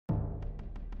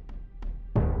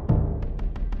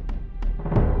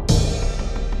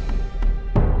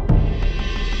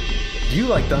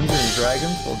like Dungeons and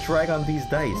Dragons? Well, Dragon Deez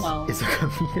Dice Wow. is a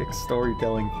comedic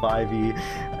storytelling 5e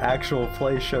actual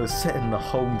play show set in the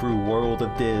homebrew world of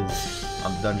Diz.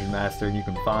 I'm the Dungeon Master, and you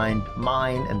can find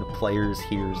mine and the players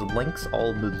here's links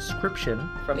all in the description.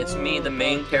 It's me, the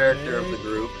main character of the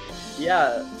group.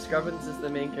 Yeah, Skrubbins is the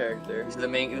main character. He's the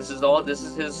main. This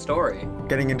is his story.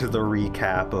 Getting into the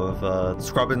recap of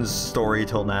Skrubbins' story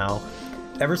till now.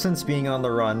 Ever since being on the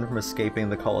run from escaping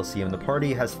the Colosseum, the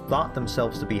party has thought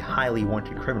themselves to be highly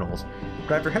wanted criminals.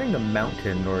 But after heading to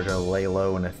Mountain in order to lay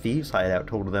low in a thieves' hideout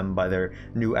told to them by their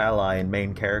new ally and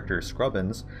main character,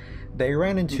 Skrubbins, they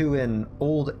ran into an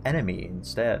old enemy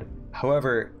instead.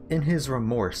 However, in his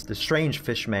remorse, the strange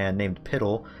fishman named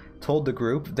Pebble told the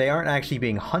group they aren't actually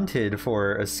being hunted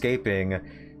for escaping,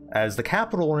 as the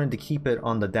capital wanted to keep it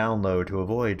on the down low to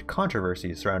avoid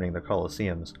controversies surrounding the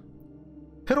Colosseums.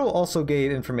 Pebble also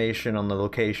gave information on the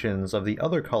locations of the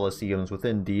other Colosseums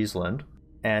within Deezland,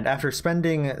 and after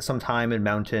spending some time in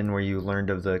Mountain where you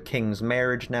learned of the king's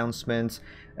marriage announcement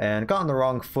and got on the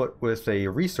wrong foot with a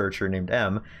researcher named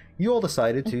M, you all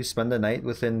decided to spend the night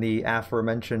within the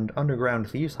aforementioned underground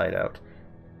thieves hideout,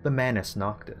 the Manus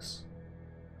Noctis.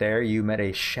 There you met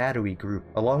a shadowy group,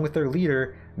 along with their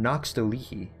leader, Nox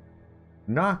Dolihi.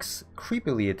 Nox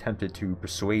creepily attempted to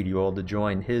persuade you all to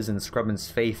join his and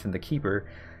Skrubbins' faith in the Keeper,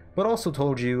 but also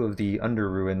told you of the under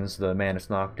ruins the Manus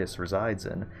Noctis resides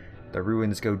in. The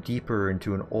ruins go deeper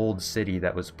into an old city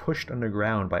that was pushed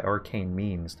underground by arcane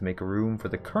means to make room for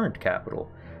the current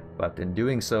capital, but in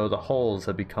doing so the halls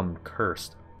have become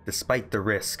cursed. Despite the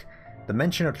risk, the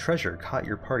mention of treasure caught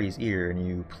your party's ear and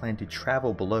you plan to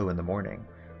travel below in the morning.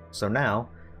 So now,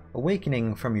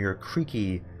 awakening from your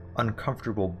creaky,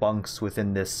 uncomfortable bunks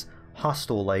within this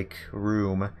hostel-like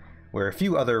room where a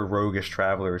few other roguish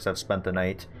travelers have spent the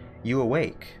night, you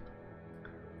awake.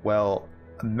 Well,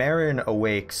 Mherren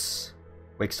wakes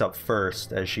up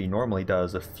first, as she normally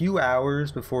does, a few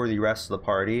hours before the rest of the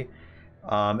party.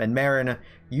 And Mherren,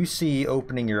 you see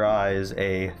opening your eyes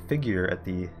a figure at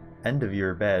the end of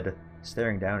your bed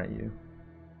staring down at you.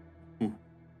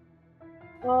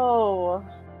 Oh.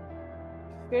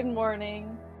 Good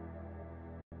morning.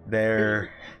 Their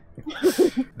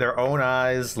own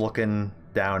eyes looking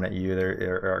down at you, they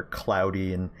are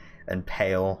cloudy and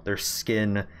pale. Their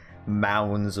skin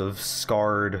mounds of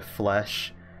scarred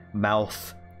flesh,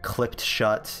 mouth clipped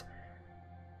shut,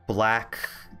 black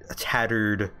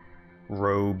tattered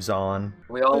robes on.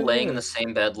 Are we all laying in the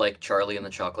same bed like Charlie in the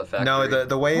Chocolate Factory? No,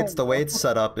 the way it's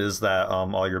set up is that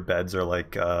all your beds are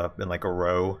like in like a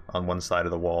row on one side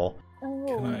of the wall.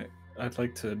 Oh. I'd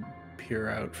like to peer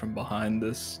out from behind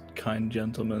this kind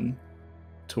gentleman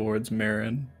towards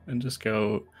Mherren and just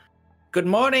go, "Good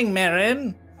morning,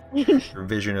 Mherren." Your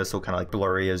vision is still kind of like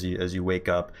blurry as you wake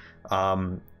up.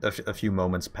 A few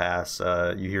moments pass.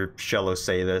 You hear Shello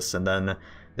say this, and then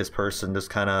this person just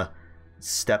kind of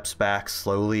steps back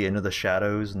slowly into the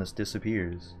shadows and just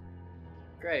disappears.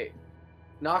 Great.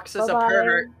 Nox is a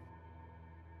pervert.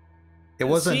 It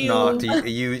wasn't knocked.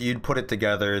 You'd put it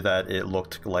together that it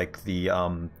looked like the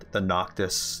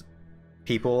Noctis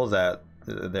people that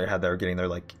they were getting their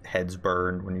like heads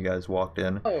burned when you guys walked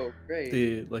in. Oh, great.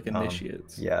 The like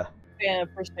initiates. Yeah. I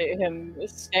can't appreciate him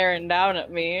staring down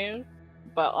at me,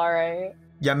 but alright.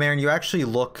 Yeah, Mherren, you actually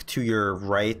look to your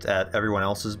right at everyone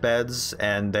else's beds,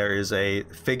 and there is a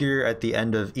figure at the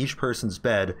end of each person's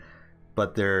bed,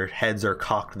 but their heads are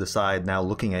cocked to the side now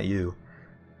looking at you.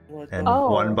 And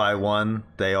one by one,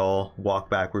 they all walk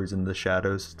backwards into the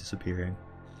shadows, disappearing.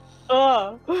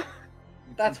 Oh.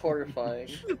 That's horrifying.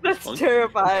 That's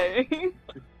terrifying.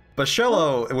 But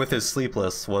Shello, with his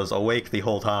sleepless, was awake the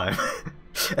whole time,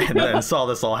 and then saw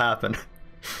this all happen.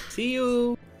 See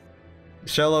you.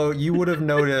 Shello, you would have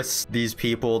noticed these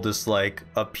people just like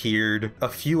appeared a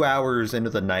few hours into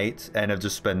the night and have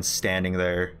just been standing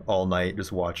there all night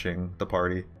just watching the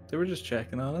party. They were just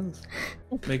checking on us,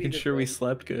 making sure we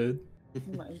slept good.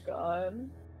 Oh my god.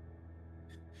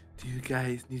 Do you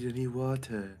guys need any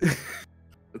water?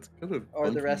 That's kind of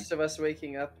Are the rest of us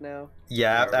waking up now?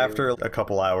 Yeah, after a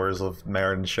couple hours of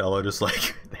Mherren and Shello just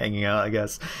like hanging out, I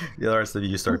guess, the rest of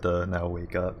you start to now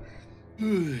wake up.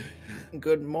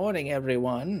 Good morning,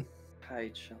 everyone.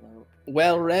 Hi, Shello.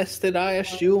 Well rested, I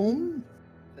assume?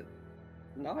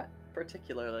 Not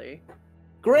particularly.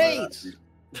 Great!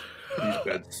 These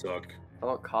beds suck. I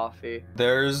want coffee.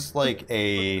 There's like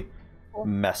a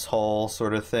mess hall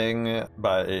sort of thing,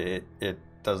 but it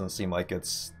doesn't seem like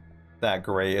it's that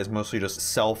great. It's mostly just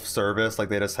self-service. Like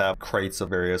they just have crates of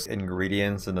various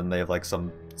ingredients, and then they have like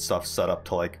some stuff set up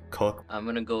to like cook. I'm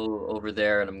gonna go over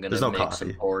there and I'm gonna make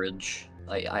some porridge.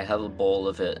 I have a bowl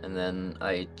of it, and then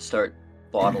I start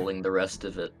bottling the rest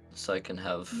of it so I can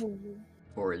have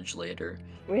forage later.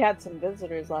 We had some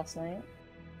visitors last night.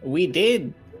 We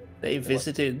did. They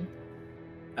visited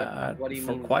What do you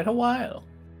for mean? quite a while.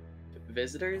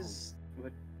 Visitors?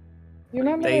 What? You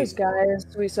remember They- those guys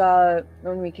we saw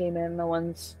when we came in, the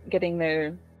ones getting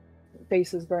their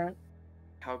faces burnt?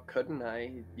 How couldn't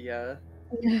I? Yeah.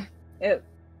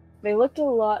 They looked a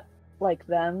lot like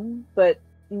them, but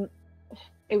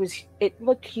it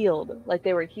looked healed, like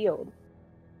they were healed.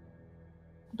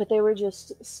 But they were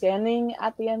just standing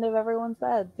at the end of everyone's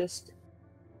bed, just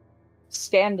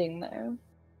standing there.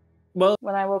 Well,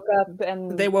 When I woke up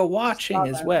and they were watching saw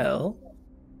as them. well.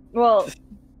 Well,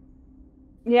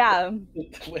 yeah.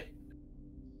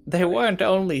 They weren't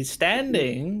only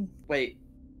standing. Wait,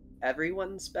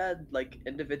 everyone's bed, like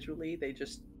individually,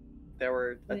 there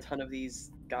were a ton of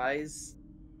these guys.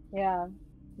 Yeah.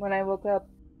 When I woke up,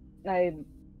 I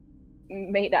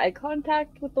made eye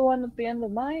contact with the one at the end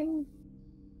of mine.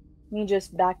 He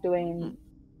just backed away and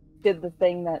did the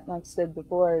thing that Nux did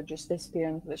before, just disappear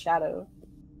into the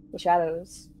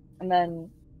shadows. And then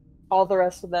all the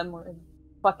rest of them were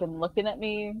fucking looking at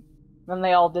me. Then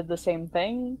they all did the same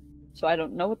thing. So I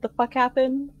don't know what the fuck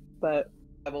happened, but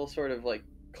Pebble sort of like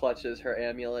clutches her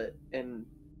amulet in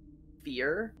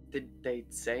fear. Did they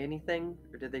say anything,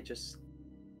 or did they just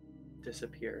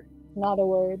disappear? not a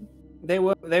word. They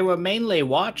were mainly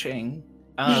watching.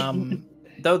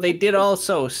 Though they did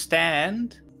also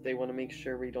stand. They want to make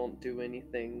sure we don't do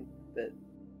anything that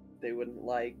they wouldn't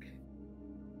like.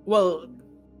 Well,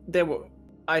 they were.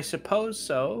 I suppose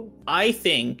so. I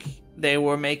think they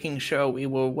were making sure we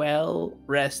were well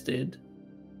rested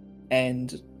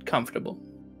and comfortable.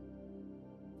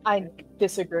 I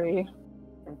disagree.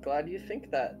 I'm glad you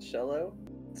think that, Shello.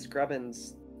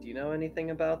 Skrubbins, do you know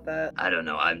anything about that? I don't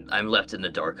know. I'm left in the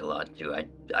dark a lot too.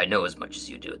 I know as much as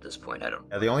you do at this point. I don't.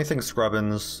 Yeah, the only thing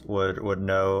Skrubbins would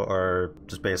know are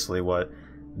just basically what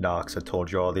Nox had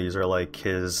told you. All these are like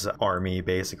his army,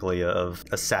 basically, of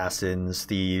assassins,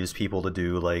 thieves, people to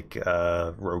do like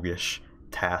roguish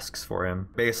tasks for him.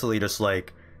 Basically just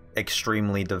like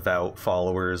extremely devout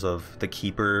followers of the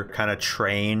Keeper, kind of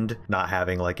trained, not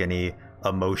having like any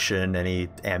emotion, any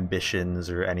ambitions,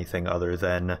 or anything other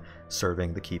than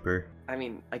serving the Keeper. I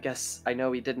mean, I guess I know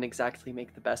we didn't exactly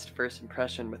make the best first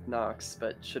impression with Nox,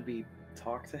 but should we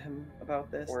talk to him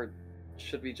about this? Or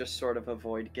should we just sort of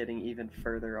avoid getting even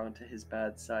further onto his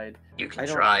bad side? You I can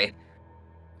don't- try.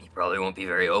 He probably won't be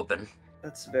very open.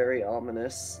 That's very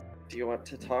ominous. Do you want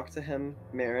to talk to him,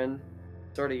 Mherren?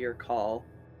 Sort of your call.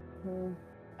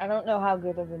 I don't know how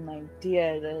good of an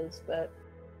idea it is, but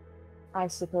I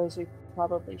suppose we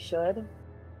probably should.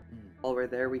 While we're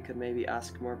there, we could maybe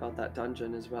ask more about that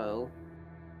dungeon as well.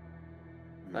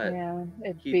 But Yeah,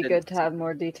 it'd he be didn't good to say- have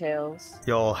more details.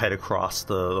 Y'all head across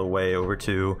the way over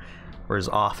to where his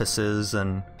office is,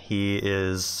 and he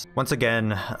is once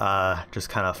again just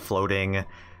kind of floating,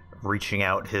 reaching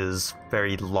out his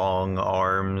very long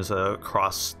arms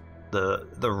across the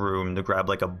room to grab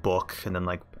like a book, and then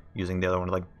like using the other one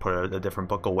to like put a different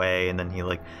book away, and then he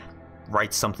like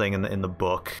writes something in the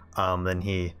book. Then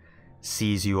he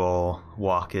sees you all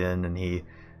walk in, and he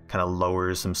kind of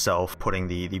lowers himself, putting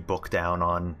the book down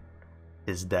on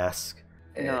his desk.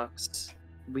 Nox,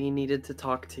 we needed to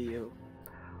talk to you.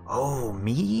 Oh,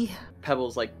 me?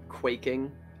 Pebble's like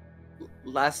quaking.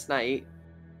 Last night,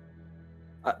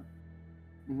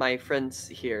 my friends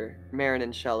here, Mherren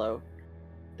and Shello,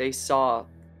 they saw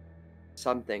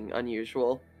something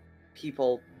unusual.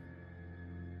 People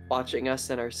watching us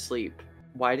in our sleep.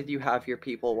 Why did you have your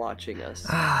people watching us?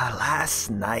 Last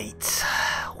night.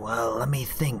 Well, let me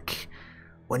think.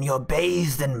 When you're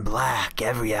bathed in black,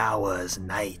 every hour is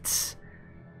night.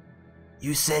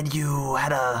 You said you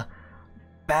had a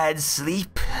bad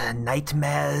sleep?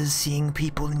 Nightmares, seeing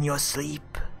people in your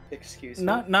sleep? Excuse me?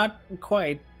 Not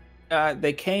quite.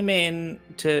 They came in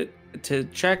to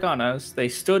check on us. They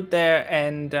stood there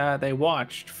and they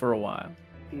watched for a while.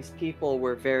 These people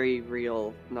were very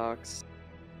real, Nox.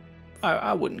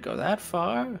 I wouldn't go that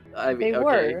far. I mean, They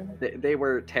okay, were. they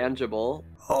were tangible.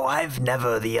 Oh, I've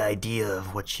never the idea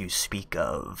of what you speak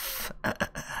of.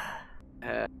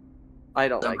 I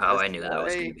don't like Somehow this I knew that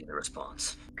was guy. going to be the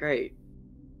response. Great.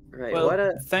 Right. Well,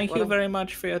 thank what you a- very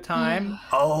much for your time.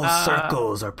 All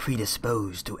circles are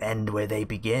predisposed to end where they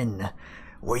begin.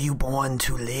 Were you born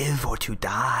to live or to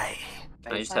die?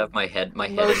 I just have my head in my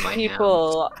Most hands.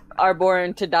 people are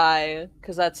born to die,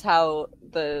 because that's how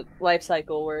the life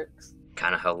cycle works.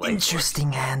 Kind of how life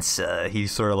Interesting answer. He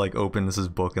sort of like opens his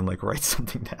book and like writes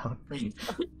something down.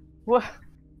 works.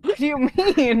 What do you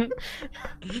mean?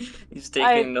 He's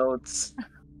taking notes.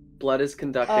 Blood is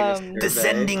conducting a survey.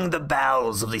 Descending the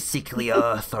bowels of the sickly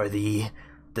earth are the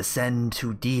descend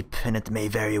too deep, and it may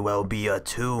very well be a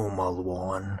tomb,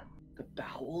 Ulwarn. The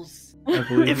bowels? I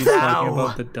believe If he's talking thou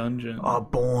about the dungeon. are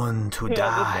born to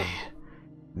die,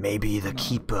 maybe the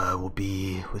keeper will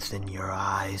be within your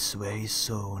eyes very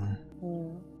soon.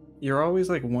 You're always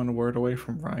like one word away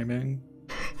from rhyming.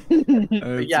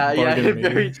 Yeah, bugging me.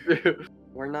 very true.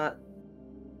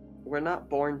 We're not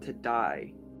born to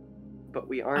die, but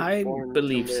we aren't I born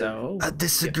believe to live. so. A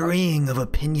disagreeing of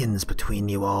opinions between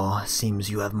you all. Seems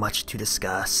you have much to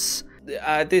discuss.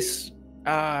 This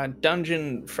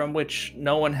dungeon from which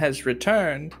no one has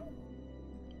returned.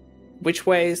 Which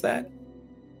way is that?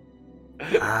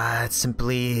 It's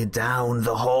simply down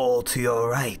the hall to your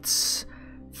right.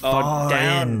 Far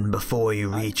down. in before you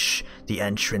reach the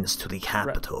entrance to the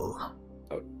capital.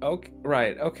 Okay,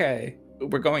 right, okay.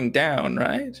 We're going down,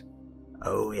 right?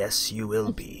 Oh, yes, you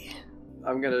will be.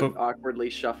 I'm gonna But- awkwardly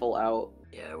shuffle out.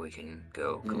 Yeah, we can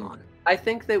go. Come on. I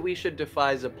think that we should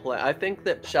devise a plan. I think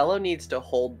that Shello needs to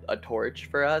hold a torch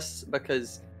for us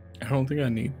because I don't think I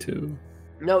need to.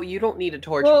 no, you don't need a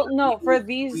torch. Well, no, for We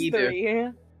these do. three.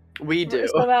 We do.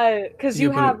 So that, because you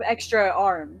Yeah, but- have extra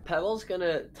arm. Pebble's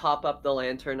gonna top up the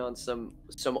lantern on some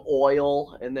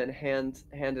oil and then hand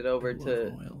it over to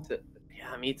Oil.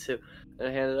 yeah, me too.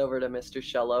 And hand it over to Mr.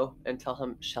 Shello and tell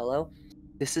him, Shello,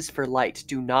 this is for light.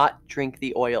 Do not drink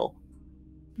the oil.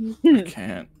 I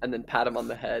can't. And then pat him on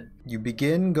the head. You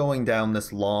begin going down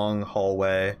this long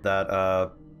hallway that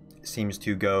seems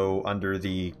to go under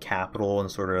the Capitol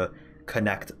and sort of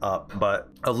connect up. But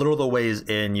a little of the ways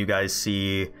in, you guys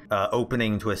see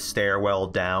opening to a stairwell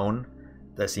down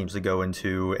that seems to go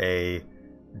into a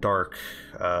dark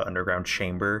underground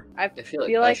chamber. I feel feel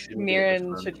like I like shouldn't be at the Mherren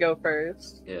front. should go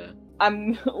first. Yeah.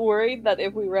 I'm worried that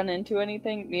if we run into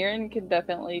anything, Mherren can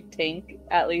definitely tank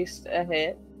at least a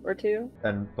hit or two.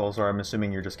 And Balthazar, I'm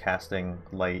assuming you're just casting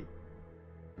light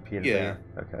repeatedly. Yeah.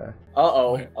 Okay.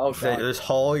 Uh-oh. Okay. Oh, Th- God. This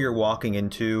hall you're walking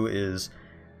into is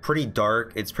pretty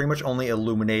dark. It's pretty much only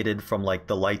illuminated from like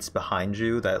the lights behind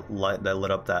you that lit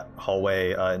up that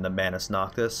hallway in the Manus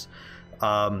Noctis.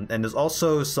 And there's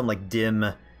also some like dim,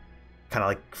 kind of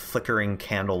like flickering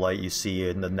candlelight you see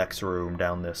in the next room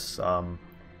down this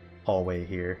hallway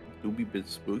here. It'll be a bit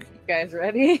spooky. You guys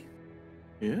ready?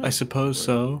 Yeah. I suppose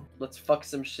so. Let's fuck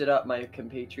some shit up, my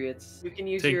compatriots. You can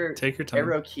use your Take your time.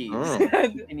 arrow keys. Oh.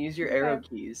 You can use your arrow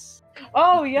keys.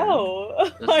 Oh, yo!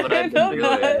 That's what I I've didn't been know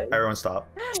doing. that. Everyone stop.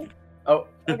 Oh,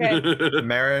 Okay,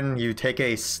 Mherren, you take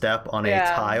a step on a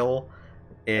Yeah. tile.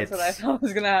 that's what I thought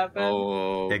was gonna happen.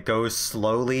 Oh. It goes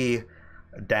slowly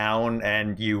down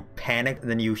and you panic,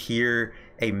 and then you hear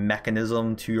a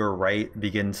mechanism to your right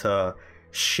begin to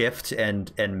shift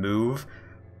and move,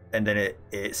 and then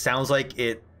it sounds like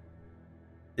it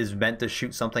is meant to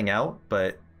shoot something out,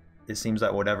 but it seems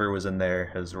that whatever was in there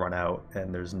has run out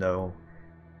and there's no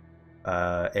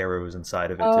arrows inside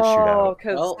of it to shoot Oh, out.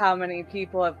 because Well- how many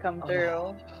people have come through?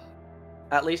 Oh.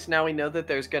 At least now we know that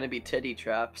there's gonna be titty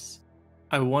traps.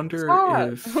 I wonder Stop!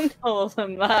 if Don't tell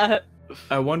them that.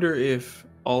 I wonder if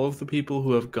all of the people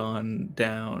who have gone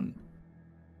down,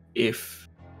 if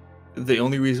the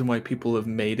only reason why people have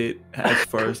made it as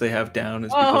far as they have down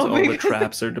is because Oh, all the because-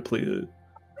 traps are depleted.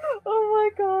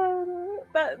 Oh my god,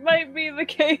 that might be the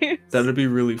case. That'd be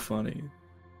really funny.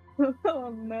 Oh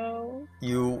no.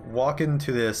 You walk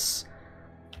into this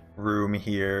room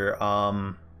here.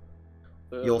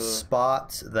 You'll Ugh.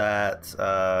 spot that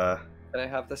Can I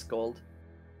have this gold?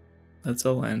 That's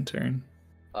a lantern.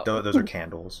 Oh. those are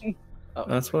candles.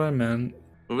 That's what I meant.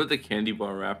 What about the candy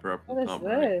bar wrapper up What the is top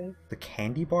right? this? The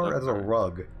candy bar as a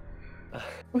rug.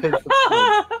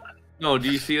 No,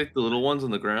 do you see like the little ones on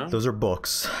the ground? Those are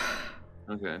books.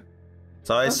 Okay.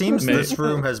 So it seems Maybe. this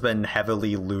room has been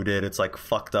heavily looted. It's like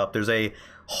fucked up. There's a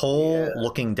hole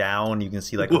looking down. You can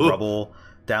see like Whoa. rubble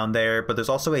down there, but there's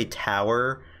also a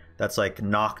tower that's like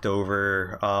knocked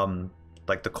over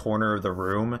like the corner of the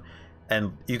room,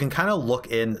 and you can kind of look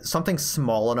in. Something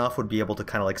small enough would be able to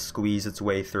kind of like squeeze its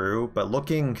way through, but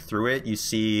looking through it you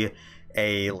see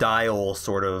a dial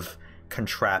sort of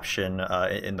contraption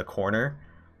in the corner.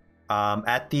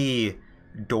 At the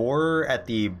door at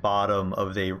the bottom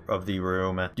of the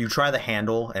room, you try the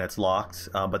handle and it's locked,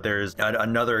 but there's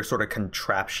another sort of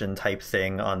contraption type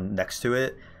thing on next to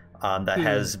it that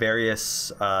has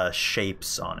various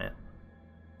shapes on it.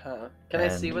 Can I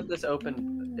see what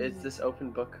And- this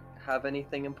open book have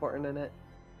anything important in it?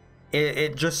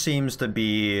 It just seems to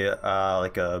be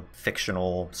like a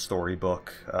fictional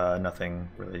storybook. Nothing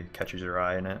really catches your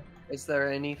eye in it. Is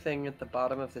there anything at the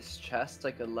bottom of this chest,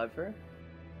 like a lever?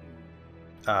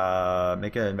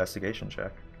 Make an investigation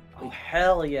check. Oh,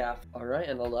 hell yeah. All right,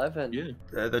 an 11.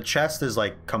 Yeah. The chest is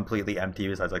like completely empty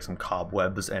besides like some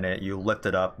cobwebs in it. You lift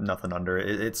it up, nothing under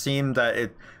it. It seemed that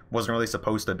it wasn't really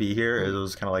supposed to be here. It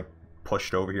was kind of like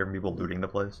pushed over here from people looting the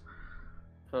place.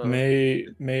 Huh. May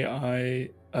I,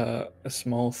 a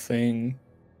small thing,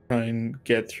 try and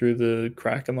get through the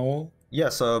crack in the wall? Yeah,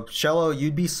 so Shello,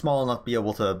 you'd be small enough to be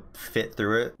able to fit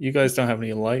through it. You guys don't have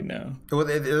any light now. Well,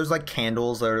 there's like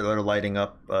candles that are lighting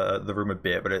up the room a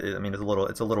bit, but I mean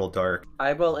it's a little dark.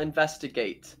 I will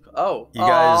investigate. Oh,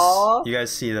 You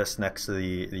guys see this next to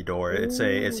the door. It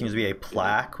seems to be a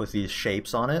plaque with these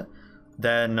shapes on it.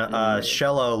 Then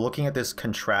Shello, looking at this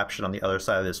contraption on the other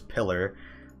side of this pillar,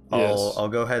 Yes. I'll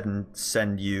go ahead and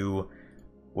send you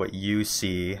what you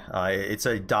see. It's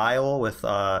a dial with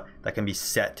that can be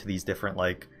set to these different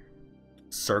like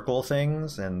circle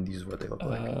things, and these are what they look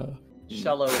like.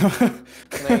 Shello.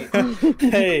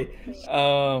 Can Hey,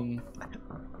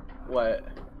 what?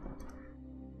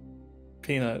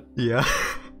 Peanut. Yeah.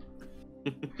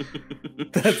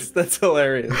 That's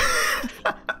hilarious.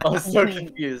 I'm so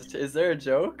confused. Is there a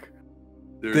joke?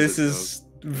 This is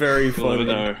very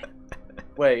funny.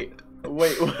 Wait,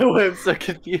 I'm so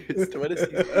confused. What is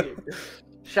he seeing?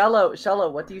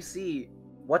 Shello, what do you see?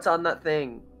 What's on that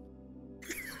thing?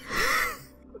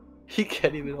 He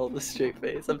can't even hold a straight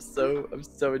face. I'm so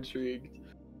intrigued.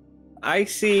 I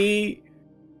see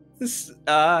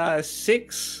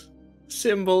 6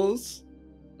 symbols,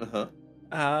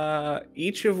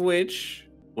 each of which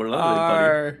What are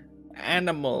are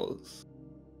animals.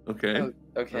 they, buddy? Okay.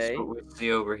 Okay. That's what we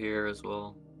see over here as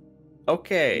well.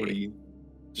 Okay. What do you...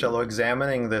 Shello,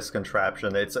 examining this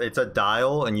contraption, it's a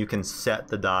dial, and you can set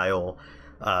the dial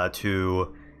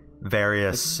to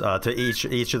various to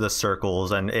each of the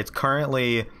circles, and it's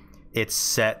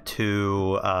set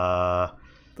to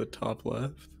The top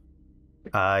left.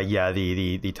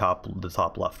 the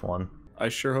top left one. I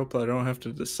sure hope I don't have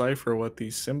to decipher what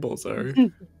these symbols are.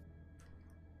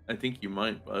 I think you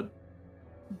might, bud.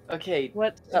 Okay.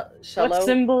 What Shello? what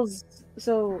symbols?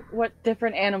 So what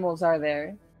different animals are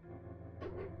there?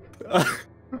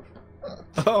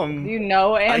 Do you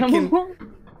know animal?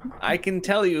 I can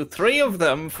tell you 3 of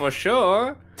them for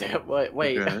sure. Damn,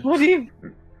 wait. Okay. What do you?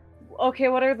 Okay,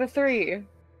 what are the 3?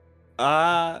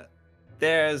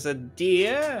 There's a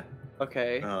deer,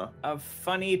 Okay. a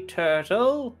funny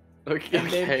turtle,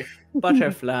 Okay.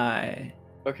 butterfly.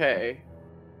 Okay.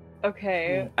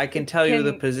 Okay. I can tell you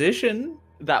the Can- position.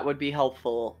 That would be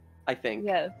helpful, I think.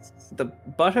 Yes. The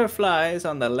butterfly is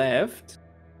on the left.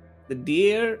 The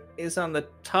deer is on the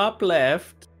top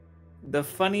left. The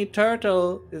funny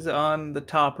turtle is on the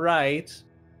top right.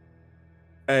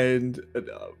 And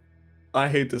I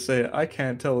hate to say it, I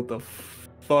can't tell what the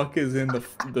fuck is in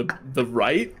the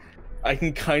right. I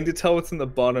can kind of tell what's in the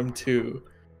bottom too.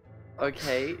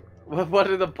 Okay. What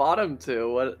are the bottom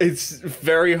 2? What? It's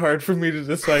very hard for me to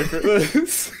decipher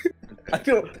this. I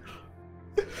don't.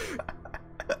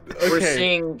 We're Okay.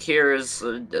 seeing here is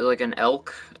like an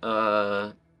elk,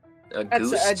 a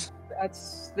goose.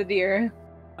 That's the deer.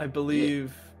 I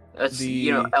believe That's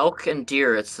the elk and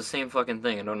deer. It's the same fucking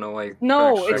thing. I don't know why. You're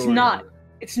No, trying to it's show me. not.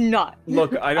 It's not.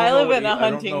 Look, I don't I know. live what in a I don't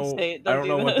hunting know- state, I don't don't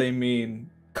do know what that. they mean.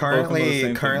 Both of them are the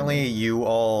same Currently, thing. you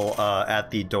all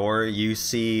at the door, you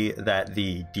see that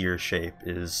the deer shape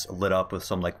is lit up with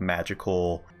some like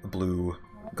magical blue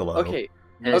glow. Okay.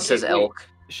 And it Okay, says wait. elk.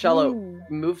 Shello, Ooh.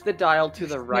 move the dial to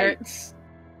the right. Nerds.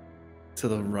 To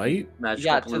the right,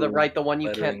 Magical Yeah, to the blue right, the one you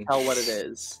lettering. can't tell what it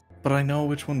is. but I know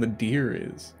which one the deer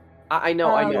is. I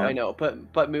know.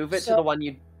 But move it to So- the one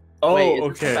you. Oh, Wait,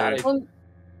 is this a bad okay. idea?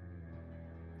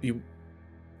 Well,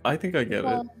 I think I get it.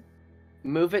 well,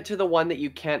 Move it to the one that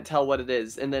you can't tell what it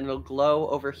is, and then it'll glow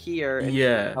over here and you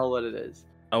Yeah. can tell what it is.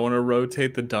 I want to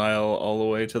rotate the dial all the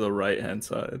way to the right-hand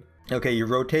side. Okay, you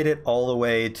rotate it all the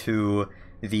way to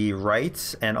the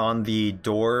right, and on the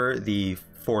door, the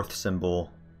 4th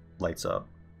symbol lights up,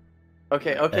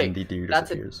 Okay. and the deer that's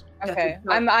a- disappears. okay.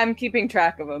 That's not- I'm keeping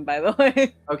track of them, by the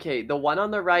way. Okay, the one on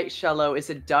the right, Shello,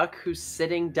 is a duck who's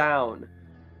sitting down.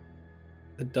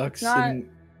 The duck's Not- sitting.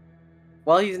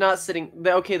 Well, he's not sitting.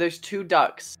 Okay, there's 2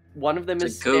 ducks. One of them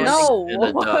It's is a goose. standing. No, and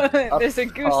a duck. there's a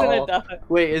goose and Oh. a duck.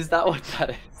 Wait, is that what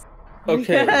that is?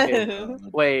 Okay, Yes.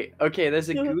 Wait, okay, there's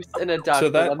a goose and a duck. So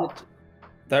the that- one that-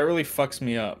 that really fucks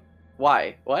me up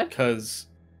Why? What? because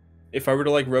if I were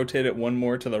to like rotate it one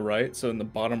more to the right, so in the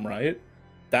bottom right,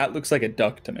 that looks like a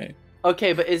duck to me.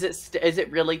 Okay, but is it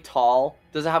really tall?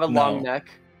 Does it have a long No. neck?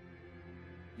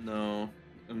 No,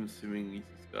 I'm assuming he's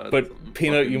got But, something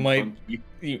Peanut, fucking you might- funky.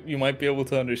 You might be able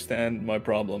to understand my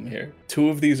problem here. 2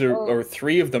 of these are, Oh. or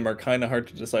 3 of them are kind of hard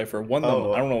to decipher. One of them,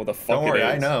 Oh, I don't know what the fuck Don't worry, it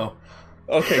is. I know.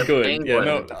 Okay, The good. penguin. Yeah,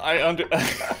 no, I under.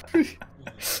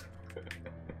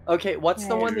 Okay, what's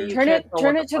the one that you turn can't it tell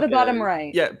turn what it to fuck the bottom is?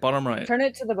 right. Yeah, bottom right. Turn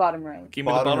it to the bottom right. Give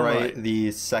me Bottom the bottom right,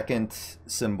 the second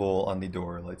symbol on the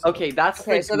door lights up. Okay, that's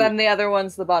Okay, the so then the other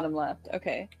one's the bottom left.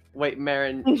 Okay. Wait,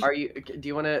 Mherren, do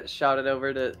you want to shout it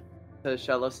over to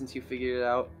Shello since you figured it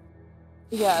out?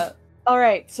 Yeah. All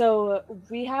right. So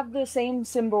we have the same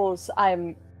symbols.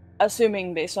 I'm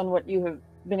assuming based on what you have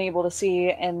been able to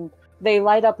see, and they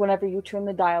light up whenever you turn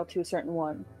the dial to a certain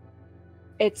one.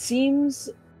 It seems,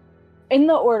 in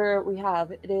the order we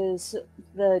have, it is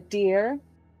the deer,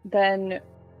 then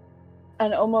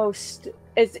an almost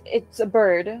it's a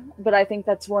bird, but I think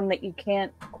that's one that you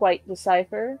can't quite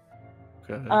decipher.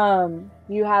 Okay.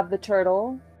 You have the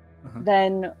turtle, Uh-huh.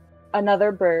 then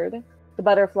another bird, the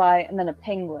butterfly, and then a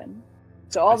penguin.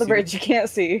 So all I the see birds you can't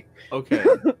see. Okay.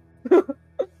 Well,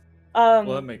 Well,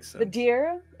 that makes sense. the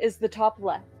deer is the top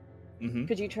left. Mm-hmm.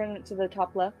 Could you turn it to the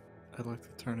top left? I'd like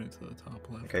to turn it to the top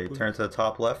left. Okay, please. turn it to the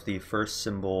top left. The first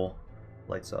symbol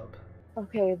lights up.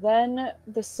 Okay, then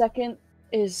the second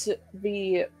is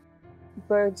the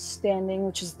bird standing,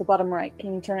 which is the bottom right.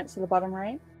 Can you turn it to the bottom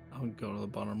right? I would go to the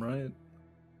bottom right.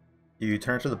 You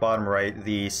turn to the bottom right.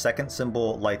 The second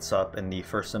symbol lights up, and the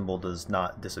first symbol does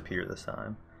not disappear this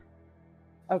time.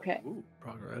 Okay. Ooh,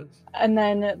 progress. And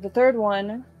then the third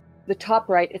one, the top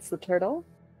right, it's the turtle.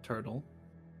 Turtle.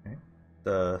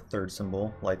 The third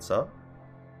symbol lights up.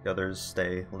 The others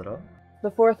stay lit up. The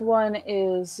fourth one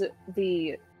is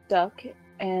the duck,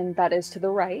 and that is to the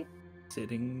right.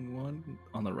 Sitting one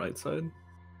on the right side.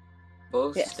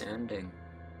 Both Yes. standing.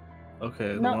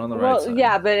 Okay, the No, one on the well, right side.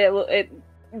 yeah, but it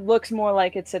looks more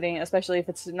like it's sitting, especially if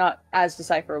it's not as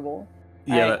decipherable.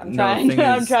 Yeah, I'm no, trying. the thing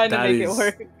I'm is, trying to that make it is-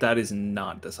 work. That is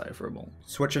not decipherable.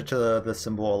 Switch it to the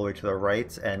symbol all the way to the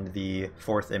right, and the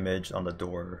fourth image on the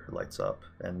door lights up,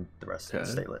 and the rest Okay.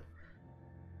 stay lit.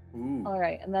 Ooh. All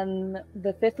right, and then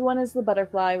the fifth one is the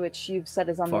butterfly, which you've said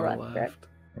is on Far the left, left. correct?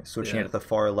 Switching Yeah. it to the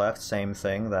far left, same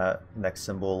thing. That next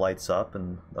symbol lights up,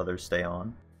 and the others stay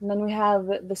on. And then we have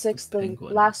the sixth, the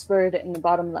penguin. last bird in the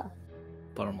bottom left.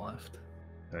 Bottom left.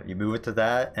 You move it to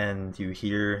that, and you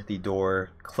hear the door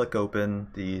click open.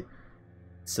 The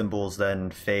symbols then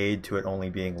fade to it only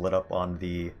being lit up on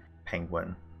the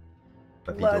penguin.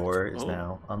 But the door is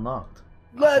now unlocked.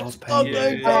 Let's Oh, fucking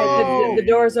penguin. go! All right, the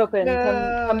door's open.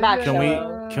 Yeah, Come back, Can we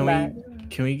Shello. can Come back.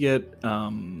 can we get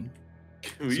Can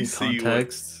we some see what?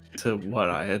 context to what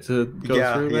I had to go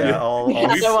yeah, through? yeah. there?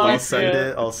 I'll send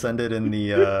it. I'll send it in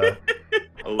the.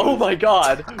 Oh my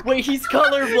god! Wait, he's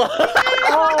colorblind!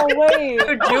 Oh wait!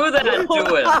 You do that to him.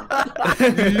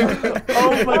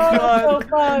 Oh my god! Oh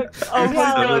fuck! Oh Son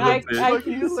yeah, of a I bitch.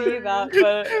 can see that,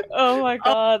 but oh my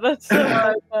god, that's so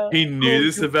fucked up. He knew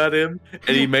this about him,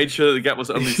 and he made sure that the gap was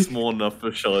only small enough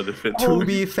for Shello to fit To through.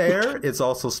 be fair, it's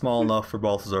also small enough for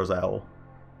Balthazar's owl.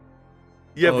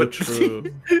 Yeah, Oh, but true.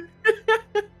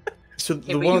 So Yeah,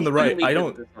 the but one you on the right, clearly I did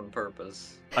don't this on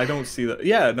purpose. see that.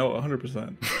 Yeah, no,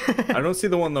 100%. I don't see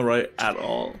the one on the right at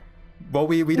all. Well,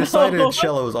 we decided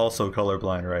Shello is also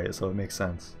colorblind, right? So it makes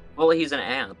sense. Well, he's an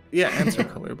ant. Yeah, ants are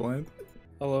colorblind.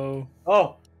 Hello.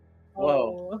 Oh!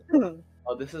 Whoa. Oh.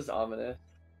 Oh, this is ominous.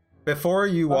 Before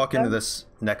you walk into Okay. this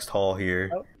next hall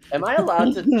here, Am I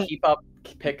allowed to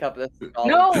pick up this?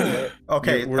 No!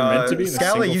 okay, We're meant to be in a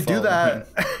Scally, single you do file. that.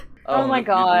 Oh my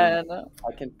god.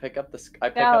 I can pick up the. I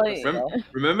pick up the Golly. spell.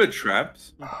 Remember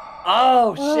traps?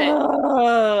 Oh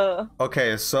shit!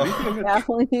 Okay, so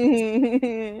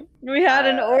Golly. We had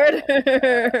an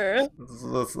order.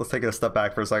 let's take it a step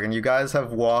back for a second. You guys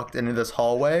have walked into this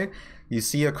hallway. You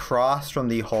see across from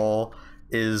the hall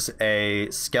is a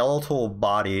skeletal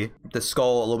body. The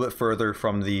skull a little bit further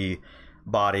from the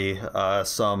body.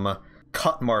 Some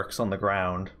cut marks on the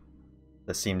ground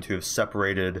that seem to have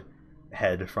separated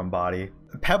head from body.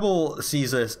 Pebble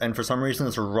sees this and for some reason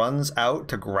just runs out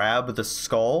to grab the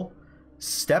skull,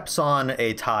 steps on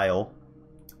a tile.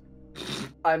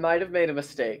 I might have made a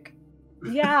mistake.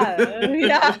 Yeah.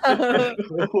 Yeah.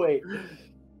 Wait.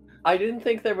 I didn't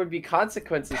think there would be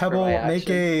consequences for Pebble, my make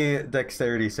actions. a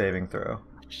dexterity saving throw.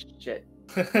 Shit.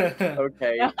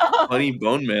 Okay. Funny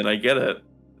bone man, I get it.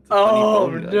 It's a funny Oh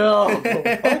bone guy. no!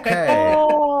 Okay.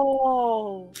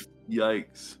 Oh.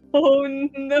 Yikes. Oh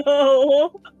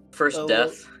no. First Oh.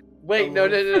 death. Wait, no.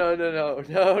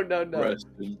 Rest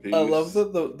in peace. I love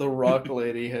that the rock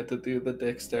lady had to do the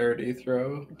dexterity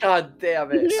throw. God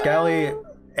damn it! Scally,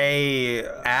 a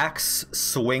axe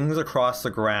swings across the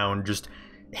ground, just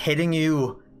hitting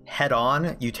you head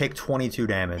on. You take 22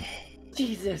 damage.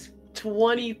 Jesus,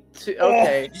 22.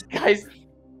 Okay, guys,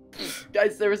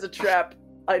 there was a trap.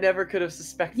 I never could have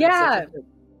suspected. Yeah. Such a thing.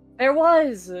 There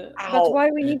was. That's Ow. why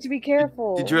we need to be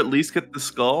careful. Did you at least get the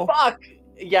skull? Fuck!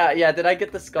 Yeah, did I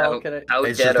get the skull? Can I... How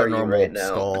It's dead just a are you normal right now?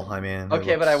 skull. I mean, it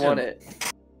Okay, but I looks- want it.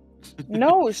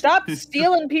 No, stop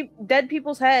stealing dead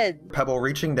people's heads. Pebble,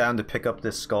 reaching down to pick up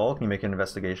this skull. Can you make an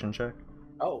investigation check?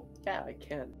 Oh, yeah, I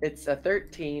can. It's a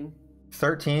 13.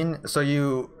 13. So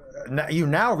you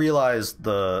now realize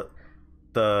the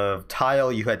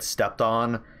tile you had stepped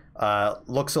on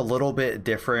looks a little bit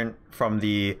different from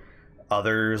the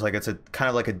others. Like it's a kind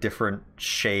of like a different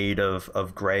shade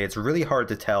of gray. It's really hard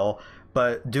to tell.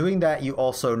 But doing that, you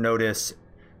also notice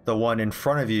the one in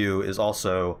front of you is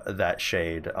also that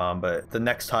shade. But the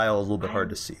next tile is a little bit hard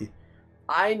to see.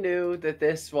 I knew that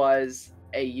this was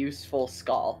a useful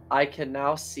skull. I can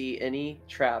now see any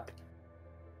trap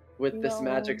with this No.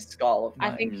 magic skull of I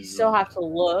mine. think you still have to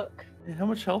look. Hey, how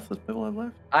much health does Pebble have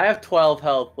left? I have 12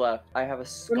 health left. I have a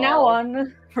skull. From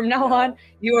now No. on,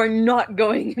 you are not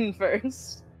going in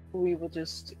first. We will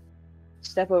just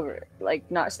step over it. Like,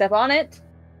 not step on it,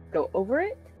 go over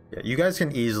it. Yeah, you guys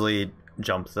can easily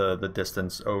jump the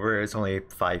distance over. It's only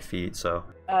 5 feet, so.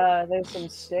 There's some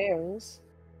stairs.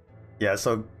 Yeah,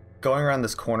 so going around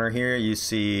this corner here, you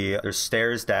see there's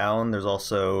stairs down. There's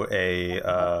also a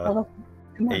Oh,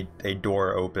 come on. a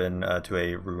door open to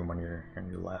a room on your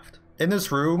left. In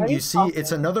this room, Are you you see talking?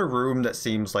 it's another room that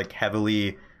seems like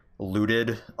heavily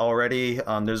looted already.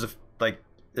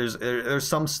 There's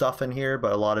some stuff in here,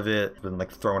 but a lot of it has been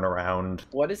like thrown around.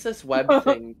 What is this web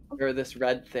thing or this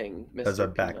red thing, Mr. As a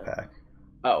Peanut? backpack.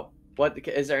 Oh, what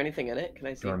is there anything in it? Can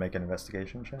I Do see? you want to make an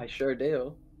investigation check? I sure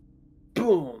do.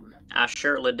 Boom. I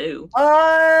surely do.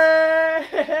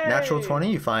 Natural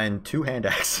 20, you find 2 hand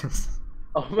axes.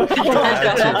 Oh my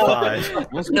Add to god.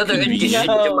 5. Another addition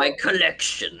No. to my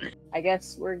collection. I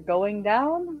guess we're going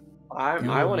down.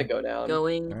 I want to go down.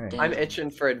 Going Alright. down. I'm itching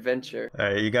for adventure.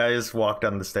 Alright, you guys walk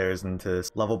down the stairs into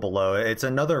this level below. It's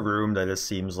another room that just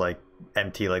seems like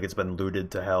empty, like it's been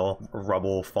looted to hell.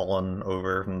 Rubble fallen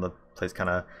over from the place kind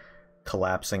of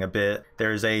collapsing a bit.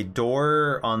 There's a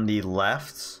door on the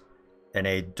left and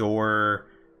a door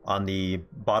on the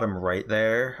bottom right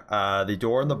there. The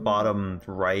door on the bottom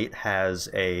right has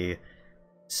a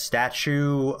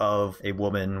statue of a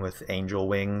woman with angel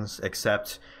wings,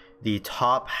 except the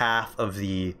top half of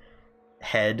the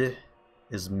head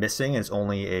is missing. It's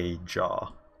only a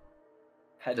jaw.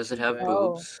 Does it have Oh.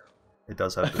 boobs? It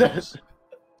does have boobs.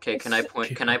 Okay, can I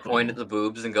point? Can I point at the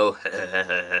boobs and go?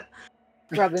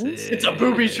 Scrubbins. It's a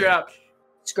booby trap.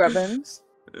 Scrubbins.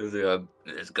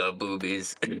 It's got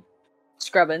boobies.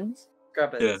 Scrubbins.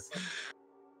 Skrubbins. Yeah.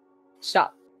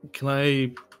 Stop. Can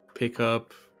I pick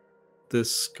up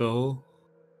this skull?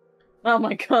 Oh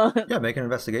my god. Yeah, make an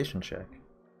investigation check.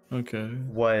 Okay.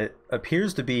 What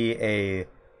appears to be a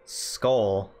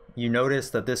skull, you notice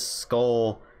that this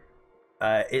skull,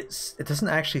 it doesn't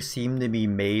actually seem to be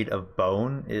made of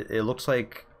bone. It looks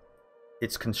like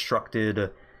it's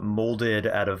constructed, molded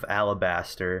out of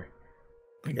alabaster,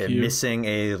 Thank you. missing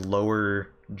a lower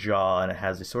jaw, and it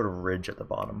has a sort of ridge at the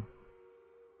bottom.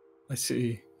 I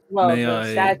see. Well, May the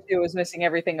I- statue is missing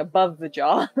everything above the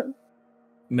jaw.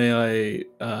 May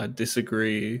I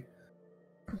disagree?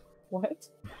 What?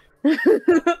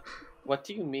 What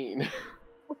do you mean?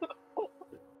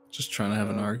 Just trying to have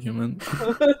an argument.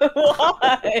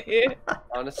 Why?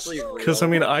 Honestly, Because I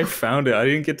mean, I found it. I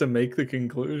didn't get to make the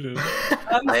conclusion.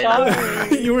 I'm I-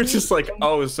 sorry. You were just like,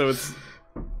 oh, so it's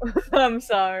I'm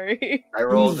sorry. I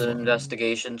rolled an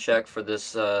investigation check for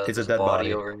this. It's a this dead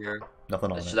body. over here.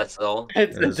 Nothing on it. That's all.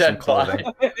 it's a There's some dead clothing.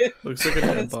 body. looks like a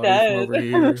dead It's body from over dead.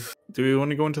 here. Do we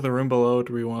want to go into the room below? Or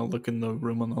do we want to look in the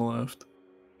room on the left?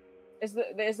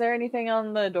 Is there anything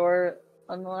on the door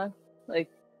on the left? Like,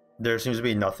 There seems to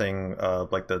be nothing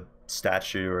like the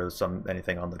statue or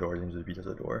anything on the door. It seems to be just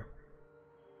a door.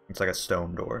 It's like a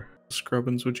stone door.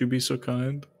 Skrubbins, would you be so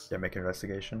kind? Yeah, make an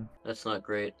investigation. That's not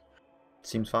great.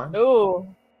 Seems fine.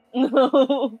 no.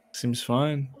 No. Seems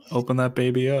fine. Open that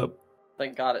baby up.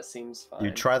 Thank God it seems fine. You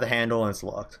try the handle and it's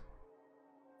locked.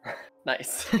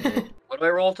 Nice. What do I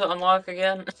roll to unlock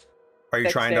again? Are you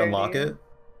trying to unlock Dexterity.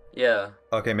 it? Yeah.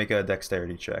 Okay, make a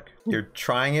dexterity check. You're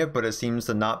trying it, but it seems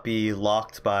to not be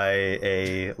locked by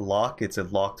a lock. It's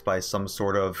locked by some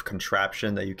sort of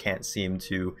contraption that you can't seem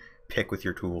to pick with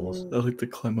your tools. I like to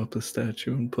climb up the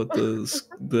statue and put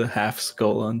the half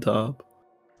skull on top.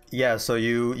 Yeah, so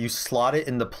you slot it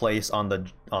into place on the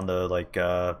like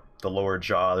the lower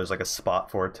jaw. There's like a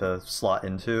spot for it to slot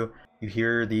into. You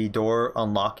hear the door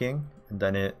unlocking, and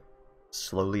then it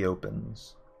slowly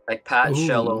opens. I pat Ooh.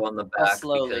 Shello on the back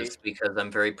slowly. because I'm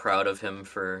very proud of him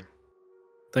for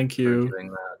Thank for you. doing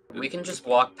that. We can just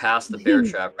walk past the bear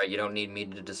trap, right? You don't need me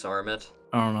to disarm it.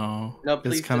 I don't know. No,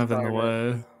 please It's kind of in the discard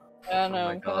way. I don't know, Oh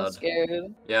my I'm kind of God.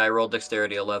 scared. Yeah, I rolled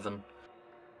dexterity 11.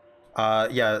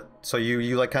 Yeah, so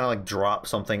you like kind of like drop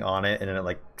something on it and then it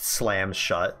like slams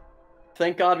shut.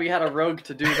 Thank God we had a rogue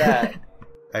to do that.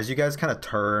 As you guys kind of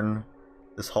turn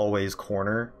this hallway's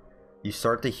corner, you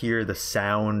start to hear the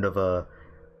sound of a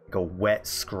wet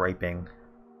scraping.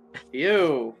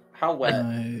 Ew, how wet.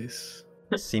 Nice.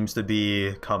 Seems to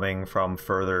be coming from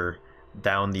further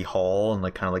down the hall and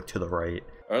like kind of like to the right.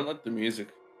 I don't like the music.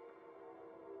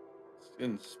 It's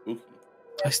getting spooky.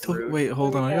 I still Rude. wait.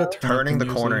 Hold on. I gotta turn up Turning the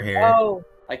corner music. here. Oh,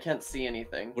 I can't see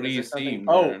anything. What do Is you there something- see,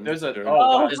 Oh, Mherren? there's a. There-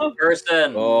 Oh, This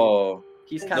person! Oh,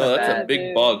 he's kind no, of that's bad. a big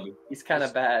dude. bug. He's kind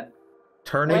of bad.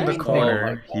 Turning the What?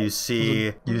 corner, Oh my you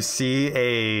God. see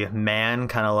a man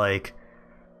kind of like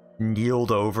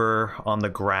kneeled over on the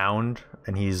ground,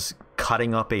 and he's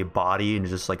cutting up a body into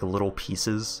just like little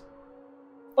pieces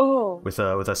oh. with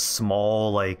a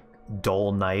small like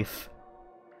dull knife.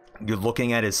 You're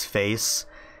looking at his face,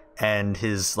 and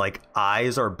his like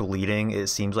eyes are bleeding. It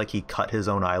seems like he cut his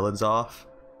own eyelids off,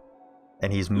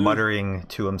 and he's muttering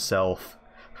to himself,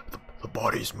 "The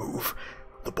bodies move,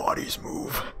 the bodies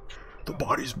move, the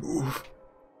bodies move."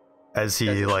 As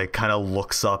he like kind of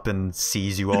looks up and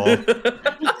sees you all.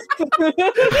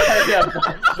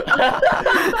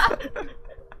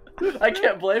 I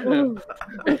can't blame him.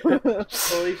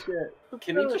 Holy shit.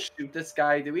 Can we just shoot this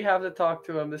guy? Do we have to talk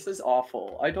to him? This is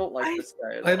awful. I don't like this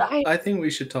guy. at all. I think we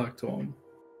should talk to him.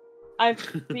 I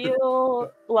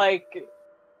feel like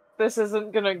this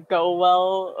isn't gonna go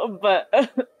well, but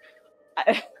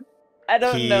I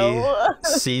don't He know.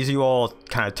 sees you all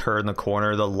kind of turn the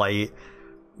corner, the light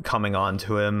coming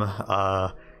onto him.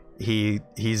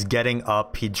 He's getting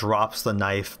up, he drops the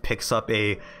knife, picks up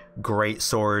a great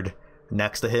sword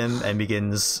next to him, and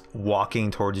begins walking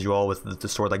towards you all with the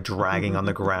sword like dragging on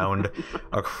the ground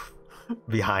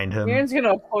behind him. Miriam's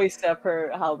gonna hoist up her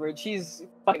halberd. She's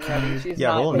fucking ready. She's Yeah,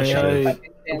 not roll gonna initiative.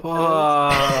 fucking stand for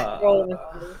this. Roll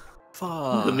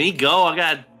initiative. Let me go. I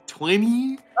got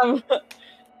 20.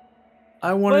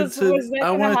 I wanted Was that I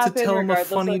gonna wanted to happen tell him a regardless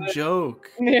funny of it? joke.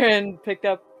 Miriam picked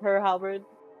up her halberd.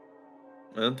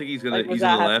 I don't think he's gonna. Like, was he's in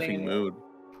a that laughing happening? mood.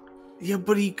 Yeah,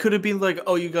 but he could have been like,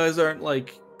 "Oh, you guys aren't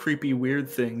like creepy weird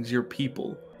things. You're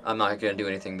people." I'm not gonna do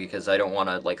anything because I don't want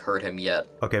to like hurt him yet.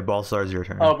 Okay, Balthazar's your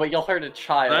turn. Oh, but you'll hurt a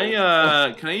child.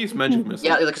 Can I use magic missile?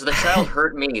 Yeah, because the child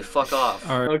hurt me. Fuck off.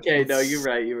 All right. Okay, no, you're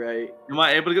right, you're right. Am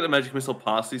I able to get the magic missile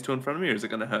past these two in front of me, or is it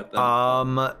gonna hurt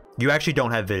them? You actually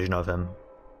don't have vision of him.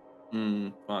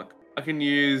 Fuck. I can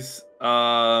use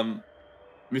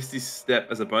Misty Step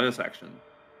as a bonus action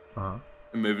and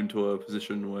move into a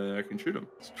position where I can shoot him.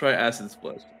 Let's try acid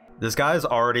splash. This guy's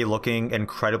already looking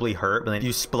incredibly hurt, but then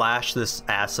you splash this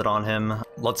acid on him,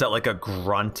 lets out like a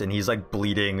grunt, and he's like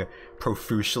bleeding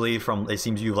profusely from, it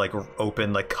seems you like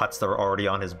open like cuts that are already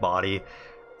on his body.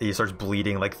 He starts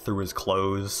bleeding like through his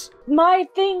clothes. My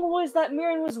thing was that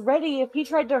Miriam was ready if he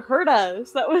tried to hurt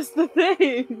us. That was the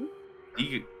thing.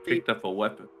 He picked up a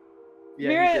weapon.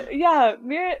 Miriam,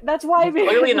 that's why He's Miriam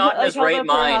clearly not in like, his held right up her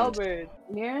mind. halberd.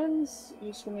 Miriam's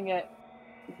just gonna get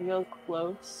real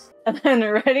close and then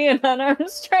ready an unarmed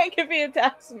strike if he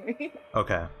attacks me.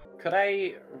 Okay. Could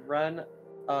I run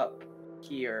up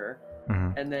here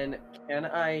and then can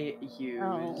I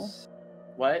use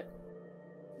what?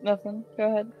 Nothing. Go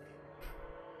ahead.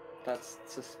 That's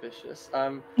suspicious.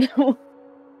 No.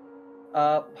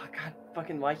 God,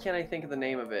 fucking, why can't I think of the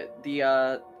name of it?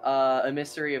 The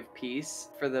Emissary of Peace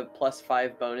for the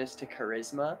 +5 bonus to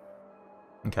charisma.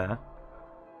 Okay.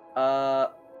 I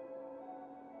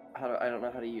don't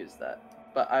know how to use that,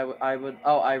 but I would.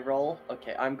 Oh, I roll.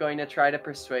 Okay, I'm going to try to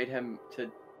persuade him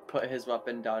to put his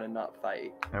weapon down and not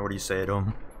fight. And what do you say to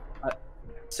him?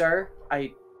 Sir,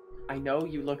 I know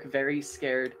you look very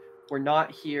scared. We're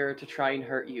not here to try and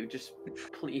hurt you. Just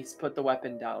please put the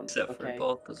weapon down. Except for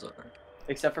Balthazar.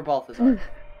 Except for Balthazar.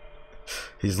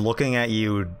 He's looking at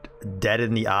you dead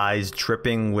in the eyes,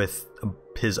 dripping with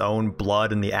his own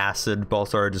blood and the acid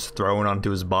Balthazar just thrown onto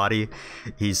his body.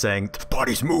 He's saying, "The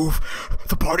bodies move!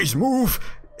 The bodies move!"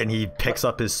 And he picks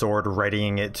up his sword,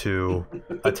 readying it to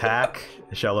attack.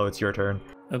 Shello, it's your turn.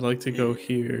 I'd like to go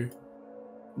here.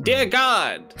 Dear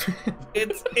God,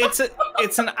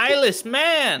 it's an eyeless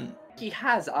man. He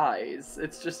has eyes.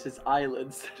 It's just his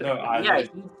eyelids. Yeah,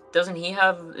 doesn't he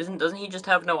just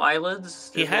have no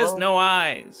eyelids? He as has well? no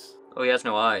eyes. Oh, he has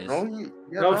no eyes. No,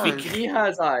 he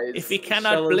has eyes. If he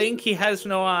cannot blink, he has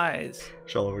no eyes.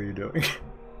 Shello, what are you doing?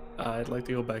 I'd like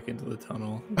to go back into the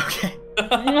tunnel. Okay.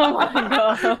 Oh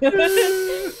my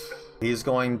god. He's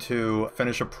going to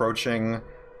finish approaching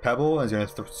Pebble, and he's going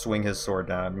to swing his sword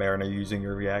down. Mherren, are you using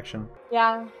your reaction?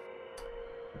 Yeah.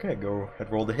 Okay, go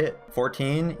ahead, roll the hit.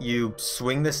 14, you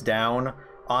swing this down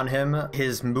on him.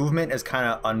 His movement is kind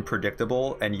of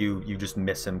unpredictable, and you just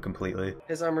miss him completely.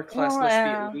 His armor class must be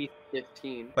at least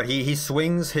 15. But he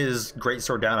swings his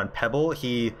greatsword down on Pebble.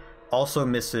 He also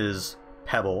misses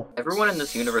Pebble. Everyone in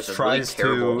this universe is tries really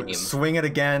terrible to swing it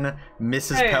again,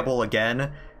 misses Pebble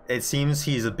again. It seems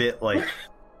he's a bit like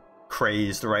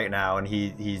crazed right now, and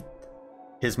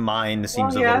his mind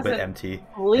seems a little bit empty.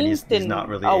 And he's not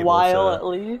really able at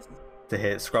least to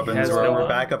hit. Skrubbins, we're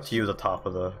back up to you at the top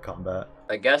of the combat.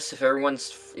 I guess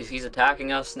if he's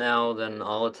attacking us now, then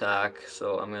I'll attack.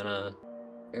 So I'm gonna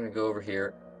go over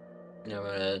here, and I'm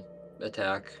gonna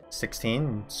attack.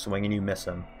 16, swing and you miss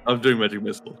him. I'm doing magic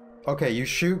missile. Okay, you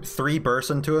shoot 3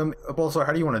 bursts into him. Balthazar,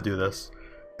 how do you want to do this?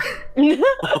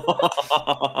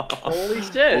 Holy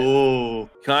shit! Oh,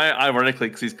 can I, ironically,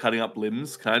 because he's cutting up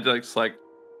limbs, can I just like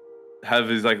have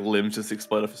his like limbs just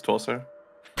explode off his torso?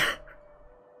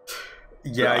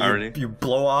 Yeah, you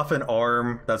blow off an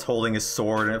arm that's holding his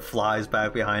sword and it flies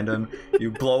back behind him.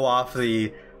 You blow off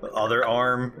the other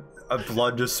arm,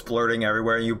 blood just splurting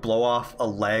everywhere. And you blow off a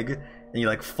leg, and he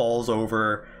like falls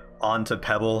over onto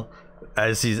Pebble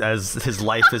as his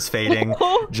life is fading,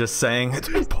 just saying,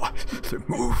 "The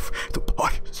move,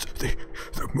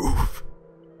 the move."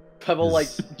 Pebble like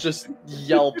just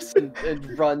yelps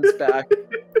and runs back.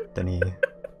 Then he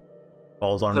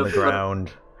falls onto the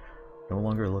ground, no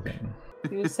longer living.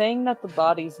 He was saying that the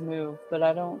bodies move, but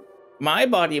I don't. My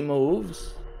body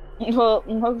moves. Well,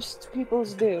 most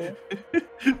people's do.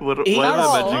 Why am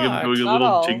I imagining him doing a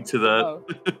little jig to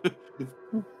that?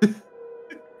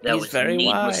 That was very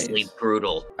needlessly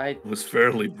brutal. It was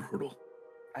fairly brutal.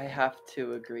 I have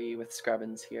to agree with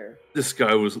Skrubbins here. This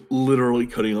guy was literally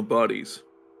cutting up bodies.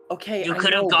 Okay, You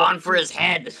could have gone for his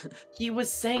head. He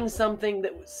was saying something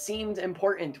that seemed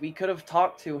important. We could have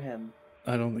talked to him.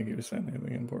 I don't think he was saying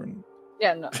anything important.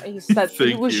 Yeah, no, he said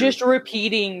he was just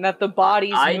repeating that the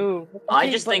bodies move. I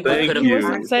just think we could have. He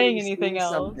wasn't saying anything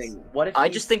else. What if I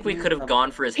just think we could have gone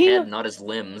for his head, not his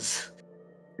limbs.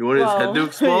 You want his head to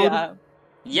explode?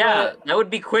 Yeah, that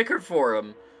would be quicker for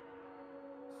him.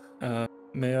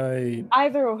 May I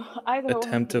either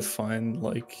attempt to find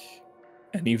like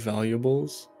any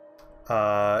valuables?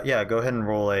 Yeah, go ahead and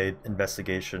roll a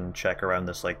investigation check around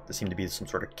this. Like, there seemed to be some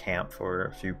sort of camp for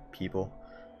a few people.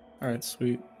 All right,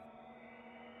 sweet.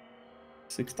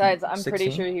 16. Besides, I'm 16? pretty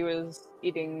sure he was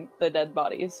eating the dead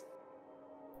bodies.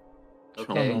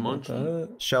 Okay.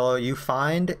 Shello, you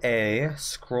find a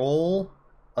scroll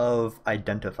of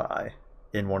identify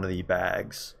in one of the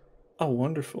bags. Oh,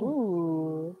 wonderful.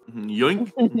 Ooh.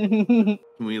 Yoink. Can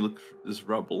we look for this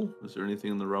rubble? Is there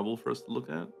anything in the rubble for us to look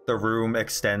at? The room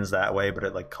extends that way, but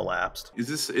it like collapsed. Is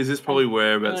this probably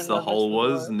whereabouts the hole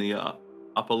was in the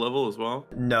upper level as well?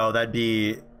 No, that'd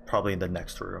be probably in the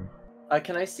next room.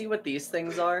 Can I see what these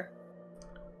things are?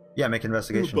 Yeah, make an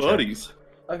investigation check. Bodies.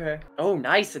 Okay. Oh,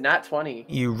 nice, and nat 20.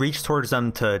 You reach towards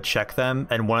them to check them,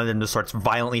 and one of them just starts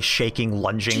violently shaking,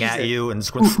 lunging at you, and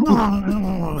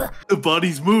the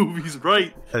bodies move. He's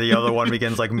right. And the other one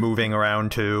begins like moving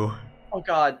around too. Oh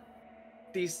God,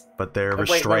 these. But they're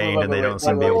restrained, and they don't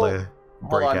seem to be able to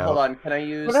break out. Hold on. Can I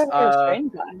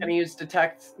use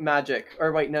detect magic?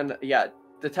 Or wait, no. Yeah,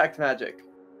 detect magic.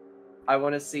 I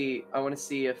want to see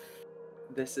if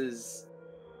this is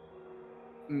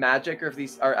magic or if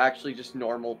these are actually just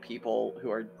normal people who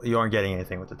are. You aren't getting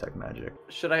anything with detect magic.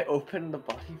 Should I open the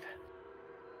body bag?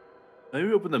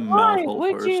 Maybe open the mouth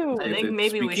hole first. I think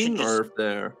maybe we should just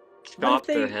chop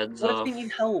their heads off. What if they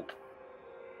need help?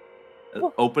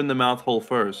 Open the mouth hole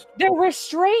first. They're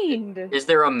restrained. Is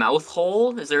there a mouth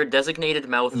hole? Is there a designated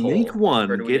mouth hole? Make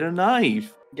one. Get a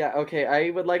knife. Yeah, okay, I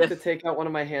would like to take out one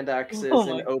of my hand axes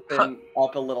and open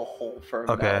up a little hole for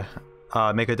a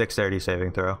mouth. Make a dexterity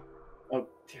saving throw. Oh,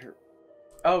 dear.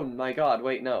 Oh my god,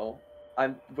 wait, no.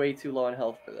 I'm way too low on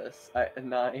health for this.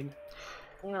 9.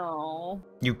 No.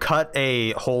 You cut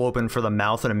a hole open for the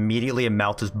mouth, and immediately a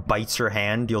mouth just bites your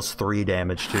hand, deals 3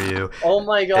 damage to you. Oh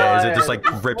my god! As it just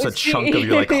like rips a chunk of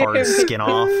your like hard skin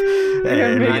off,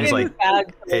 and it's like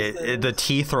the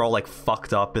teeth are all like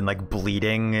fucked up and like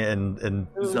bleeding, and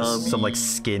some like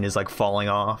skin is like falling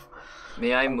off.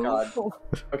 May I move?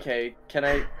 Okay, can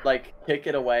I like kick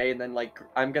it away and then like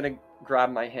I'm gonna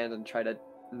grab my hand and try to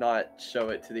not show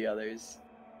it to the others.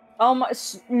 Oh my!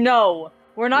 No.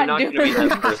 We're not doing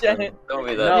that shit. Don't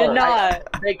be that. No, you're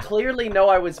not. They clearly know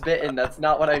I was bitten. That's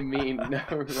not what I mean.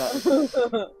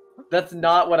 That's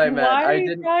not what I meant. Why are I you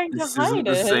didn't. trying to This hide isn't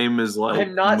the it? same as like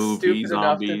I'm not movie stupid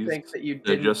enough zombies. to think that you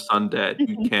They're didn't. just undead.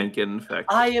 You can't get infected.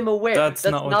 I am aware. That's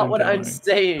not what what they're I'm doing.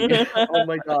 saying. Oh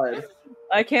my god.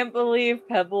 I can't believe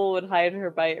Pebble would hide her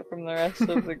bite from the rest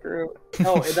of the group.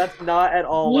 No, that's not at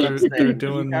all what I'm They're saying.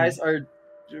 doing- You guys are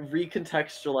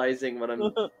recontextualizing what I'm.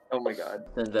 Oh my god.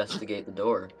 Investigate the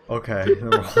door. Okay,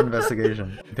 roll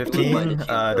investigation. 15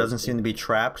 doesn't seem to be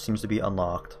trapped, seems to be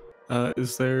unlocked.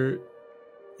 Is there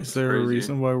a crazy.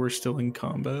 reason why we're still in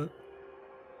combat?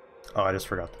 Oh, I just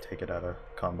forgot to take it out of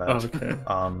combat. Oh,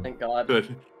 okay. Thank God.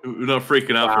 Good. We're not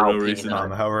freaking out for Wow, no reason.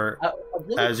 However, A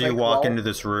really as you quick walk roll. into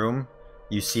this room,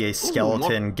 you see a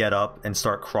skeleton get up and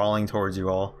start crawling towards you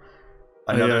all.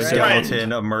 Another yeah,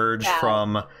 skeleton emerge Ow.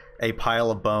 from a pile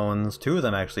of bones. Two of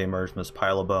them actually emerge from this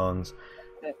pile of bones.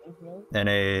 And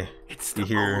you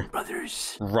hear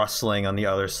rustling on the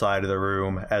other side of the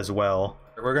room as well.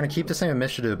 We're going to keep the same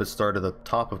initiative but start at the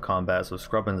top of combat, so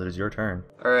Skrubbins, it is your turn.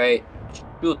 Alright,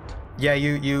 shoot. Yeah,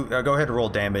 you go ahead and roll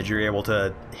damage. You're able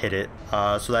to hit it.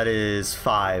 So that is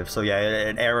 5. So yeah,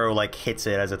 an arrow like hits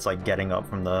it as it's like getting up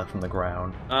from the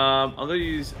ground. I'm gonna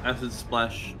use acid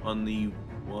splash on the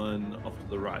one off to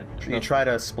the right. You try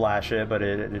to splash it, but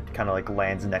it kind of like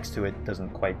lands next to it. Doesn't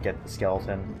quite get the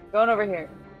skeleton. Going over here,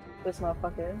 this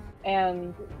motherfucker,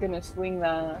 and gonna swing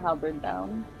the halberd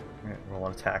down. Alright, roll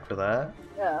an attack for that.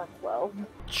 Yeah, 12.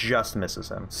 Just misses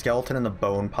him. Skeleton in the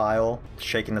bone pile,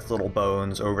 shaking its little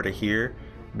bones over to here.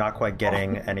 Not quite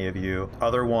getting any of you.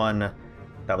 Other one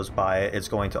that was by it is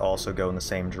going to also go in the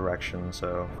same direction,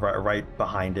 so right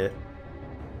behind it.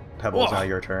 Pebble, it's now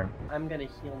your turn. I'm gonna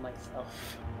heal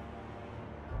myself.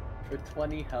 For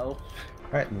 20 health.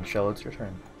 Alright, and Shello, it's your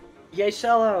turn. Yay,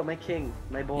 Shello, my king,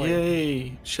 my boy.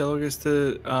 Yay! Shello gets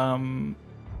to Coward?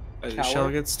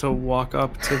 Shello gets to walk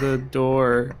up to the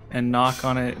door and knock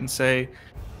on it and say,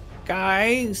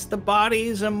 "Guys, the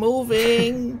bodies are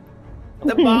moving.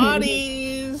 The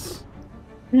bodies."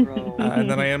 Bro. And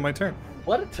then I end my turn.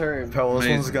 What a turn. Pebble, this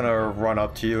one's Amazing. gonna run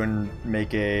up to you and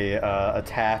make a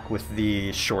attack with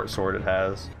the short sword it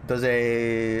has. Does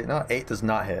a... no, 8 does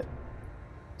not hit.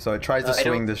 So it tries to I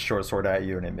swing don't- this short sword at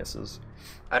you and it misses.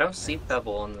 I don't see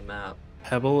Pebble on the map.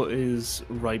 Pebble is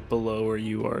right below where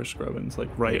you are, Skrubbins, like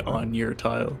right on your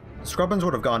tile. Skrubbins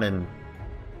would have gone in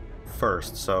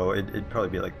first, so it'd probably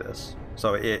be like this.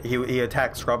 So he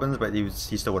attacked Skrubbins, but he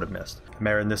still would have missed.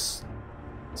 Mherren, this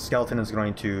skeleton is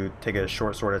going to take a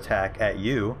short sword attack at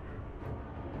you.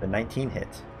 The 19 hit.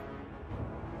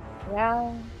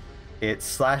 Yeah. It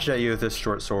slashed at you with this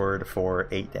short sword for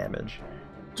 8 damage.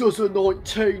 Does a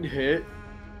 19 hit?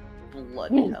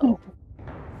 Bloody hell.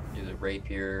 Do the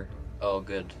rapier. Oh,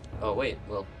 good. Oh, wait.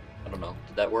 Well, I don't know.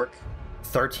 Did that work?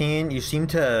 13, you seem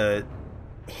to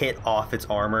hit off its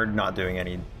armor, not doing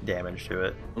any damage to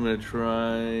it. I'm gonna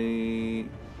try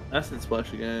acid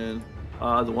splash again.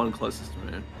 The one closest to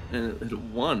me, and it hit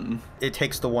 1. It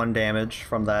takes the 1 damage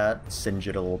from that, singe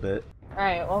it a little bit.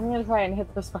 Alright, well, I'm gonna try and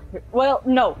hit the spider. Well,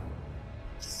 no.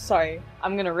 Sorry.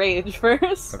 I'm gonna rage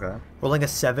first. Okay. Rolling a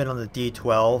 7 on the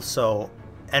d12, so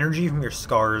energy from your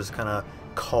scars kind of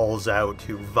calls out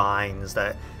to vines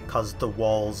that cause the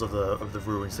walls of the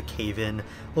ruins to cave in a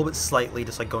little bit slightly,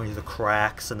 just like going through the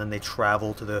cracks, and then they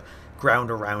travel to the ground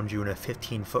around you in a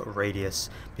 15-foot radius,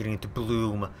 beginning to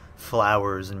bloom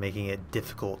flowers and making it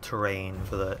difficult terrain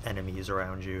for the enemies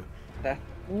around you.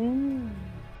 Mm.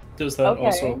 Does that Okay.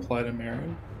 also apply to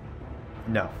Mherren?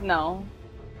 No. No.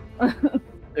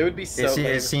 It would be so It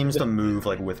famous. seems to move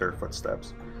like with her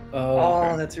footsteps. Oh,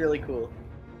 okay. that's really cool.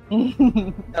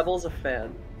 Pebble's a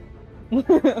fan.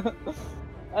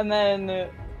 And then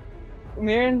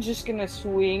Mherren's just gonna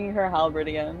swing her halberd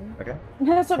again. Okay.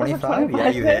 That's over 25? Yeah,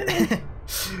 you hit.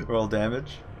 Roll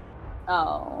damage.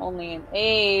 Oh, only an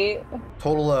 8.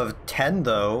 Total of 10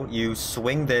 though. You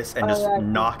swing this and Oh, just yeah, I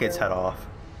knock did its that. head off.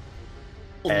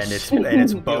 Holy And its shit. and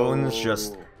its bones Yo.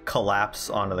 just collapse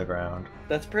onto the ground.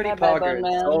 That's pretty Bye-bye, poggers.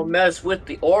 Bone Don't mess with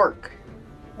the orc.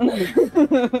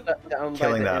 Shut down by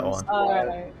Killing the that imp one.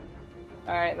 squad.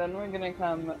 Alright, then we're gonna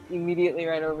come immediately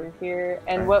right over here.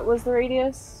 And Alright. what was the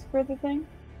radius for the thing?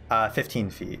 15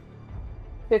 feet.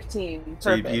 15.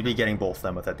 So Perfect. you'd be getting both of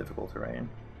them with that difficult terrain.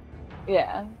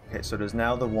 Yeah. Okay, so there's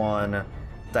now the one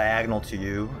diagonal to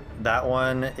you. That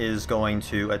one is going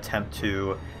to attempt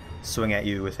to swing at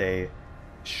you with a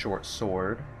short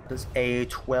sword. Does a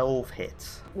 12 hit?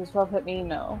 Does 12 hit me?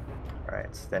 No.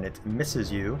 Alright, then it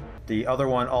misses you. The other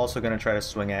one also going to try to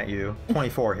swing at you.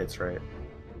 24 hits, right?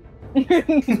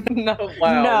 No.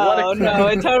 Wow, No, what a no,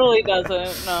 it totally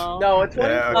doesn't. No. No, it's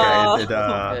Yeah,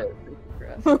 okay.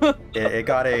 Oh. It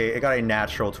got a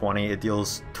natural 20. It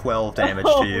deals 12 damage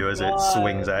Oh, to you as it God.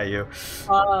 swings at you.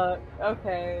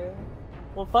 Okay.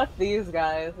 Well, fuck these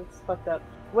guys. It's fucked up.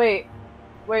 Wait,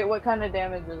 what kind of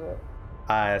damage is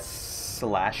it?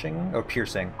 Slashing or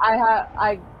piercing?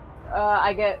 I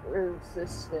I get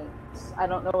resistance. I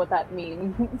don't know what that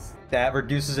means. That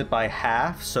reduces it by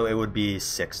half, so it would be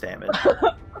 6 damage.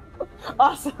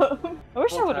 Awesome. I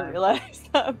wish I would have Okay.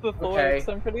 realized that before, Okay. because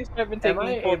I'm pretty sure I've been Am I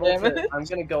taking full able damage. to? I'm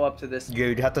gonna go up to this.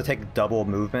 You'd have to take double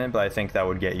movement, but I think that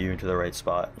would get you into the right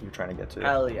spot you're trying to get to.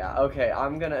 Hell yeah. Okay,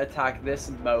 I'm gonna attack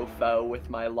this mofo with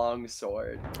my long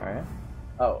sword. Alright.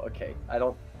 Oh, okay. I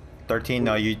don't. 13,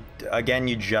 no, you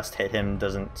just hit him,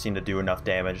 doesn't seem to do enough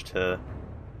damage to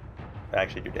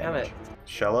actually do Damn damage. it.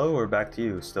 Shello, we're back to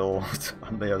you, still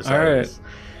on the other side All of right. this.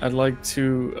 I'd like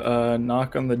to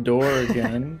knock on the door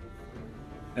again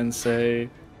and say,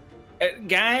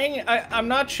 gang, I'm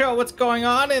not sure what's going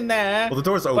on in there. Well, the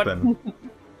door's but- open.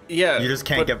 Yeah. You just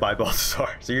can't but get by Balthazar.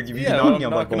 So you're Yeah, knocking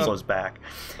I'm on knocking on- Balthazar's back.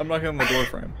 I'm knocking on the door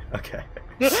frame. Okay.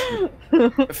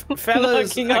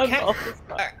 Fellas, Knocking I on can't,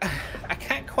 Balthazar. I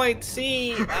can't quite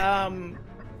see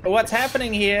what's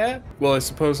happening here. Well, I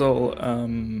suppose I'll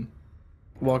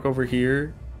walk over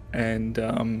here and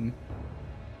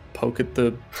poke at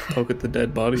the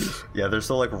dead bodies. Yeah, they're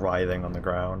still like writhing on the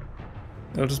ground.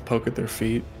 I'll just poke at their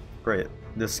feet. Great.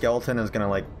 The skeleton is gonna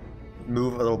like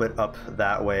move a little bit up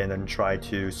that way and then try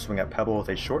to swing at Pebble with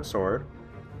a short sword.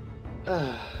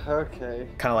 Okay.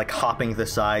 Kind of like hopping to the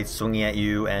side, swinging at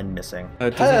you and missing.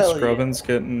 Doesn't Hell Skrubbins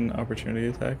get an opportunity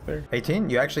attack there? 18,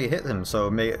 you actually hit him, so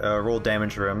roll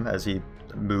damage for him as he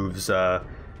moves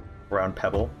around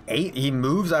Pebble. 8, he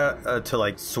moves to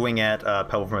like swing at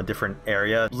Pebble from a different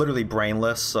area, literally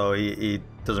brainless, so he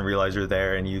doesn't realize you're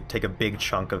there, and you take a big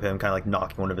chunk of him, kind of like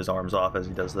knocking one of his arms off as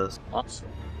he does this. Awesome.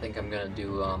 I think I'm gonna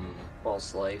do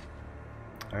false life.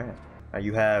 Alright.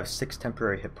 You have 6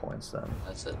 temporary hit points then.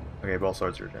 That's it. Okay,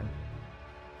 Balthazar's your turn.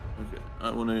 Okay,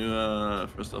 I want to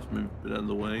first off move a bit out of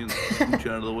the way and scooch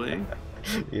out of the way.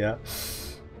 Yeah.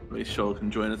 Maybe Shello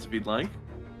can join us if he'd like.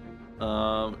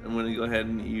 I'm going to go ahead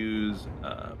and use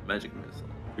magic missile.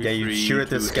 Yeah, you shoot at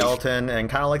this skeleton, and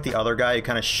kind of like the other guy, you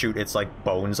kind of shoot its like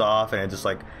bones off, and it just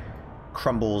like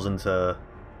crumbles into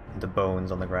bones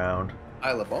on the ground.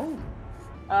 I love bone.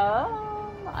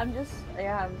 I'm just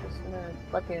gonna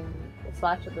fucking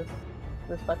slash at this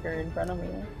fucker in front of me.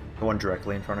 The one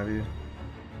directly in front of you?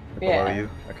 Below Yeah. you?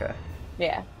 Okay.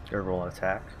 Yeah. Go roll an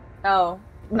attack. Oh.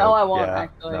 No, I won't yeah.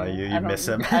 actually. No, I you don't- miss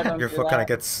him. I don't Your do foot kind of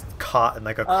that. gets caught in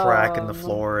like a crack in the Oh.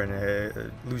 floor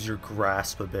and lose your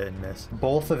grasp a bit and miss.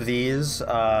 Both of these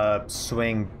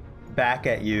swing back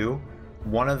at you.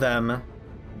 One of them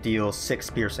deals 6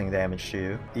 piercing damage to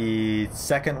you. The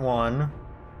second one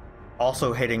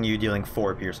also hitting you, dealing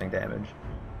 4 piercing damage.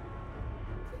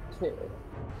 2.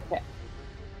 Okay.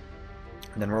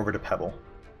 And then we're over to Pebble.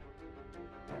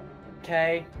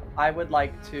 Okay, I would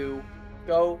like to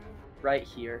go right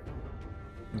here,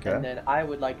 Okay. and then I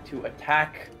would like to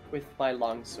attack with my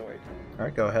longsword.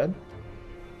 Alright, go ahead.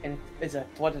 And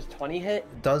what does 20 hit?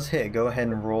 It does hit. Go ahead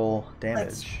and roll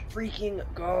Let's damage. freaking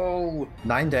go!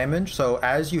 9 damage. So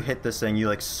as you hit this thing, you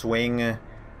like swing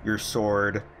your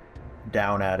sword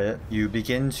down at it. You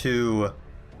begin to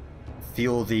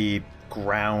feel the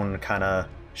ground kind of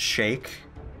shake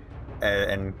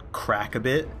and crack a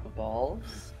bit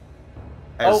Balls?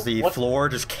 as Oh, the what? floor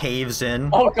just caves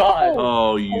in. Oh god!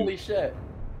 Oh, you. Holy shit!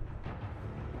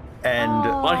 And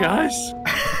Bye, guys.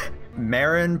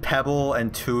 Mherren, Pebble,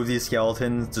 and 2 of these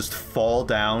skeletons just fall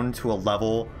down to a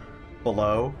level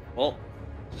below. Well,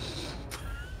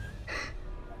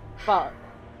 Fuck.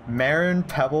 Mherren,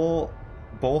 Pebble,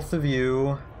 both of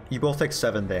you both take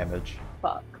 7 damage.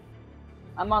 Fuck.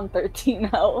 I'm on 13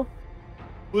 health.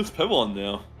 what's Pebble on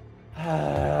now?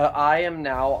 I am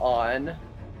now on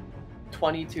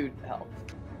 22 health.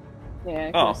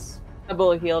 Yeah, Oh. because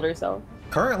Pebble healed herself.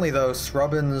 Currently, though,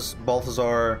 Skrubbins,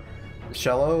 Balthazar,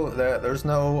 Shello, there's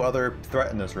no other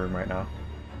threat in this room right now.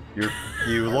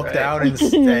 You look Alright. down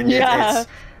and Yeah. it's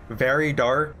very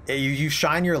dark. You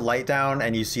shine your light down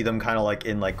and you see them kind of like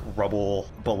in like rubble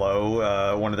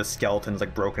below. One of the skeletons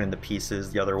like broken into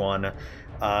pieces. The other one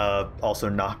also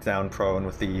knocked down prone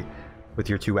with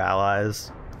your 2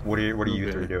 allies. What are you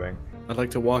Okay. 3 doing? I'd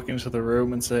like to walk into the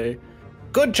room and say,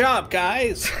 "Good job,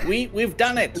 guys! We've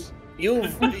done it.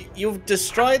 You've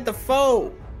destroyed the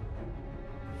foe.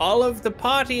 All of the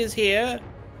party is here,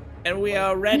 and we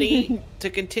are ready to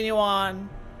continue on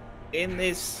in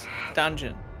this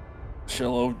dungeon."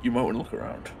 Shello, you might want to look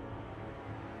around.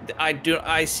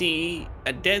 I see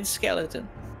a dead skeleton.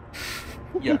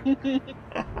 Yeah.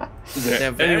 Is there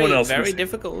They're very, anyone else? very missing?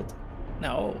 difficult.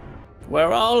 No,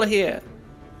 we're all here.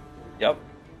 Yep.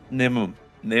 Name them.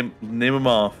 Name them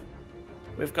off.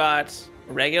 We've got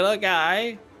regular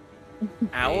guy,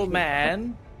 owl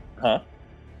man, Huh?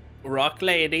 rock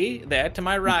lady there to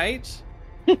my right,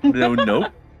 No.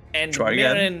 and Try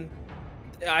again.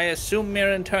 I assume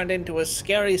Mherren turned into a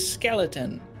scary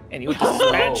skeleton, and you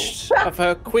dispatched of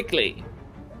her quickly.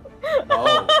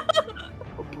 Oh.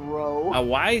 Bro. A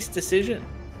wise decision.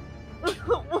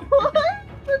 What?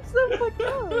 That's so fucked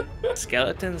up.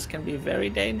 Skeletons can be very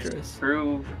dangerous.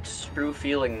 True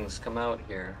feelings come out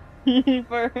here.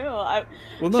 For real.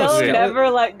 Well, no, Shello never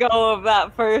let go of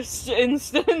that first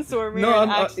instance where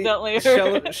Mherren accidentally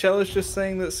hurt. Shello's just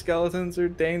saying that skeletons are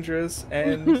dangerous,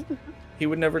 and he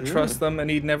would never trust them,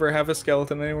 and he'd never have a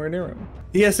skeleton anywhere near him.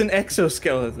 He has an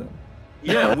exoskeleton.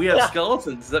 Yeah, we have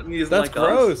skeletons. That means That's like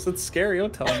gross. us. That's scary.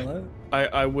 Don't tell him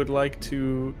that. I would like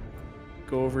to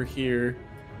go over here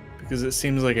because it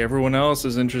seems like everyone else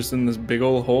is interested in this big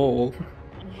old hole.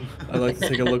 I'd like to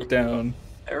take a look down.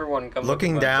 Everyone comes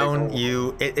looking down.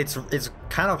 It's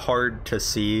kind of hard to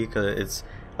see because it's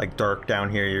like dark down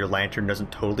here. Your lantern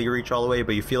doesn't totally reach all the way,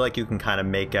 but you feel like you can kind of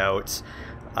make out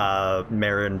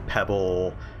Mherren,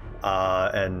 Pebble,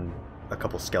 and a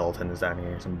couple skeletons down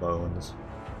here, some bones.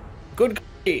 Good.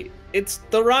 It's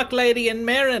the Rock Lady and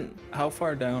Mherren. How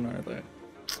far down are they?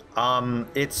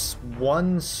 It's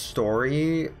one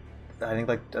story. I think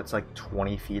like that's like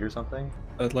 20 feet or something.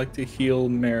 I'd like to heal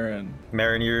Mherren.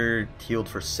 Mherren, you're healed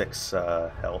for 6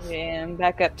 health. Yeah, I'm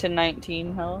back up to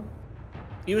 19 health.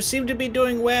 You seem to be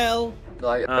doing well.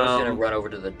 I was gonna run over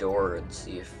to the door and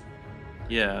see if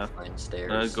Yeah. find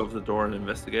stairs. Go to the door and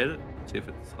investigate it. See if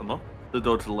it's unlocked. The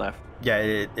door to the left. Yeah,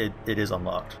 it is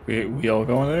unlocked. We all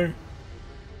going there?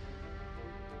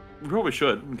 We probably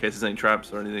should, in case there's any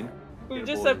traps or anything. We Get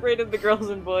just aboard. separated the girls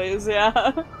and boys,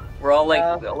 yeah. We're all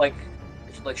like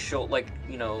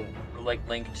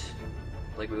linked,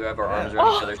 like we have our arms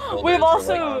around each other's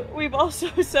shoulders. We've also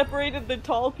separated the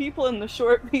tall people and the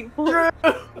short people. I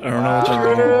don't know what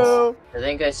that means. I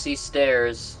think I see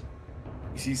stairs.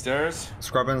 You see stairs?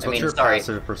 Skrubbins, what's your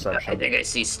passive perception? I think I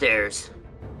see stairs.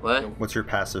 What? What's your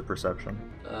passive perception?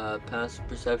 Passive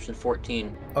perception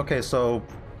 14. Okay, so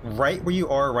right where you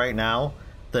are right now,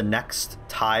 the next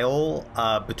tile,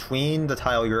 between the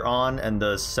tile you're on and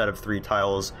the set of 3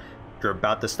 tiles you're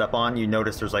about to step on, you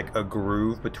notice there's like a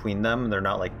groove between them and they're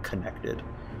not like connected.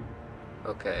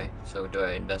 Okay, so do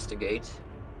I investigate?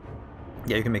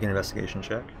 Yeah, you can make an investigation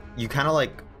check. You kind of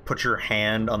like put your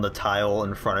hand on the tile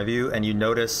in front of you and you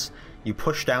notice you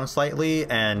push down slightly,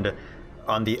 and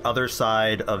on the other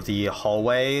side of the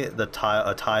hallway, a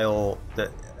tile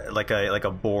that like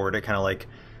a board, it kind of like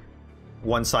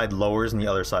one side lowers and the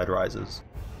other side rises.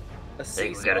 I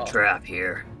think we got a trap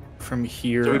here. From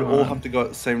here So we'd all on. have to go at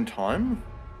the same time?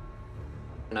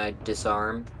 Can I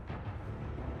disarm?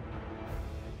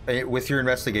 With your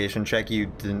investigation check, you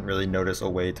didn't really notice a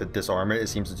way to disarm it. It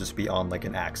seems to just be on like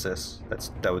an axis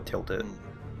that would tilt it.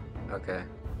 Okay.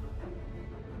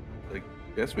 I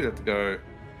guess we'd have to go.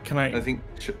 Can I think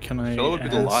can Shello would be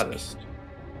the ask- lightest.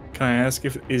 Can I ask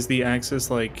is the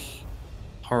axis like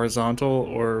horizontal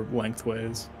or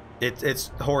lengthways? It's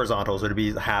horizontal, so it'd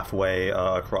be halfway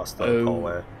across the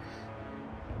hallway.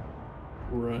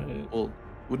 Right. Well,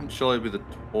 wouldn't Shello be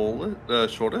the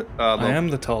shortest? I am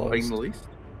the tallest. Being the least?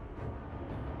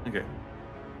 Okay.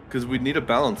 Because we'd need to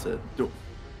balance it.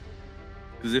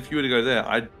 Because if you were to go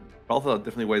there, Balthazar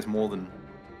definitely weighs more than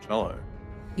Shello.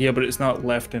 Yeah, but it's not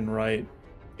left and right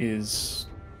is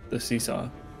the seesaw.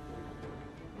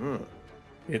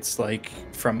 It's like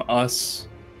from us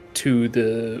to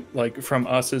the, like from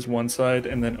us is one side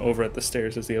and then over at the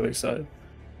stairs is the other side,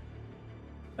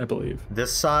 I believe.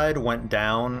 This side went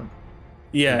down.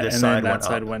 Yeah, and this then side that went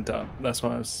side up. went up. That's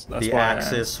why I was. That's The why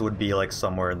axis would be like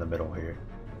somewhere in the middle here.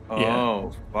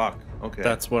 Oh, fuck. Okay.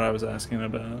 That's what I was asking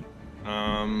about.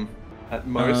 At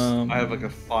most, I have like a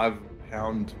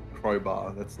 5-pound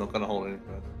crowbar. That's not gonna hold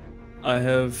anything. I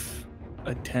have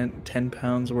a 10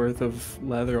 pounds worth of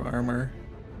leather armor.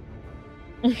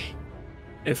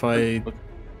 If I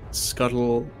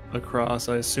scuttle across,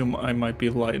 I assume I might be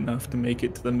light enough to make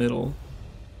it to the middle.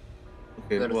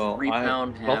 Okay, Got a well,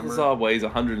 3-pound hammer. Balthazar weighs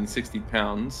 160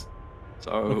 pounds.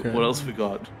 So Okay. what else we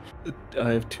got? I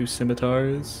have 2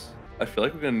 scimitars. I feel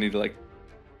like we're gonna need to like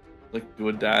do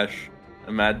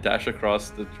a mad dash across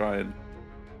to try and.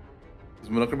 Because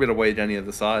we're not gonna be able to weigh down the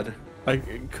other side. I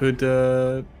could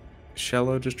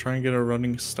Shello just try and get a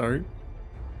running start.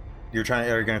 Are you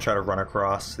gonna try to run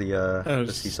across the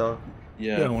seesaw?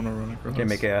 Yeah, I want to run across. Okay,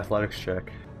 make an athletics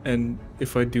check. And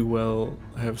if I do well,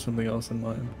 I have something else in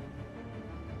mind.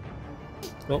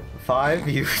 Well, 5,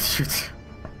 you step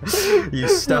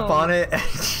on it, and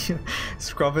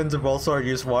Skrubbins and Balthazar,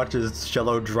 you just watch as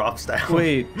Shello drops down.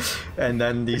 Wait. And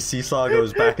then the seesaw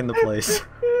goes back into place.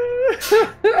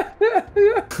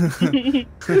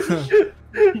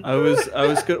 I was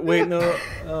gonna wait. No.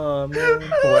 Oh man.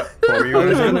 What were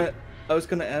you I was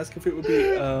gonna ask if it would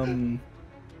be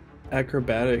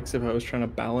acrobatics if I was trying to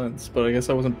balance, but I guess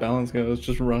I wasn't balancing. I was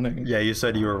just running. Yeah, you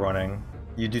said you were running.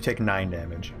 You do take 9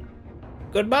 damage.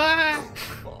 Goodbye.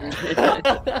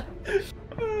 I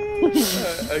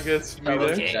guess me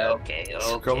there. Okay.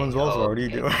 Skrubbins, what are you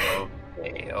doing?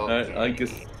 Okay. I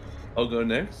guess I'll go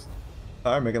next.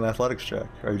 Alright, make an athletics check.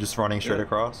 Are you just running straight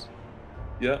across?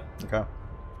 Yeah. Okay.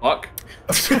 Fuck.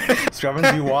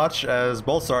 Skrubbins, you watch as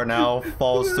Balthazar now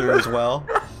falls through as well.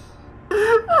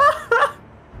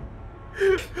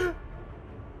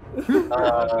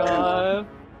 God.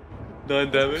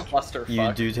 9 damage. Clusterfuck.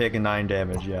 You do take a 9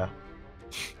 damage, yeah.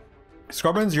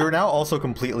 Skrubbins, you're now also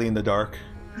completely in the dark.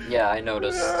 Yeah, I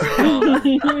noticed.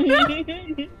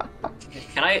 Can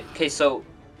I? Okay, so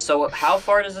how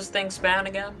far does this thing span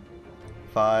again?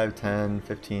 5, 10,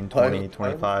 15, 20,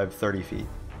 25, 30 feet.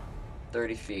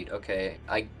 30 feet. Okay.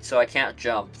 So I can't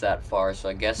jump that far. So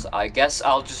I guess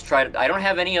I'll just try to. I don't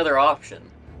have any other option.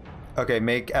 Okay,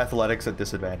 make athletics at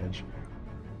disadvantage.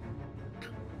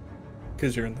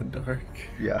 Because you're in the dark.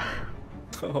 Yeah.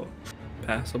 Oh.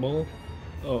 Passable.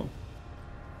 Oh.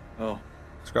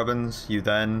 Skrubbins, you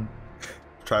then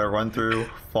try to run through,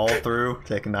 fall through,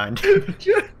 take 9 damage.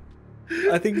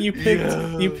 I think you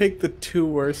picked the 2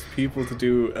 worst people to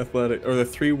do athletic, or the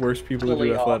 3 worst people to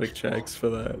do athletic checks for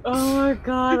that. Oh my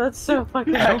god, that's so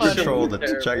fucking I funny. control the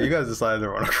check. You guys decided to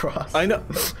run across. I know.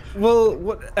 Well,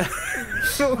 what? I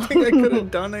don't think I could have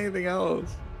done anything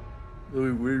else. We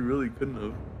really couldn't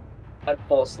have. I have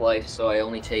false life, so I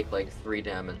only take like 3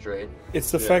 damage, right? It's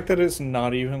the fact that it's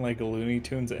not even like Looney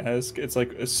Tunes-esque. It's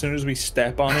like as soon as we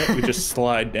step on it, we just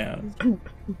slide down.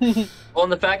 Well,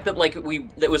 and the fact that like it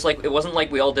wasn't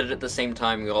like we all did it at the same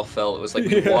time. We all fell. It was like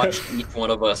we watched each one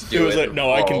of us do it. It was like,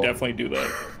 no, I can definitely do that.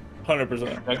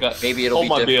 100%. Maybe it'll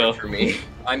be different for me.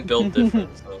 I'm built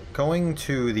different. So. Going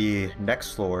to the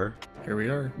next floor. Here we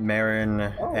are.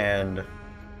 Mherren and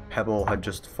Pebble had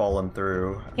just fallen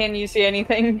through. Can you see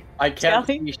anything? I can't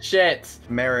see shit.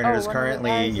 Mherren, it is one of the currently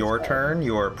guys is your dead. turn.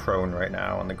 You are prone right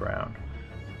now on the ground.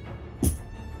 Can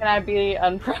I be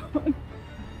unprone? Can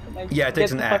I Yeah, it get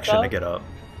takes an the fuck action to up? get up.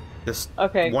 This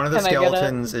Okay, one of the can I get up?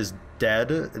 skeletons is dead.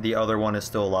 The other one is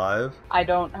still alive. I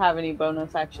don't have any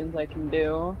bonus actions I can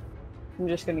do. I'm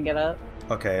just gonna get up.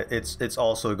 Okay, it's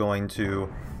also going to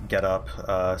get up,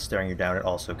 staring you down. It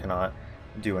also cannot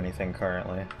do anything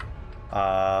currently.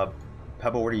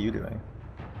 Pebble, what are you doing?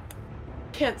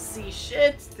 Can't see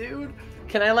shit, dude.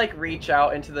 Can I like reach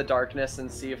out into the darkness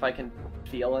and see if I can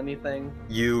feel anything?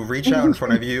 You reach out in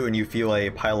front of you and you feel a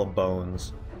pile of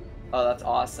bones. Oh, that's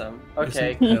awesome.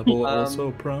 Okay. Isn't Pebble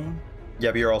also prone?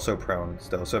 Yeah, but you're also prone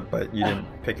still. So, but you didn't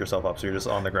pick yourself up, so you're just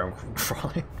on the ground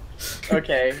crawling.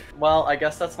 Okay. Well, I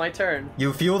guess that's my turn.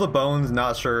 You feel the bones.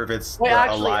 Not sure if it's Wait,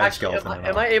 a live skeleton.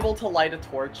 am I able to light a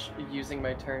torch using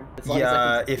my turn? As long as I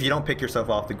Yeah, can- if you don't pick yourself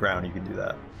off the ground, you can do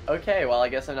that. Okay, well, I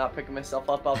guess I'm not picking myself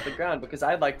up off the ground because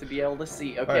I'd like to be able to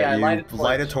see. Okay, Alright, I you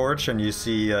light a torch. torch and you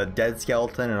see a dead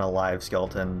skeleton and a live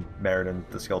skeleton. Mherren,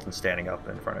 the skeleton standing up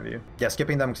in front of you. Yeah,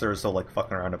 skipping them because they're still like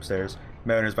fucking around upstairs.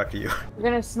 Mherren, is back to you. I'm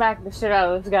gonna smack the shit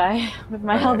out of this guy with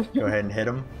my Alright, helmet. go ahead and hit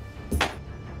him.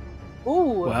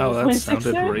 Ooh, Wow, that 26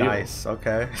 sounded there? real. Nice.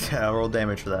 Okay. Yeah, roll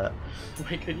damage for that.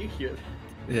 Wait, could you hear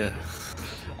Yeah.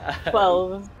 that?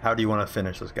 12. How do you want to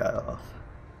finish this guy off?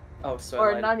 Oh, so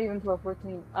Or not even 12,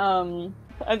 14.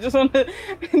 I just want to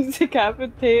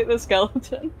decapitate the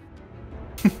skeleton.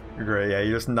 Great. Yeah,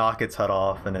 you just knock its head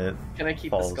off and it Can I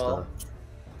keep the falls skull? to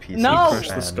pieces. No! Crush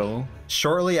the And skull.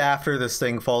 Shortly after this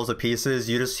thing falls to pieces,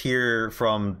 you just hear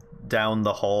from down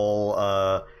the hall,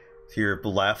 to your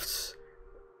left,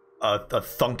 a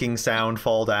thunking sound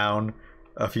fall down.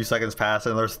 A few seconds pass,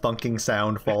 another thunking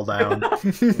sound fall down.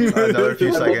 Another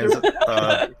few seconds,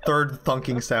 third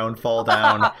thunking sound fall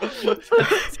down.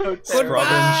 Skrubbins,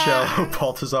 Shello,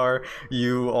 Balthazar,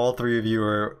 all 3 of you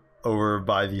are over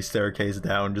by the staircase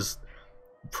down, just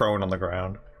prone on the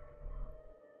ground.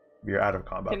 You're out of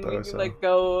combat Can though, we so. like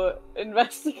go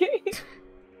investigate?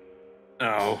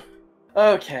 Oh.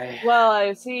 Okay. Well,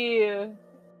 I see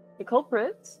the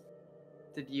culprits.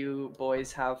 Did you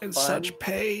boys have In fun? such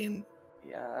pain.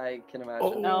 Yeah, I can imagine.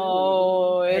 Oh.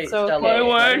 No, it's Hey, Shello, okay. my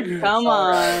leg. Come It's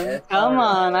alright, on, it's come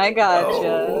on, I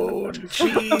gotcha. Oh,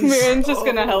 jeez. Mherren's just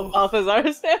gonna help Oh.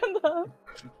 Balthazar stand up.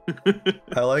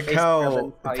 I like Hey, how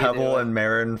Skrubbins, how you Pebble doing? and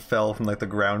Mherren fell from like the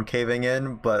ground caving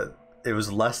in, but it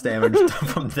was less damage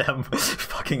from them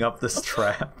fucking up this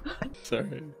trap.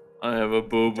 Sorry. I have a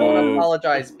boo Don't boo.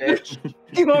 apologize, bitch.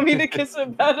 You want me to kiss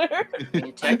it better? I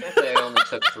mean, technically, I only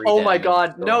took 3 Oh my damage,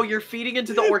 god, so- no, you're feeding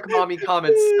into the orc mommy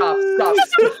comments. Stop, stop,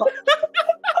 stop.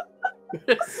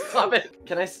 Stop it.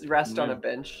 Can I rest on a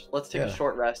bench? Let's take a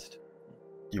short rest.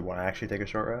 You want to actually take a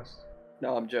short rest?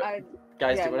 No, I'm joking.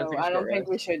 Guys, do you want to take a short rest? I don't think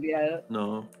we should yet.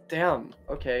 No. Damn.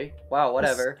 Okay. Wow,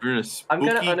 whatever. We're in a spooky I'm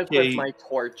gonna unequip cave. my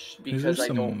torch because I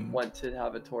don't want to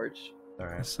have a torch.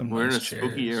 Alright. We're in a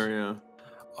spooky area.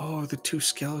 Oh, the two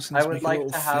skeletons I would make like a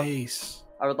little to have- face.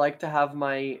 I would like to have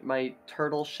my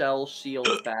turtle shell shield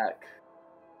back.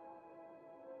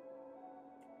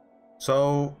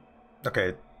 So,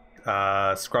 okay.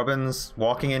 Skrubbins,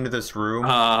 walking into this room,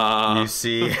 you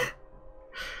see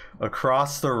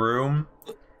across the room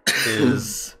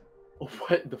is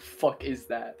What the fuck is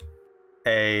that?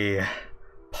 a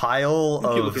pile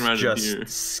of looking around in just here.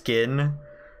 skin.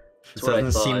 That's It what I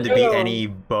doesn't seem thought. to be any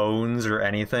bones or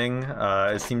anything.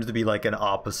 It seems to be like an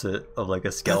opposite of like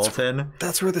a skeleton.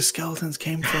 That's where the skeletons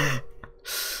came from.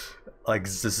 Like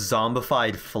this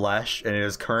zombified flesh, and it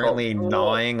is currently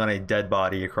gnawing on a dead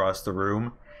body across the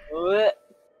room. Doesn't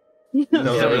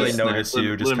Yeah, really he's notice snack- you,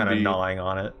 let just him kind of be. gnawing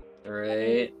on it.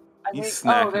 Right. I He's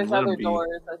think, snacking, there's let him other be.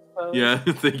 doors, I suppose. Yeah,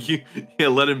 thank you. Yeah,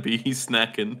 let him be. He's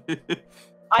snacking.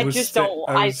 I was just thi- don't.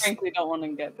 I I was- frankly don't want to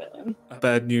get bitten.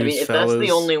 Bad news, I mean, if fellas. that's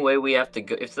the only way we have to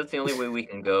go, if that's the only way we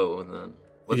can go, then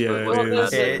what's Yeah, the, what's it the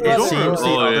is. bad It, thing? it Door. seems the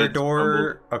Oh, yeah, other it's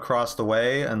door across the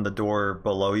way and the door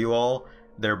below you all,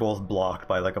 they're both blocked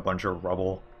by like a bunch of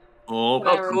rubble. Oh, Can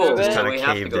I Oh, cool. remove Just it? So kinda we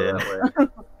have to caved go in. that way.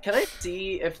 Can I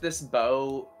see if this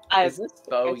bow is this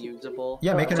bow usable?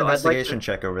 Yeah, make an So I'd like to- investigation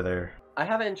check over there. I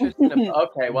have an interest in a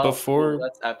okay, well Before- cool,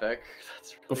 that's epic.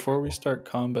 That's really Before we start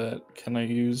combat, can I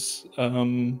use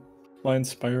my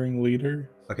inspiring leader?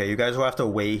 Okay, you guys will have to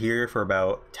wait here for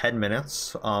about 10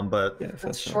 minutes, but Yeah, if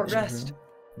That's not short an rest. issue.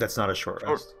 that's not a short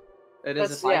Short. rest. It is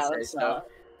That's, if I say that's so. not.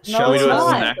 Shello, No, it's do a not.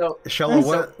 snack. So,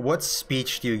 Shello, what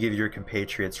speech do you give your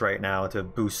compatriots right now to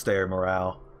boost their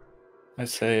morale I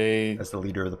say as the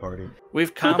leader of the party?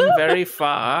 we've come very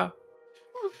far,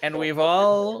 and we've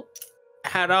all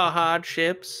had our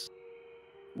hardships.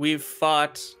 We've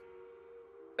fought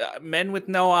men with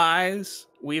no eyes.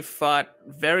 We've fought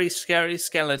very scary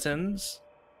skeletons,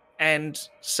 and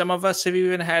some of us have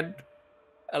even had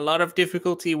a lot of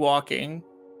difficulty walking.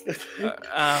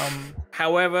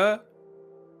 However,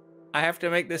 I have to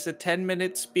make this a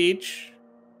 10-minute speech.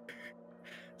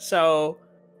 So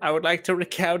I would like to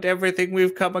recount everything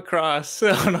we've come across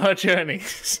on our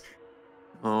journeys.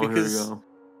 oh, because- here we go.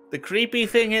 The creepy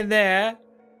thing in there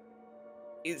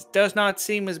does not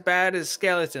seem as bad as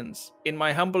skeletons. In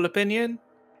my humble opinion,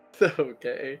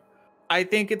 okay. I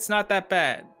think it's not that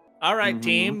bad. All right, Mhm.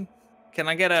 team. Can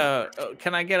I get a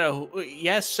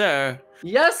yes, sir?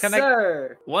 Yes, Can I-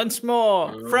 sir. Once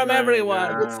more Oh from my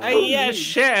everyone. God. A yes,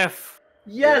 chef.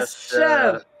 Yes,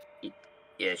 chef.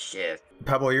 Yes, chef.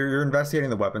 Pebble, you're investigating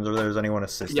the weapons over there. Is anyone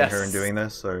assisting her in Yes. doing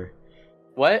this? Or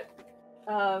What?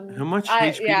 How much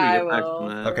HP do we I get back will. from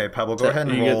that? okay, Pebble, go ahead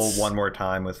and You get roll s- one more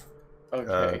time with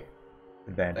Okay.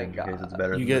 advantage in Thank case it's God.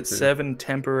 better. You than get the two. 7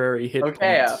 temporary hit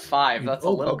Okay, points. 5. That's a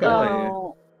Oh, little okay. bit.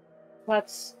 Oh,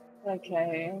 that's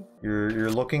okay. You're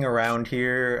looking around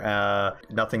here.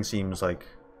 Nothing seems like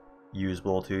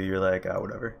usable to you. You're like, oh,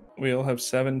 whatever. We all have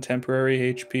 7 temporary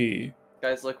HP.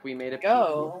 Guys, look, we made it.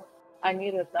 Go. I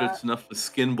needed that. It's enough for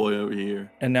Skin Boy over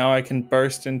here. And now I can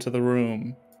burst into the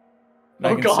room. And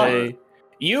I Oh, can God. say,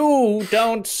 "You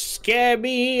don't scare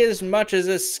me as much as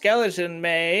a skeleton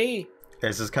may."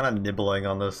 It's just kind of nibbling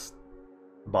on this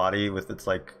body with its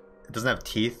like. It doesn't have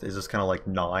teeth. It's just kind of like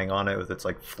gnawing on it with its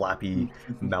like flappy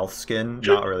mouth skin.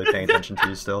 Not really paying attention to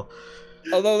you still.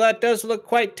 Although that does look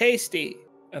quite tasty.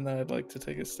 And then I'd like to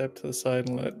take a step to the side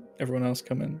and let everyone else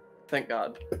come in. Thank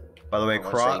God. By the way,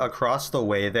 Oh, I see. across the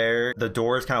way there, the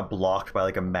door is kind of blocked by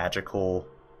like a magical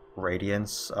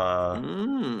radiance.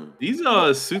 These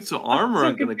suits of armor so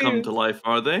aren't going to come confused. to life,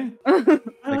 are they?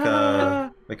 Like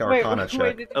an Wait, Arcana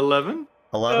check. did- 11?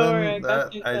 11. Alright,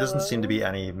 got you, It doesn't seem to be Shello.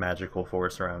 any magical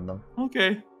force around them.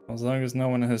 Okay. As long as no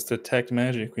one has detect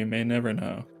magic, we may never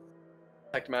know.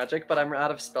 Detect magic, but I'm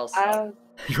out of spell slot.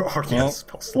 You're already Well, at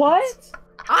spell slots. What?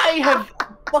 I have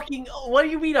fucking. What do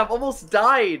you mean? I've almost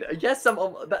died. Yes, I'm.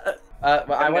 Well,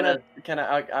 I want to. Can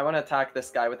I want to attack this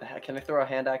guy with the. Can I throw a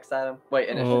hand axe at him? Wait,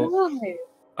 initiative. Oh. Why?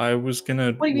 I was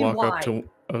gonna What do you mean, walk up why? to.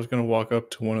 I was gonna walk up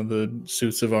to one of the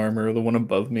suits of armor, the one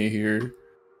above me here.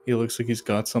 He looks like he's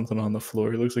got something on the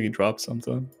floor. He looks like he dropped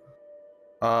something.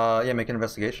 Yeah, make an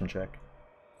investigation check.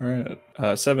 All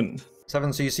right, 7.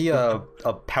 7. So you see a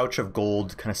pouch of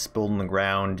gold kind of spilled on the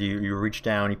ground. You reach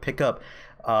down, you pick up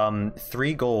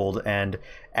 3 gold, and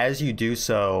as you do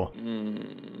so,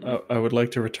 I would like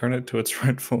to return it to its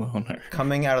rightful owner.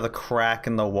 coming out of the crack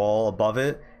in the wall above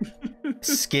it,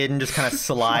 skin just kind of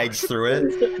slides through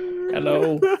it,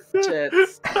 Hello. Shit.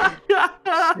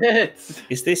 Shit.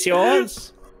 Is this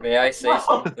yours? May I say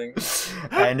something?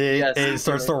 And Yes, it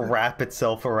starts to certainly. wrap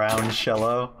itself around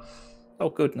Shello. Oh,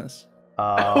 goodness.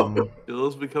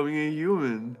 Shello's becoming a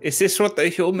human. Is this what the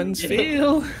humans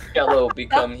feel? Shello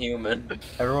become human.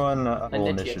 Everyone roll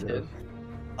Initiative. initiative.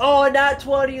 Oh, nat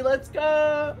 20, let's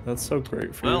go! That's so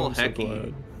great for Well, you. I'm so hecky.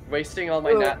 glad. Wasting all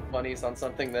my nat 20s on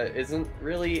something that isn't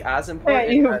really as Yeah,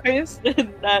 important. you but-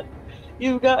 wasted that.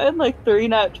 You've gotten like 3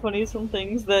 nat 20s from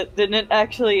things that didn't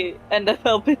actually end up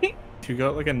helping. You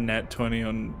got like a nat 20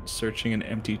 on searching an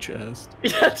empty chest.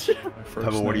 Yeah, true. My first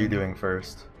Pebble, what are you name. doing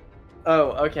first?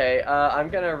 Oh, okay. I'm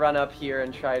gonna run up here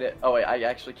and try to. Oh wait, I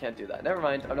actually can't do that. Never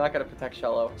mind. I'm not gonna protect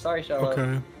Shello. Sorry, Shello.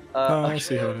 Okay. Uh, I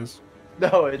see how it is.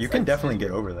 No, it's. You can definitely get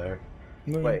over there.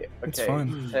 No, Wait. Okay. It's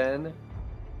fine. 10.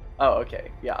 Oh, okay.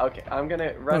 Yeah. Okay. I'm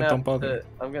gonna run No, up. don't bother.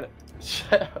 I'm gonna.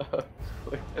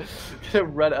 I'm gonna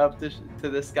run up to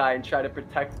this guy and try to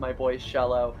protect my boy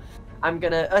Shello. I'm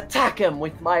gonna attack him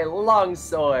with my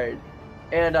longsword,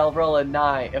 and I'll roll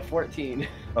a 14.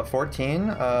 A 14,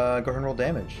 go ahead and roll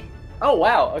damage. Oh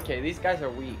wow. Okay, these guys are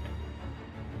weak.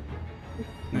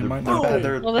 They They're- might they're not bad, be.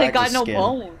 they're Well, they back got to no skin.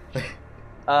 bone.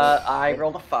 I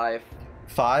rolled a 5.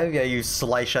 5, yeah, you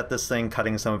slice at this thing,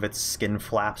 cutting some of its skin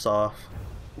flaps off.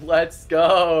 Let's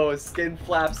go! Skin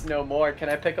flaps no more. Can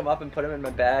I pick him up and put him in my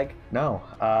bag? No,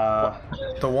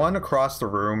 the one across the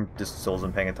room just still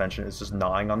isn't paying attention. It's just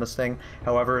gnawing on this thing.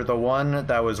 However, the one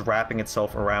that was wrapping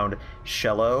itself around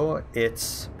Shello,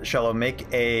 Shello, make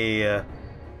a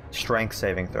strength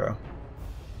saving throw.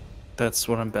 That's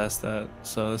what I'm best at,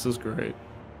 so this is great.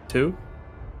 2?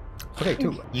 Okay,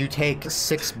 2. You take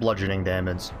 6 bludgeoning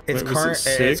damage. It's Wait, was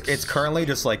it it's 6? it's currently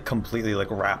just like completely like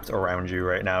wrapped around you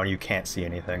right now, and you can't see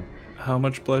anything. How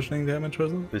much bludgeoning damage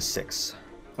was it? It's 6.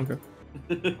 Okay.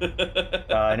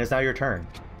 And it's now your turn.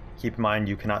 Keep in mind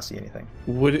you cannot see anything.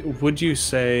 Would you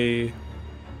say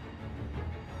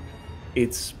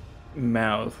its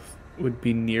mouth would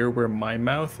be near where my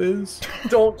mouth is?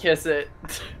 Don't kiss it.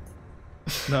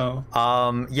 No.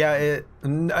 Yeah,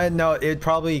 no, it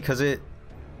probably, because it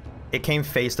came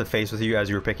face to face with you as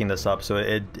you were picking this up, so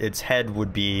its head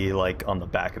would be like on the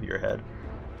back of your head.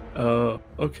 Oh,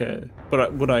 okay.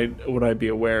 But would I be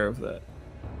aware of that?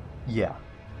 Yeah.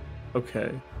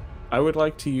 Okay. I would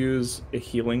like to use a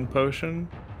healing potion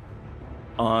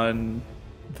on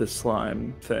the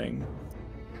slime thing.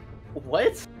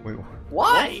 What? Wait,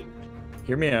 Why?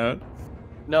 Hear me out.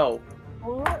 No.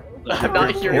 What? I'm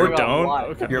not hearing Or about don't. why.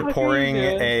 Okay. you're What are pouring you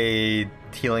doing? a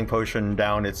healing potion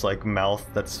down its like mouth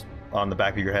that's on the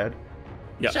back of your head.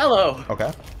 Yeah. Shello.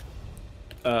 Okay.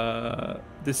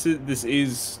 This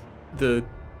is the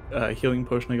healing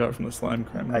potion I got from the slime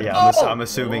crime. Yeah, Oh! I'm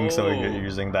assuming so. You're Oh.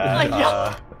 using My that.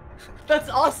 God. That's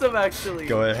awesome, actually.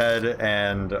 Go ahead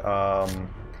and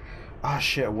ah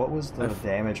shit. What was the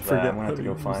damage for that? I'm gonna have to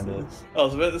go find it. I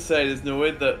was about to say, there's no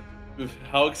way that with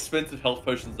how expensive health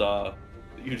potions are,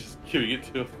 that you're just giving it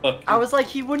to a fucking. I was like,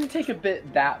 he wouldn't take a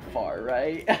bit that far,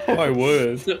 right? Oh, I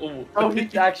would. Oh, he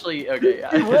actually. Okay,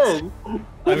 yeah. He will.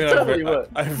 I mean, Totally would.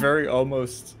 I very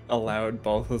almost allowed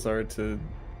Balthazar to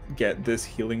get this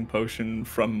healing potion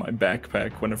from my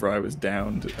backpack whenever I was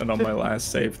downed and on my last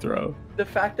save throw. The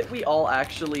fact that we all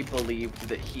actually believed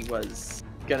that he was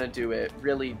gonna do it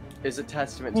really is a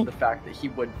testament to the fact that he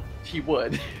would.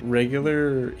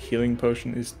 Regular healing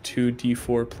potion is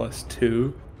 2d4 plus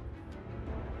 2.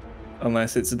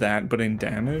 Unless it's that, but in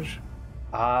damage.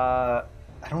 I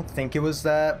don't think it was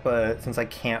that, but since I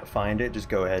can't find it, just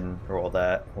go ahead and roll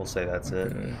that. We'll say that's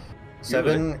it. Okay.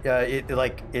 7.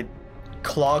 It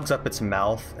clogs up its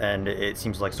mouth, and it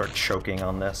seems to like start choking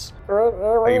on this.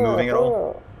 Are you moving at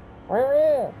all?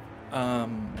 No,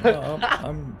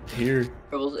 I'm here.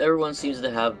 Well, everyone seems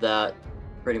to have that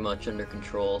pretty much under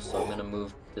control, so I'm gonna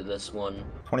move to this one.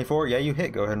 24. Yeah, you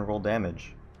hit. Go ahead and roll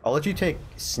damage. I'll let you take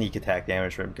sneak attack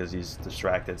damage for him because he's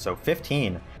distracted. So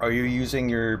 15. Are you using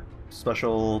your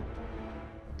special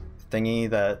thingy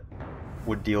that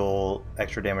would deal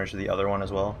extra damage to the other one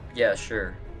as well? Yeah,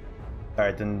 sure. All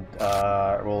right, then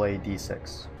roll a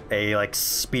d6. A like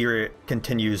spirit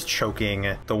continues choking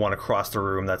the one across the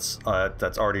room that's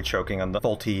already choking on the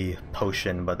faulty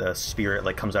potion, but the spirit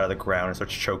like comes out of the ground and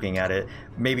starts choking at it.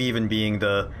 Maybe even being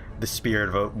the spirit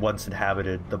of what once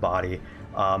inhabited the body.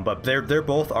 But they're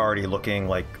both already looking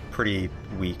like pretty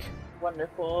weak.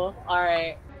 Wonderful.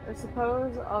 Alright. I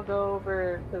suppose I'll go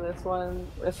over to this one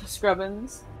with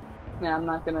Skrubbins. Yeah, I'm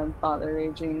not gonna bother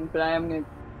raging, but I am gonna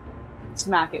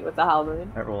smack it with the halberd.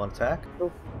 All right, roll an attack.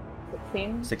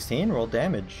 15. 16. Roll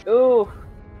damage. Ooh.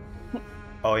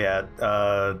 Oh yeah.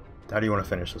 How do you want to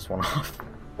finish this one off?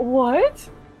 What?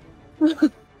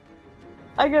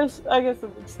 I guess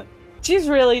it makes sense. She's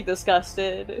really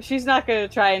disgusted. She's not gonna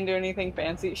try and do anything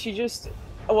fancy. She just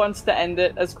wants to end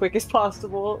it as quick as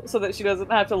possible so that she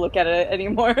doesn't have to look at it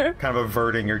anymore. Kind of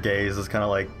averting your gaze is kind of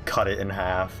like cut it in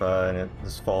half, and it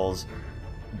just falls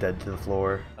dead to the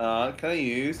floor. Can I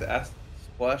use Acid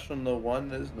Splash on the one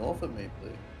that is north of me,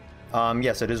 please?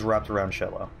 Yes, it is wrapped around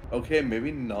Shello. Okay,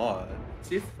 maybe not.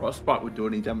 See if Frostbite would do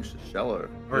any damage to Shello.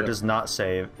 Or it does not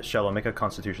save. Shello, make a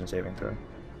Constitution saving throw.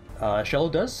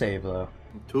 Shello does save, though.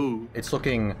 2. It's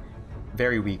looking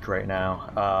very weak right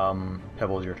now.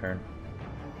 Pebble, is your turn.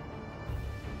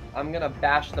 I'm gonna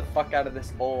bash the fuck out of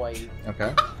this boy.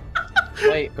 Okay.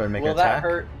 Wait, Go ahead and make will an that attack.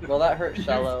 hurt? Will that hurt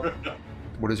Shello?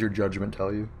 What does your judgment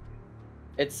tell you?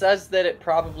 It says that it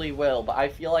probably will, but I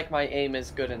feel like my aim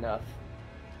is good enough.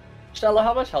 Shello,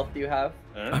 how much health do you have?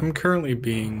 I'm currently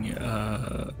being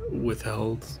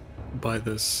withheld by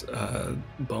this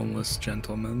boneless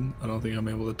gentleman. I don't think I'm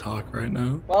able to talk right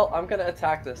now. Well, I'm gonna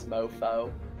attack this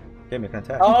mofo. Okay, make an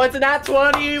attack. Oh, it's a nat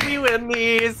 20! We win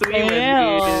these! We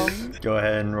win these! Go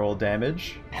ahead and roll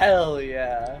damage. Hell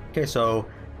yeah. Okay, so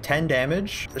 10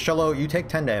 damage. Shello, you take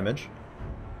 10 damage.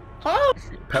 Huh?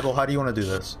 Pebble, how do you want to do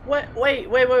this? Wait, but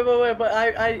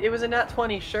it was a nat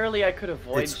 20. Surely I could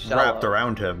avoid It's Shello. wrapped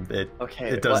around him. It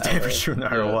does whatever. damage you no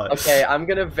matter what. Okay, I'm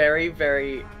gonna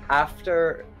very,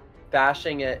 after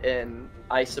bashing it in,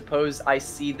 I suppose I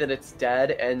see that it's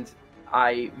dead, and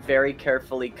I very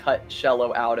carefully cut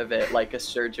Shello out of it like a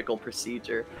surgical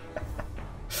procedure.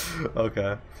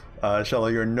 Okay.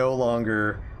 Shello, you're no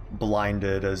longer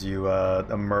blinded as you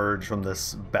emerge from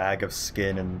this bag of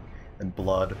skin and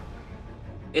blood.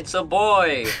 It's a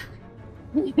boy!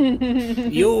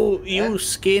 You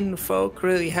skin folk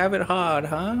really have it hard,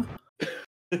 huh?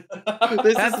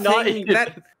 This is not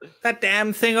that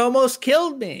damn thing almost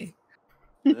killed me.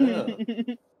 Yeah.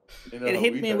 It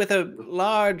hit me with a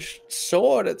large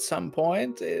sword at some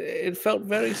point. It felt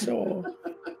very sore.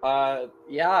 Oh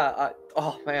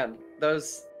man,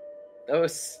 those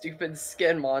stupid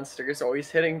skin monsters always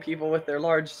hitting people with their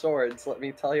large swords. Let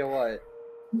me tell you what.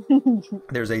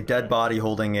 There's a dead body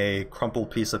holding a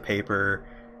crumpled piece of paper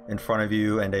in front of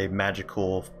you and a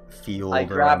magical field I around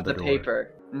grabbed the the door.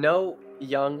 paper. No,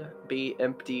 young, be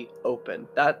empty, open.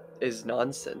 That is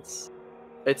nonsense.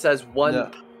 It says one. No.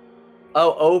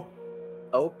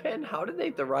 Open? How did they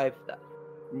derive that?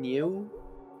 New,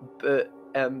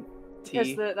 empty.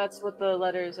 Because that's what the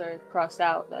letters are crossed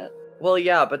out. That. Well,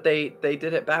 yeah, but they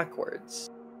did it backwards.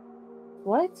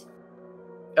 What?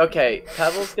 Okay,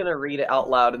 Pebble's gonna read it out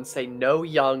loud and say, "No,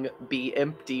 young, be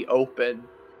empty, open,"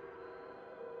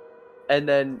 and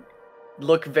then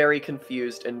look very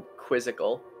confused and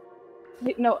quizzical.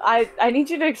 No, I need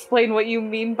you to explain what you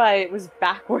mean by it was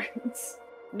backwards.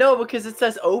 No, because it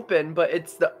says open, but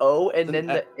it's the O and then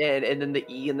the N and then the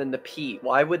E and then the P.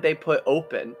 Why would they put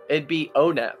open? It'd be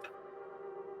ONEP.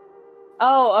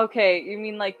 Oh, okay. You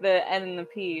mean like the N and the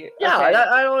P? Yeah, okay.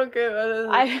 I don't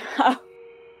get.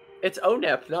 It's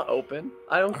ONEP, not open.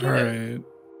 I don't get it.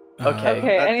 Okay.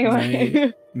 Okay.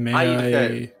 Anyway. May I?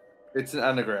 Okay. It's an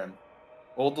anagram.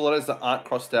 All the letters that aren't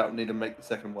crossed out need to make the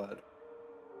second word.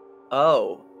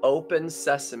 Oh, open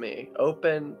sesame.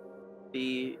 Open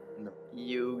the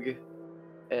Yug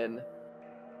and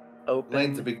open.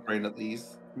 Lane's a big brain at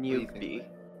these. Nugby.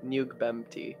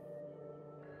 Nugbempty.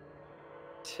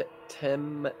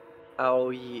 Tim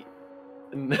Aoi.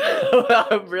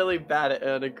 I'm really bad at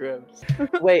anagrams.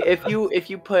 Wait, if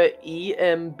you put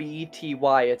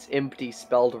EMBTY, it's empty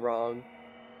spelled wrong.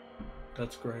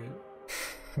 That's great.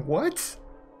 What?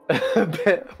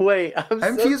 Wait,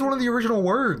 empty is one of the original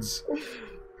words.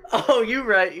 Oh, you're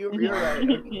right. You're right.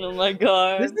 Oh my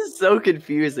god. This is so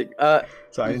confusing.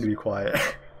 So I need to be quiet.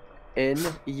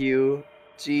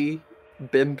 N-U-G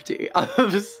Bimpty.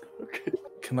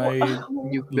 Can I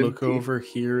look over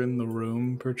here in the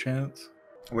room, perchance?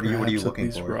 What are you Perhaps at looking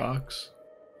these for? Rocks?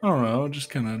 I don't know. Just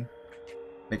kind of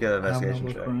make an investigation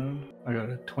check. Around. I got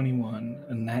a 21,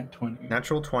 a nat 20.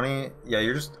 Natural 20. Yeah,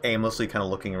 you're just aimlessly kind of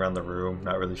looking around the room,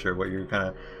 not really sure what you're kind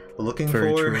of looking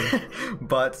Very for. true.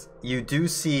 But you do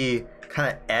see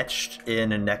kind of etched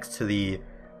in and next to the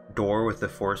door with the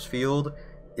force field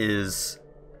is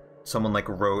someone like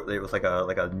wrote it with like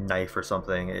a knife or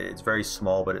something. It's very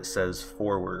small, but it says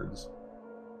 4 words.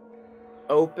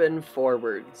 Open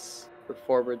forwards. Or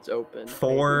forwards open.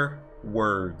 4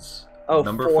 words. Oh,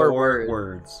 Number 4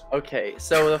 words. Okay,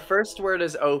 so the first word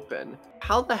is open.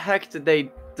 How the heck did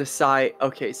they decide?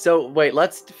 Okay, so wait,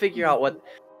 let's figure out what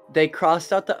they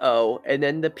crossed out the O and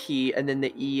then the P and then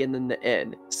the E and then the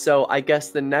N. So I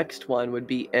guess the next one would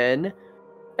be N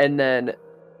and then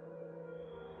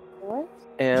What?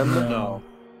 M No.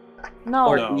 No.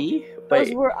 or No. E. Those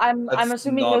Wait, were I'm that's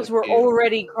assuming not those a were key.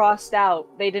 already crossed out.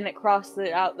 They didn't cross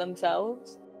it out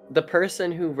themselves. the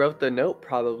person who wrote the note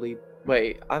probably.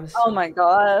 Wait, Oh my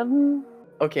god.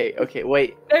 Okay,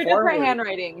 wait. They're different Forward.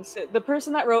 handwritings. The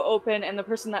person that wrote open and the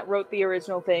person that wrote the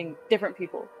original thing, different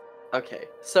people. Okay,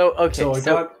 so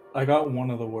I got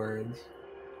one of the words.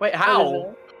 Wait, What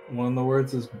how? One of the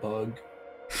words is bug.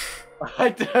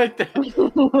 is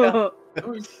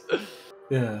it?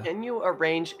 Yeah. Can you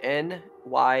arrange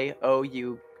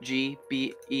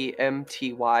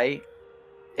NYOUGBEMTY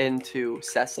into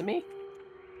sesame?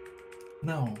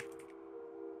 No.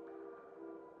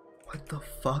 What the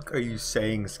fuck are you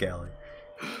saying, Scally?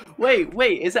 Wait,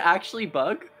 is it actually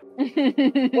bug?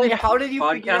 Wait, how did you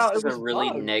figure out Podcast it has was a really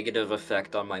bug? negative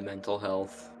effect on my mental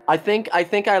health. I like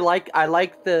I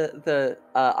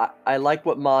like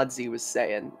what Modzy was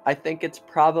saying. I think it's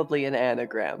probably an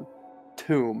anagram.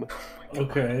 Tomb.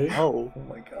 Okay. Oh. Oh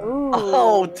my god.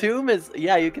 Oh, tomb is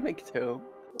you can make tomb.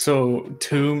 So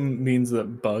tomb means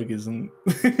that bug isn't.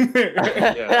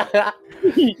 Yeah.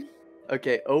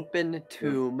 Okay, open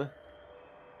tomb. Can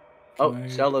Oh, I-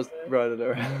 Shello's running I'm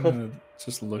around. gonna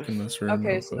just look in this room.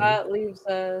 Okay, real so quick. that leaves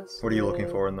us. What are you looking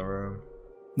with- for in the room?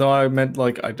 No, I meant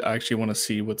like I actually want to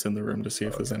see what's in the room to see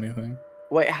if there's anything.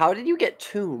 Wait, how did you get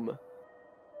tomb?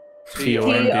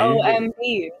 TOMB.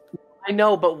 TOMB. I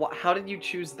know, but how did you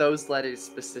choose those letters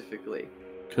specifically?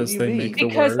 Because do they you make mean?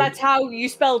 the Because word. that's how you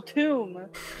spell tomb.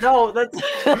 No, that's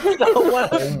not what.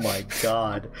 Oh my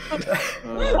god.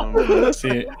 See,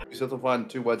 You still have to find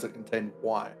two words that contain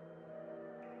Y.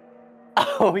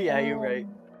 Oh yeah, you're right.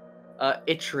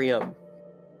 Yttrium.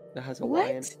 That has a Y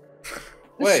in What? it.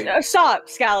 Wait. Stop,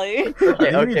 Scally.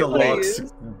 Okay, You need to lock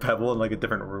please. Pebble in like a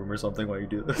different room or something while you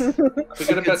do this. Forget You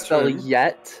can about spell tomb.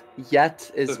 yet.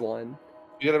 Yet is So- one.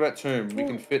 Forget about tomb. We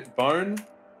can fit bone,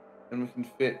 and we can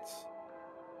fit.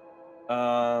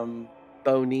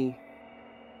 Bony.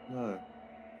 No.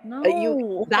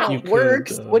 No. That You could,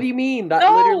 works. What do you mean? That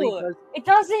No! literally does. It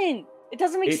doesn't. It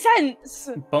doesn't make It- sense.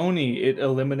 bony, it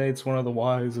eliminates one of the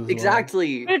Y's as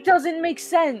Exactly. It doesn't make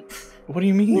sense. well. What do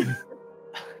you mean?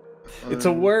 It's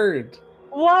a word.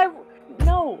 Why?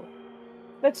 No.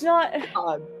 That's not.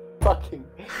 God, fucking.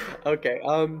 Okay.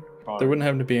 There wouldn't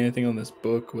happen to be anything on this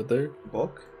book, would there?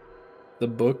 Book? The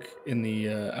book in the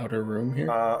outer room here?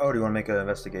 Oh, do you want to make an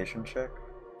investigation check?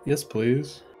 Yes,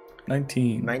 please.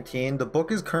 19. 19. The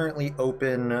book is currently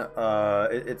open.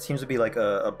 It seems to be like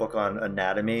a book on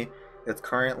anatomy. It's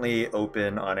currently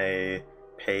open on a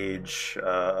page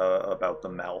about the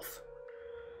mouth.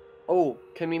 Oh,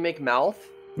 can we make mouth?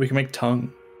 We can make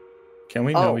tongue. Can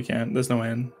we? Oh. No, we can't. There's no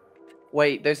N.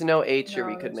 Wait, there's no H here.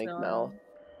 We No, could there's make no mouth.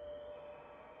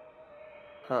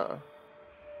 Huh.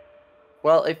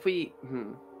 Well, if we.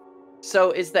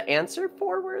 So is the answer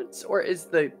 4 words or is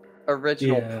the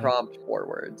original Yeah. prompt 4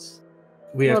 words?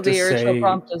 We have Well, to the original say.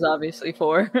 prompt is obviously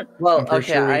 4. Well, I'm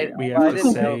pretty okay, sure we I have to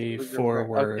didn't know say if it was 4 okay,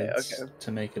 words okay.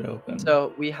 to make it open.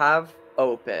 So we have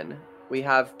open. We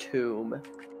have tomb.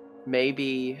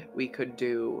 Maybe we could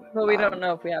do. But we don't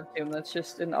know if we have to. That's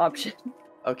just an option.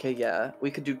 Okay, yeah.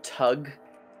 We could do tug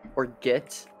or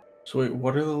get. So wait,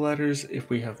 what are the letters if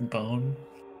we have bone?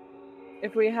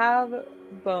 If we have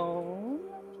bone.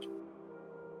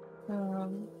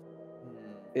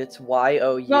 It's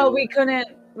YOU. No, we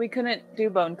couldn't do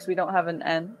bone because we don't have an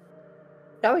N.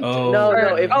 No, we do. Oh. No, Or-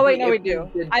 no. If oh wait, no, if we do.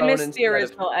 did I bone missed the instead of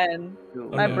original N.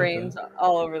 tomb. My Okay, brain's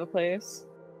all over the place.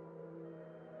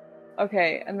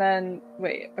 Okay, and then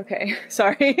wait. Okay,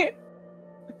 sorry.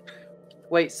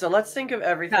 Wait, so let's think of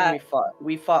everything That, we fought.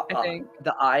 We fought I think.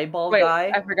 the eyeball Wait,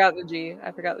 guy. I forgot the G. I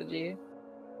forgot the G.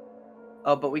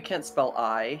 Oh, but we can't spell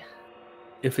eye.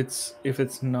 If it's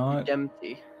not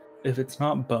Empty.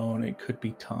 bone, it could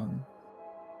be tongue.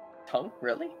 Tongue?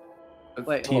 Really? That's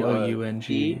Wait, T hold O on. U N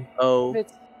G. O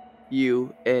It's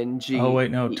U N G. Oh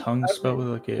wait, no, E. tongue's spelled with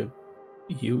like a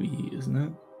U E, isn't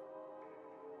it?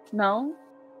 no.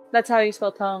 That's how you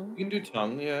spell tongue. You can do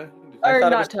tongue, yeah. You can do I Or thought it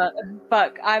not was- tongue.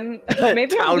 Fuck. I'm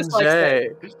maybe I'm Town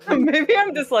dyslexic. J. Maybe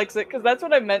I'm dyslexic because that's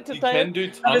what I meant to You type. can do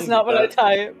But tongue. it's not but what I that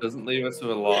type. Doesn't leave us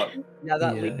with a lot. Yeah,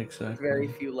 that Yeah, leaves exactly. very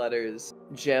few letters.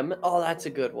 Gem. Oh, that's a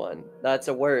good one. That's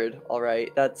a word. All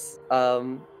right. That's Huh.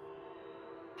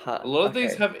 A lot of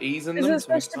these okay. have E's in Is them. it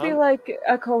so we supposed to be can't- like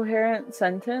a coherent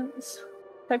sentence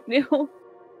type deal?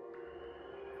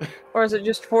 Or is it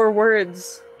just 4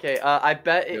 words? Okay. I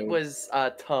bet it Yeah. was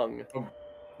tongue.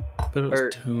 But it was Or-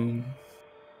 tomb.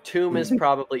 Tomb is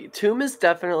probably. Tomb is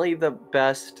definitely the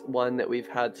best one that we've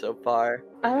had so far.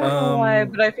 I don't know why, Um,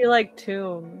 but I feel like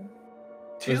tomb.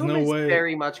 There's Tomb no is way-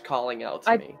 very much calling out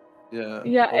to I- me. Yeah.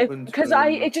 Yeah, open because tomb.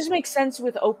 it just makes sense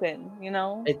with open, you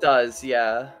know? It does,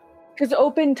 yeah. Because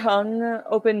open tongue,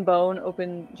 open bone,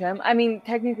 open gem. I mean,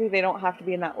 technically they don't have to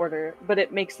be in that order, but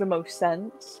it makes the most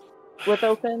sense with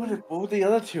open. What would the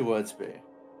other two words be?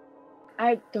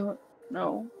 I don't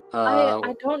know.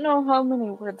 I don't know how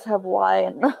many words have Y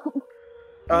in them.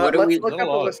 What do let's we- look Not up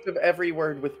a a lot. list of every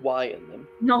word with Y in them.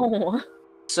 No.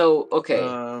 So, okay.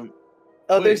 Oh,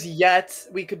 Wait. there's yet.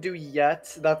 We could do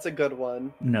yet. That's a good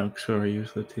one. No, sorry,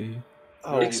 use the T.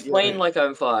 Oh, Explain yeah. like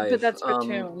I'm 5. But that's for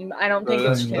tomb. I don't think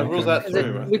No, it's that tomb. rules out 'cause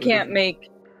tomb, right? we can't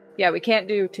make... Yeah, we can't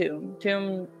do tomb.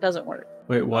 Tomb doesn't work.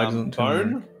 Wait, why doesn't Tim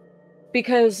bone? work?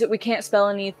 Because we can't spell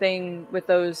anything with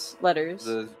those letters.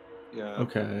 Yeah.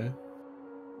 Okay.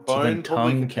 So Bone then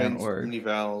probably tongue can't contains work. many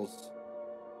vowels.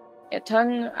 Yeah,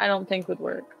 tongue I don't think would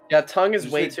work. Yeah, tongue is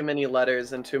You way said- too many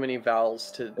letters and too many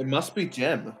vowels to. It must be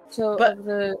gem. So But of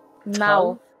the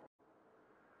mouth.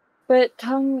 But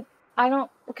tongue I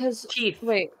don't because Teeth.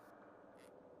 wait.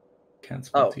 Can't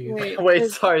spell Oh, teeth. Wait, wait,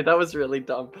 'cause- sorry, that was really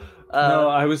dumb. No,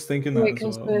 I was thinking that Wait, as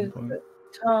because well at one the point.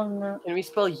 tongue Can we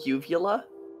spell uvula?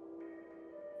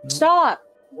 Stop!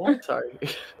 Sorry.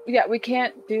 Yeah, we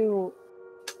can't do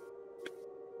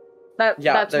that.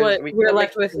 Yeah, that's there's- what we we're can't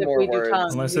left make with if more we do words.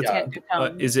 tongue. Unless We it's can't do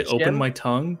tongue. is it open Jim? my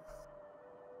tongue?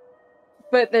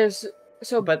 But there's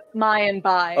But my and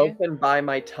by. open by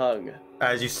my tongue.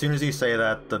 As soon as you say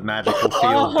that, the magical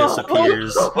field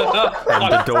disappears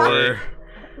and the door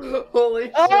Holy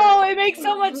shit. Oh, it makes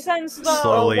so much sense though.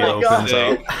 slowly my opens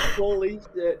God. up. Holy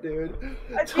shit, dude.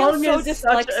 I feel so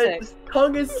dyslexic.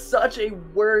 Tongue is such a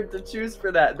word to choose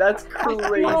for that. That's I feel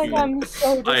like crazy. I'm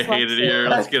so dyslexic. I hate it here.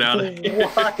 Let's get out of here.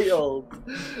 Wild.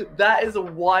 That is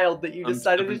wild that you I'm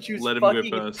decided to stepping- choose Let him go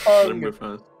fucking first. tongue. Let him go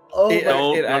first. Oh It- my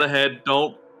Don't it run ac- ahead.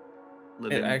 Don't.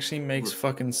 Let It him- actually makes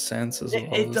fucking sense as well.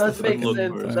 It as does the make fucking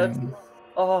sense. thing. That's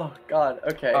oh god.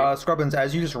 Okay. Skrubbins,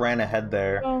 as you just ran ahead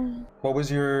there, Um, what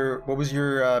was your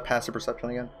passive perception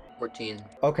again? 14.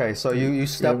 Okay, so you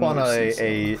step have on more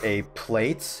a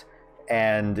plate,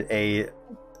 and a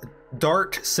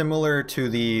dart similar to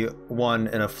the one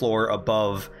in a floor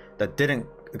above that didn't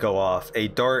go off. A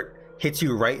dart hits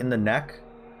you right in the neck,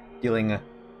 dealing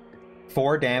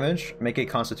 4 damage. Make a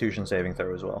Constitution saving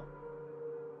throw as well.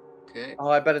 Okay. Oh,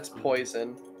 I bet it's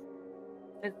poison.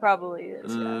 it probably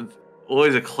is. Yeah.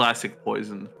 Always a classic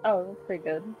poison. Oh, that's pretty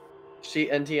good. She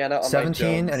Indiana on 17,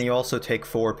 my Jones. and you also take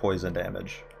 4 poison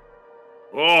damage.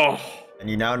 Oh. And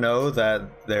you now know that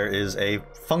there is a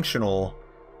functional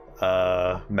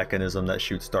mechanism that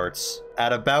shoots darts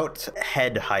at about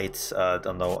head height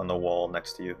on the wall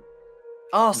next to you.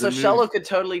 Oh, so The new- Shello could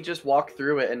totally just walk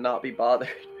through it and not be bothered.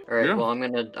 All right. Yeah. Well, I'm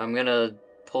gonna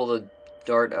pull the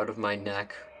dart out of my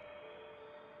neck,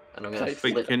 and I'm gonna Wait,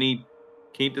 flit. Can he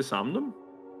disarm them?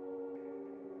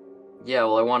 Yeah.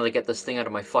 Well, I wanted to get this thing out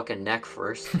of my fucking neck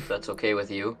first. If that's okay with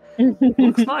you.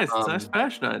 Looks nice. It's a Um, nice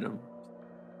fashion item.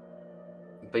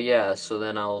 But yeah. So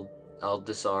then I'll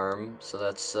disarm. So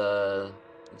that's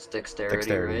it's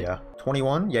dexterity, right? Yeah.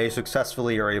 21. Yeah, you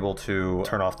successfully are able to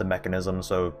turn off the mechanism,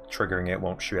 so triggering it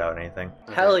won't shoot out anything.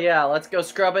 Okay. Hell yeah, let's go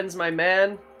Skrubbins, my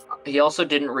man. He also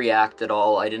didn't react at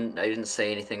all. I didn't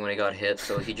say anything when he got hit.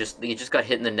 So he just got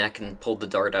hit in the neck and pulled the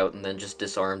dart out and then just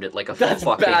disarmed it like a That's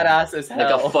fucking badass as like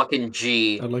hell. a fucking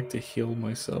G. I'd like to heal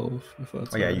myself if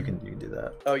that's Oh yeah, alright. you can do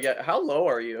that. Oh yeah, how low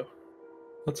are you?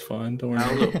 That's fine, don't worry.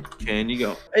 How about low it. can you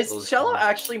go? Is Those Shello guys.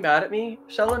 actually mad at me?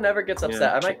 Shello never gets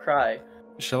upset. I might cry.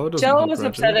 Shello doesn't Jello hold was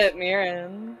grudges. upset at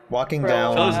Mherren. Walking For a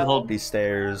down while. these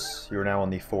stairs, you're now on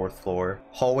the 4th floor.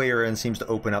 Hallway you're in seems to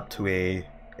open up to a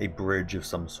bridge of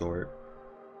some sort.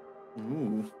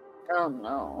 Ooh. Oh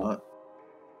no.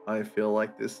 I feel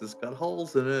like this has got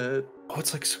holes in it. Oh,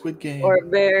 it's like Squid Game. Or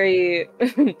very,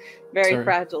 very Sorry.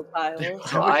 fragile tiles.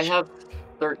 So I have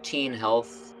 13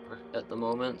 health at the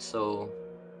moment. So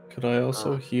Could I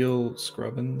also Uh, heal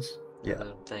Skrubbins? Yeah.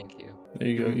 Thank you. There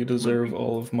you go. You deserve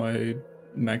all of my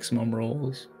maximum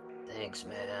rolls. Thanks,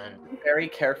 man. Very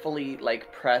carefully,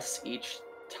 like, press each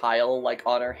tile, like,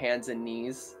 on her hands and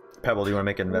knees. Pebble, do you want to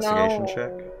make an investigation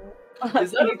check?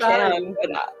 Is that You a bad can,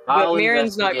 but I'll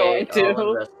Mieren's not going investigate, to.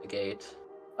 I'll investigate.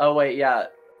 Oh, wait, yeah.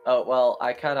 Oh, well,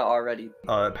 I kind of already...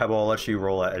 Pebble, I'll let you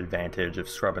roll at advantage if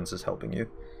Skrubbins is helping you.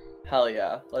 Hell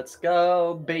yeah. Let's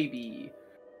go, baby.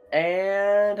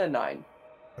 And a 9.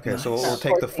 Okay, so we'll Nice.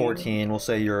 take the 14. 14. We'll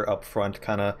say you're up front,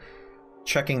 kind of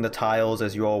checking the tiles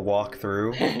as you all walk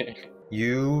through.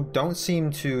 You don't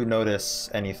seem to notice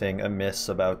anything amiss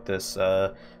about this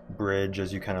bridge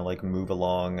as you kind of like move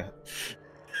along it.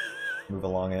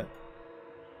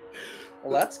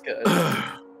 Well, that's good.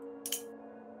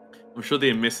 I'm sure the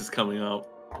amiss is coming up.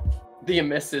 The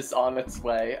amiss is on its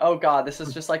way. Oh god, this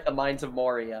is just like the Mines of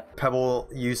Moria. Pebble,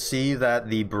 you see that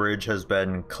the bridge has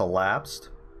been collapsed,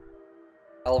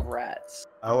 12 rats.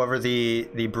 However,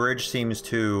 the bridge seems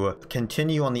to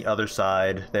continue on the other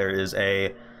side. There is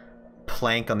a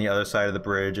plank on the other side of the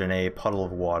bridge and a puddle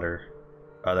of water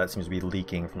that seems to be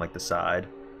leaking from like the side.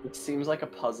 It seems like a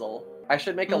puzzle. I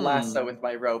should make a lasso with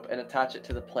my rope and attach it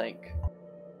to the plank.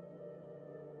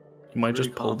 You might Really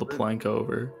just pull the confident. plank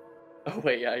over. Oh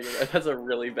wait, yeah, you're right. That's a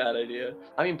really bad idea.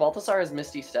 I mean, Balthazar has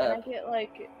Misty Can I Step. get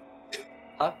like?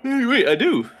 Wait, I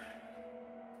do.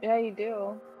 Yeah, you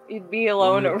do. You'd be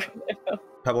alone over there.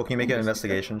 Pebble, can you make an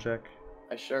investigation check?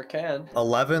 I sure can.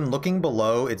 11. Looking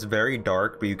below, it's very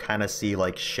dark, but you kind of see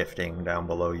like shifting down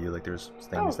below you. Like there's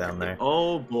things down there.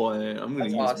 Oh boy, I'm gonna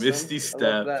That's use awesome. Misty I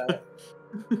love Step.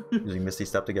 that. Using Misty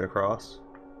Step to get across.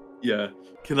 Yeah.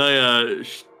 Can I?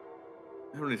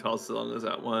 How many tiles long is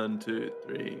that? 1, 2,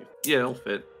 3. Yeah, it'll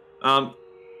fit. I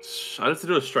have to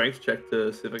do a strength check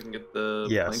to see if I can get the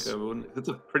Yes. plank over. It's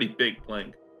a pretty big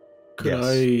plank. Could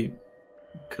Yes.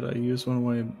 could I use one of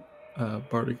my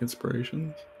bardic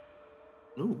inspirations?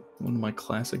 Ooh. One of my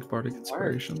classic bardic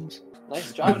inspirations.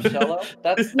 Nice job, Shello.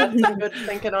 That's some good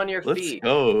thinking on your Let's feet.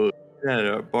 go.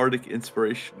 Yeah, bardic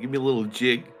inspiration. Give me a little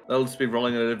jig. That'll just be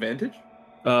rolling at an advantage.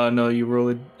 No, you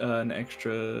roll an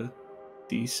extra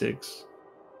d6,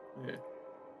 Okay.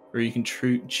 or you can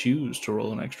choose to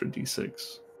roll an extra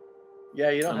d6. Yeah,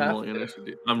 you don't I'm have rolling to. an extra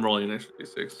I'm rolling an extra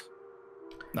d6.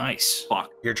 Nice. Fuck.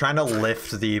 You're trying to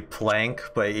lift the plank,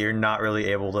 but you're not really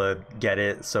able to get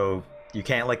it, so you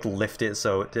can't like lift it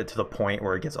to the point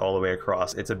where it gets all the way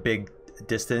across. It's a big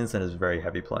distance and it's a very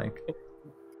heavy plank.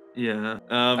 Yeah.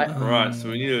 Right. So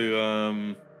we need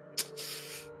to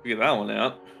figure that one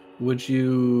out. Would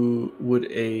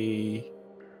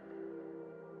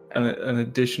an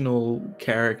additional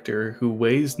character who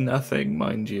weighs nothing,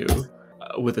 mind you,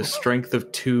 with a strength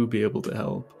of 2 be able to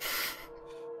help?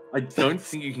 I don't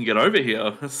think you can get over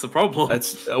here. That's the problem.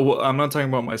 That's well, I'm not talking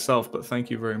about myself, but thank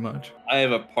you very much. I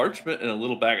have a parchment and a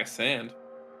little bag of sand.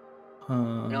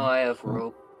 No, I have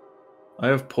rope. I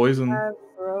have poison.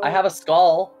 I have a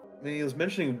skull. I mean, he was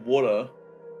mentioning water.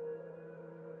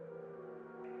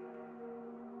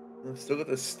 I've still got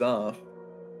this staff.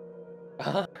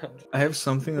 I have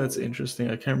something that's interesting.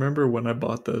 I can't remember when I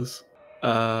bought this.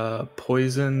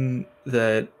 Poison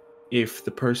that if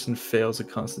the person fails a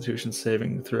Constitution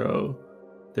saving throw,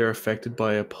 they're affected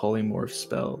by a polymorph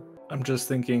spell. I'm just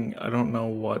thinking, I don't know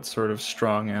what sort of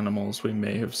strong animals we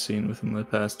may have seen within the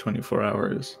past 24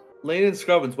 hours. Lane and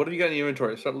Skrubbins, what have you got in your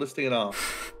inventory? Start listing it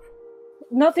off.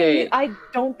 Nothing. Okay. I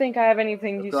don't think I have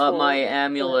anything I've useful. got my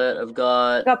amulet. I've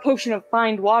got Got potion of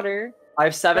find water. I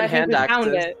have 7 I think hand we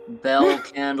found axes. it. bell,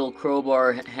 candle,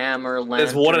 crowbar, hammer, lantern.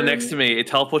 There's water next to me. It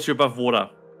teleports you above water.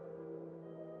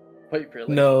 Wait,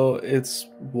 really? No, it's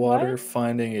water What?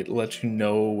 finding. It lets you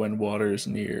know when water is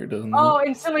near, doesn't Oh, it?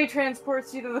 instantly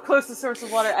transports you to the closest source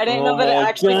of water. I didn't Oh know that it my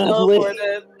actually God.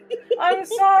 teleported. I'm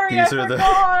sorry, I These are the-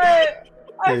 forgot.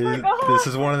 I forgot. This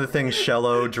is one of the things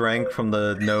Shello drank from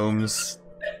the gnomes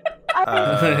thing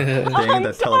I'm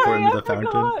that sorry, teleported into I the fountain.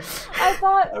 forgot. I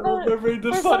thought that remembering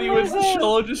the for funny some when the reason-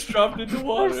 Shello just dropped into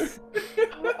water.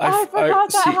 I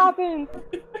forgot that see- happened.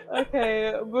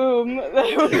 Okay, boom.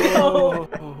 There we go.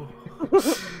 Feels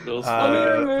Let me funny.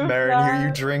 remove Mherren, you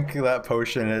that. drink that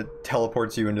potion, it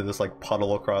teleports you into this like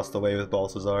puddle across the way with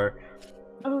Balthazar.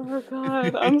 Oh my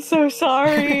god, I'm so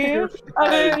sorry. I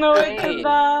didn't know it did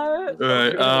that.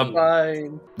 Alright,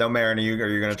 Fine. Now, Mherren, are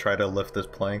you gonna try to lift this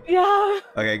plank? Yeah.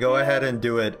 Okay, go ahead and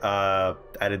do it at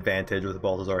advantage with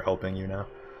Balthazar helping you now.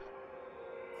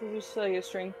 Did you say a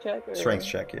strength check? Or Strength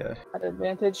check, yeah. At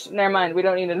advantage? Never mind, we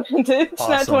don't need advantage.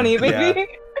 Not Awesome, 20, baby.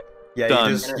 Yeah,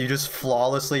 Done. you just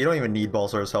flawlessly, you don't even need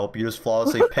Balthazar's help, you just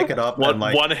flawlessly pick it up and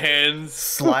like one hand.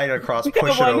 slide it across, Yeah,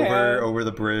 push it one hand. over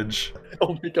the bridge.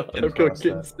 Oh my god, I'm I'm going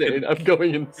going insane. I'm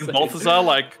going insane. Balthazar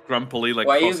like grumpily like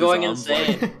Why are you crosses going arms,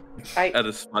 insane? Like, at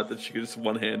a spot that she could just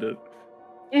one-handed.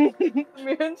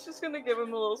 Man's just gonna give him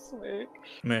a little smirk.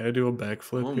 May I do a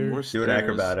backflip Oh, here? more Do an stairs.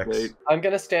 acrobatics. Wait, I'm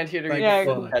gonna stand here to Thank Yeah,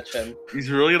 you fuck. catch him. he's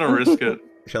really gonna risk it.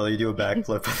 Shelly, you do a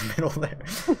backflip in the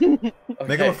middle there.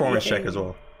 Make a performance check as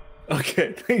well.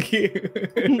 Okay, thank you.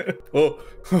 oh.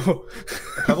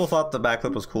 Pebble thought the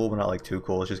backflip was cool, but not like too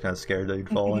cool. She's kind of scared that you'd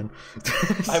fall in.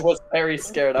 I was very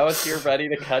scared. I was here ready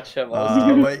to catch him.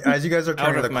 I was But as you guys are Out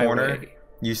turning of the my corner, way.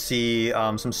 you see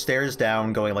some stairs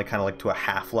down going like kind of like to a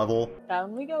half level.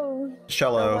 Down we go.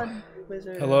 Shello,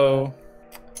 Hello.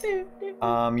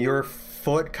 your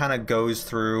foot kind of goes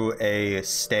through a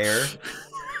stair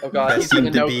Oh god, that he's gonna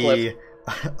seemed to no be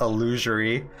clip.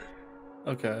 illusory,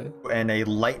 Okay. and a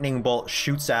lightning bolt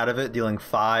shoots out of it, dealing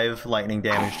 5 lightning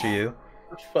damage to you.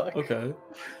 Fuck. Okay.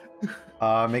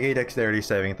 Make a dexterity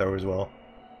saving throw as well.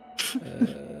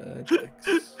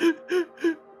 Dex.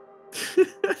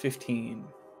 15.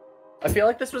 I feel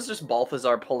like this was just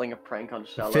Balthazar pulling a prank on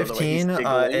Shello. 15, the way he's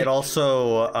giggling. it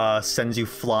also sends you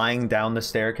flying down the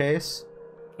staircase.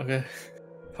 Okay.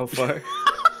 How far?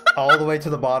 All the way to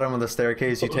the bottom of the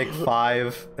staircase. You take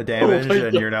 5 damage,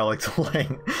 and you're now like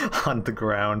laying on the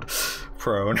ground,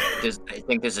 prone. I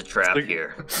think there's a trap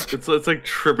here. It's like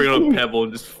tripping on a pebble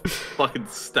and just fucking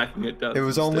stacking it down. It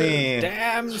was only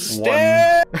Damn one.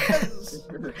 stairs!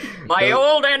 My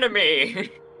old enemy!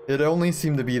 It only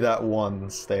seemed to be that one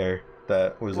stair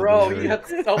that was. Bro, illusory. you got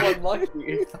so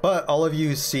unlucky. But all of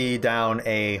you see down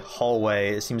a hallway.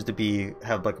 It seems to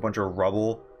have like a bunch of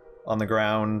rubble on the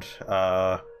ground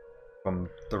from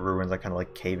the ruins, like kind of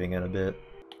like caving in a bit.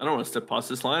 I don't want to step past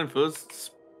this line for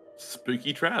those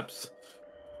spooky traps.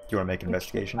 Do you want to make an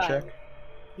investigation check?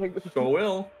 Sure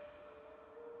will.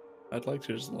 I'd like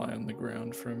to just lie on the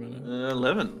ground for a minute.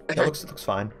 11. That looks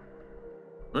fine.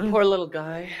 Poor little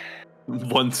guy.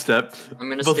 One step. I'm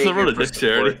gonna Well, stay someone here to for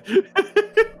charity.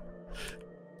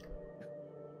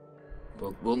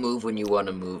 We'll move when you want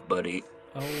to move, buddy.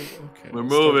 Oh, okay. We're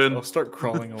moving. I'll start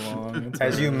crawling along. It's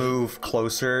As you alright. move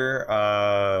closer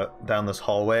down this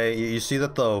hallway, you see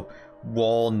that the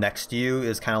wall next to you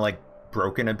is kind of like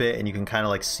broken a bit, and you can kind of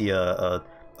like see a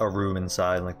room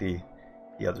inside, like the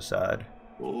other side.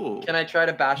 Ooh. Can I try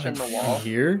to bash in the wall?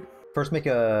 Here? First, make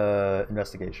a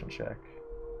investigation check.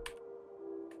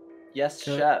 Yes,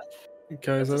 Yeah. chef.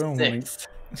 Guys, I don't want 6.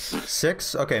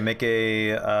 6. Okay, make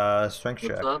a strength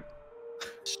What's check. up?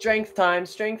 Strength time,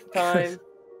 strength time.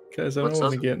 Guys, I don't What's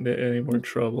want to up? get into any more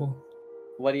trouble.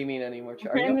 What do you mean anymore?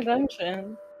 Are Paying you okay?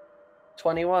 attention.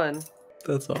 21.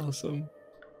 That's awesome.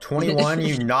 21.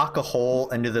 You knock a hole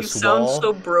into You this sound wall,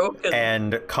 so broken.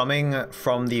 and coming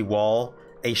from the wall,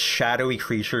 a shadowy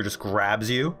creature just grabs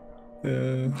you.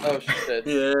 Yeah. Oh shit.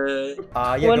 Yeah. Yeah, go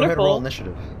ahead, Wonderful. roll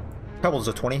initiative. Pebble's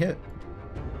a 20 hit.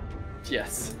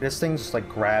 Yes. This thing just like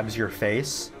grabs your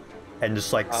face and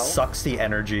just like Ow. sucks the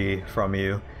energy from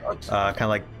you, kind of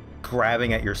like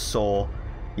grabbing at your soul.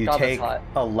 You God, that's take hot.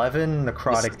 11 This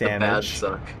necrotic is the bad damage.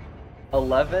 suck.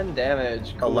 11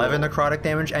 damage. Cool. 11 necrotic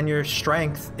damage, and your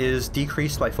strength is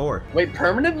decreased by 4. Wait,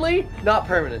 permanently? Not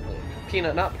permanently.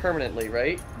 Peanut, not permanently,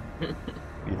 right?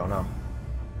 You don't know.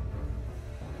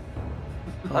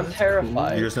 I'm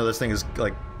terrified. You just know this thing is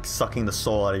like sucking the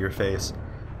soul out of your face.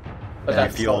 But And you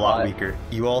that's feel so a lot hot. weaker.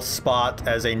 You all spot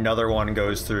as another one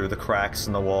goes through the cracks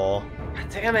in the wall, God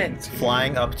damn it.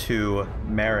 flying up to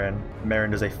Mherren.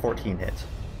 Mherren does a 14 hit.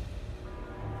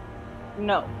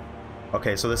 No.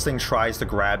 Okay, so this thing tries to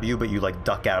grab you, but you like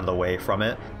duck out of the way from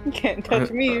it. You can't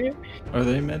touch me. Are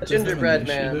they meant to have Gingerbread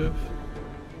man. initiative?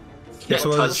 This Can't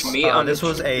was touch me on this the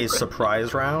was a gingerbread.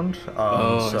 surprise round.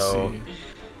 Oh, So I see.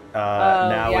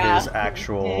 now yeah. it is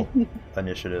actual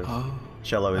initiative. Oh,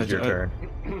 Cello is your turn.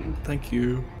 thank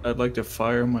you. I'd like to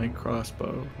fire my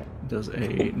crossbow. Does a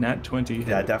nat 20 hit?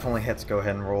 Yeah, it definitely hits. Go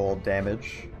ahead and roll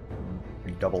damage.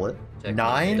 You double it. Technically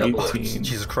 9? double Oh, it.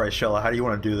 Jesus Christ, Cello, how do you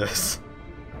want to do this?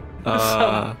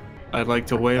 I'd like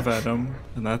to wave at him,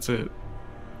 and that's it.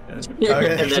 And-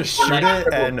 Okay, And just then- shoot and then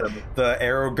it, and triple them. the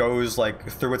arrow goes like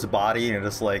through its body, and it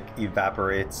just like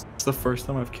evaporates. It's the first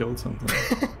time I've killed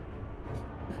something.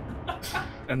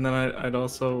 And then I'd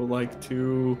also like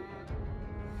to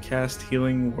cast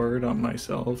Healing Word on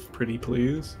myself, pretty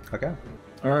please. Okay.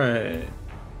 All right,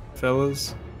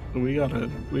 fellas, we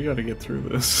gotta get through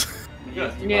this.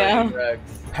 Yeah. Correct.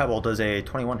 Pebble does a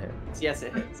 21 hit. Yes,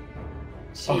 it hits.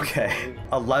 Okay.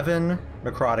 11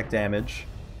 necrotic damage.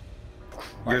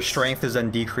 Your strength is then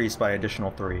decreased by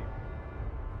additional 3.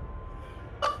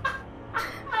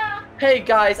 Hey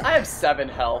guys, I have 7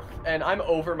 health, and I'm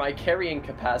over my carrying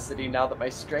capacity now that my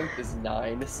strength is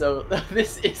 9, so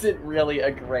this isn't really a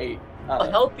great... I'll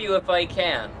help you if I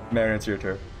can. Mherren, it's your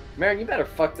turn. Maren, you better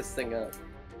fuck this thing up.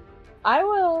 I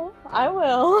will. I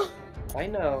will. I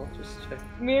know, just check.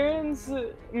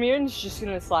 Mieren's just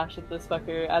gonna slash at this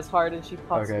fucker as hard as she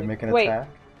possibly. Okay, make an Wait, attack.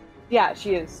 yeah,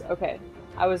 she is. Okay,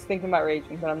 I was thinking about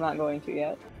raging, but I'm not going to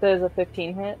yet. There's a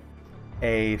 15 hit.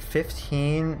 A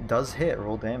 15 does hit.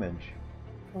 Roll damage.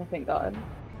 Oh, thank God.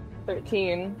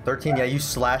 13. 13, yeah, you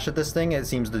slash at this thing. It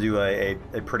seems to do a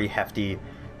pretty hefty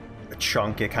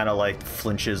chunk. It kind of like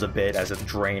flinches a bit as it's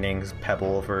draining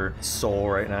Pebble of her soul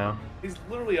right now. These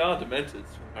literally are dementors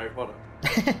from Harry Potter.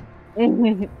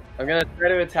 I'm gonna try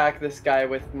to attack this guy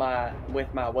with my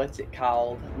what's it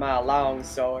called? My long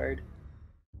sword.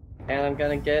 And I'm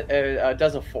gonna get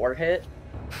does a 4 hit?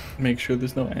 Make sure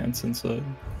there's no ants inside.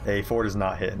 A 4 does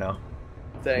not hit, no.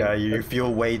 Dang. Yeah, you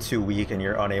feel way too weak and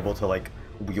you're unable to like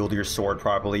wield your sword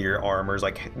properly. Your armor's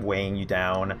like weighing you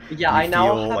down. Yeah, You I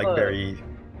now feel have like a- very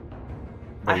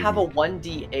I have a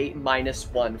 1d8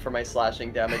 -1 for my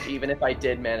slashing damage, even if I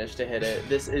did manage to hit it.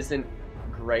 This isn't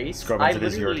great. Skrubbins, it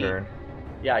is your turn.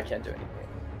 Yeah, I can't do anything.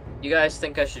 You guys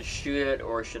think I should shoot it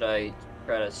or should I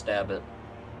try to stab it?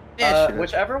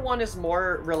 Whichever one is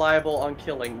more reliable on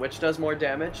killing, which does more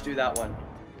damage, do that one.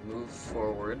 Move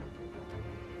forward.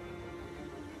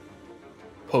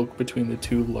 Poke between the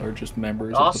two largest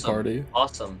members of the party.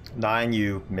 Awesome. 9,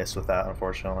 you miss with that,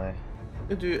 unfortunately.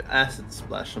 You do acid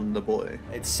splash on the boy.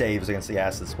 It saves against the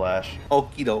acid splash.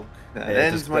 Okie doke. That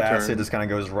ends my the turn. acid just kind of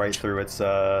goes right through its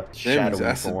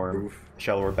shadowy form.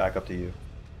 Shello, we're back up to you.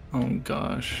 Oh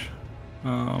gosh.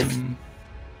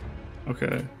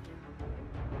 Okay.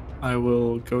 I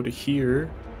will go to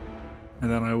here, and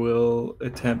then I will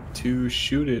attempt to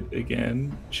shoot it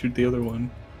again. Shoot the other one.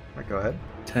 Alright, go ahead.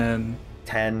 10.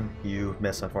 10, you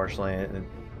miss, unfortunately. It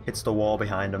hits the wall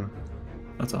behind him.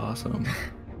 That's awesome.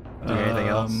 Do anything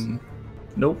else?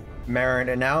 Nope. Mherren,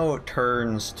 it now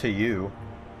turns to you.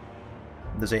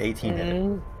 There's a 18 hit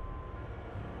it.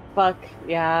 Fuck,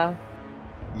 yeah.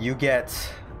 You get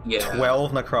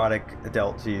 12 necrotic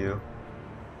dealt to you,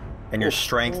 and your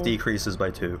strength decreases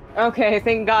by 2. Okay,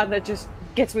 thank God that just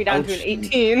gets me down to an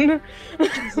 18.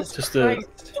 Just a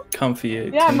comfy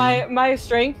 18. Yeah, my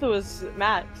strength was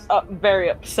max. Very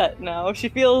upset now. She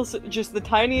feels just the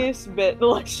tiniest bit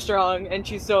less strong, and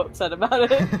she's so upset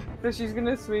about it. So she's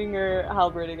gonna swing her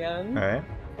halberd again. Alright.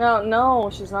 No,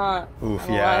 she's not. Oof,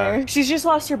 yeah. She's just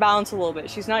lost her balance a little bit.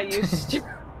 She's not used to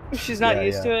she's not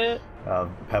used to it.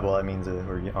 Pebble, that means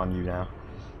we're on you now.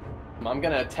 I'm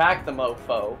gonna attack the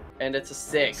mofo, and it's a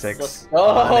 6. 6. Let's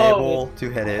go. Unable to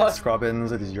hit it.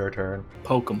 Skrubbins, it is your turn.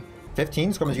 Poke him.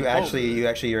 15, Skrubbins, you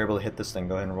actually are able to hit this thing.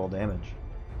 Go ahead and roll damage.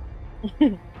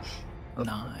 9.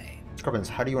 Skrubbins,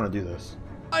 how do you want to do this?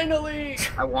 Finally!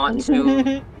 I want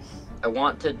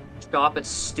to chop its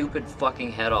stupid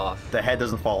fucking head off. The head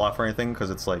doesn't fall off or anything because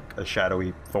it's like a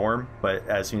shadowy form, but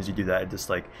as soon as you do that, it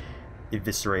just like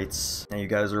eviscerates. And you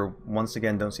guys are once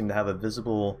again don't seem to have a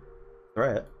visible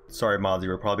threat. Sorry, Mozzie,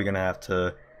 we're probably gonna have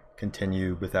to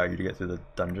continue without you to get through the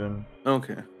dungeon.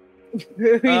 Okay.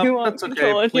 That's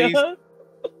okay. Please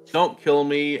don't kill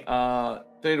me. Don't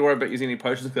need to worry about using any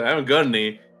potions because I haven't got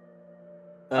any.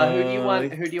 Who do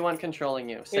you want controlling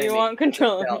you? Who do you want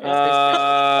controlling you?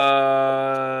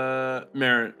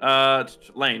 Mherren.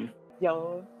 Lane.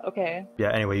 Yo, okay.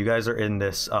 Yeah, anyway, you guys are in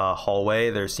this hallway.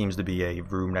 There seems to be a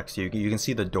room next to you. You can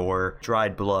see the door,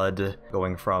 dried blood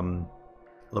going from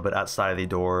a little bit outside of the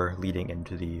door leading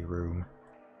into the room.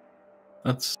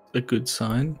 That's a good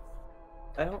sign.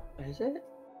 Is it?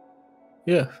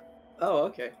 Yeah. Oh,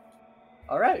 okay.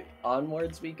 Alright,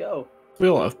 onwards we go. We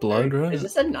all have blood, right? Is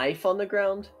this a knife on the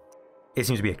ground? It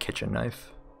seems to be a kitchen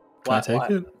knife. Can I take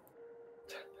it?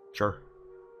 Sure.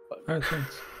 Alright,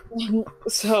 thanks.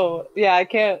 So, yeah, I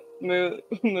can't move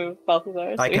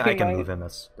Balthazar. So I can move him,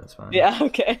 that's fine. Yeah,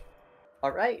 okay.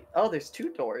 Alright. Oh, there's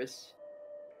 2 doors.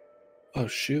 Oh,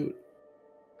 shoot.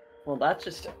 Well, that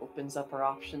just opens up our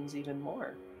options even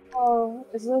more. Oh,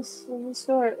 is this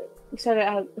door? You said it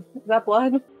has. Is that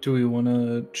blood? Do we want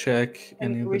to check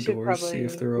any of the doors, see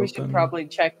if they're open? We should probably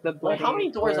check the blood. Wait, how many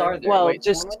doors are there? Well, wait,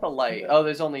 just with the light. Oh,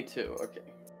 there's only 2. Okay.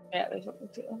 Yeah, there's only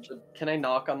 2. Can I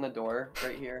knock on the door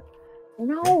right here?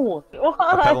 No.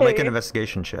 Why? Pebble, make an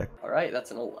investigation check. Alright,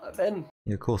 that's an 11.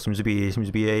 Yeah, cool. Seems to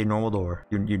be a normal door.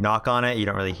 You knock on it, you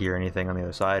don't really hear anything on the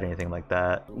other side, anything like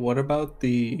that. What about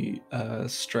the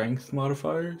strength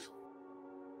modifiers?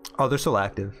 Oh, they're still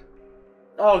active.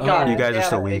 Oh god. You guys are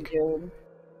still weak.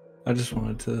 I just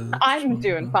wanted to... I'm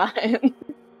doing fine.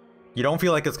 You don't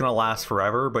feel like it's gonna last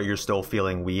forever, but you're still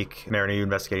feeling weak. Mherren, are you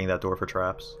investigating that door for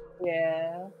traps?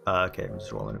 Yeah. Okay, I'm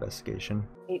just rolling investigation.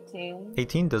 18.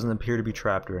 18 doesn't appear to be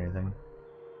trapped or anything.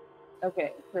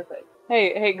 Okay, perfect.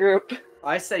 Hey, group.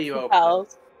 I say you open.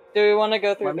 Pals, do we want to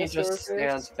go through Let me this door just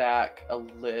stand first? back a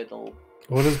little.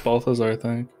 What does Balthazar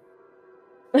think?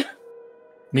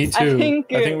 Me too.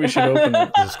 I think we should open it.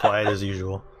 It's as quiet as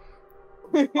usual.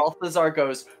 Balthazar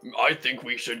goes, I think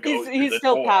we should go He's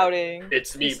still pouting.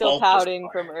 It's me, He's still Balthazar. pouting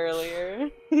from earlier.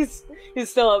 He's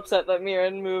still upset that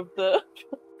Mherren moved the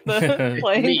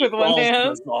plank with one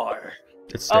hand.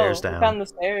 It's stairs down. We found the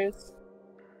stairs.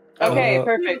 Okay,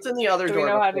 perfect. It's in the other so door.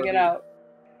 We know how to get out.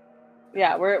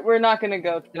 Yeah, we're not gonna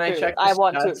go. Can I check? I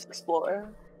want to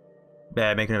explore.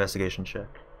 Yeah, make an investigation check.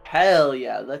 Hell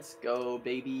yeah, let's go,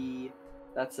 baby.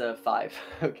 That's a 5.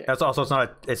 Okay. That's also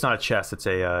it's not a chest. It's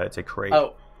a crate.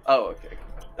 Oh, okay.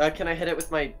 Can I hit it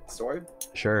with my sword?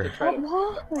 Sure. I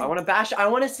want to bash. I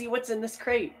want to see what's in this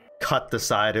crate. Cut the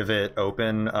side of it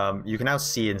open. You can now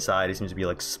see inside. It seems to be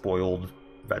like spoiled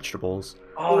vegetables.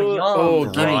 Oh,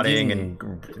 yum. Rotting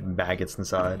and maggots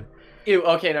inside. Ew,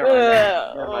 okay,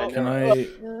 never mind.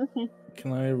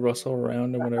 Can I rustle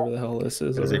around in whatever the hell this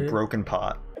is? It is over a here? broken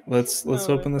pot. Let's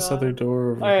open this other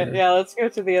door over Alright, here. yeah, let's go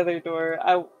to the other door.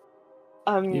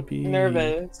 I'm Yippee.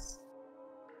 nervous.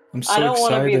 I'm so I don't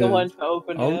want to be the excited. one to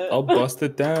open it. I'll bust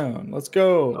it down. Let's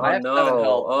go. I have 7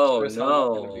 health. Oh First I'm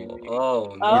not gonna be no! me.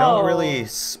 Oh no! You don't Oh. really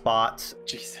spot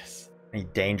Jesus. any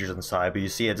dangers inside, but you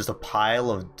see just a pile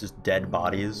of just dead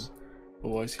bodies.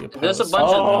 Oh, I see a pile There's a of bunch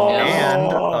stuff. of them. Yeah.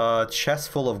 And a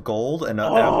chest full of gold and a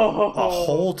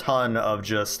whole ton of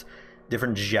just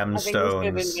different I think we should gemstones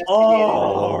investigate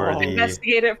all over the...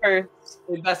 Investigate it first.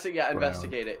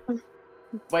 Investigate it.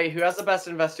 Wait, who has the best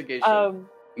investigation?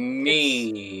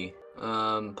 Me.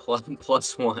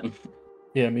 Plus 1.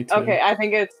 Yeah, me too. Okay, I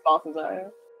think it's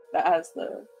Balthazar that has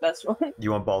the best one.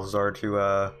 You want Balthazar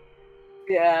to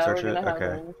Yeah, search we're it? gonna have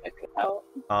Okay. him check it out.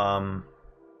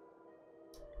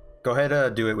 Go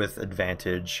ahead, do it with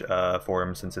advantage for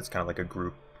him, since it's kind of like a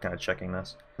group kind of checking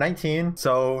this. 19.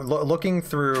 So looking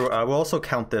through, we'll also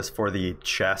count this for the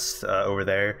chest over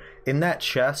there. In that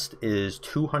chest is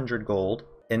 200 gold.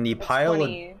 In the pile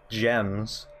 20. of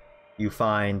gems, you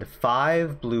find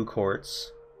 5 blue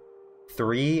quartz,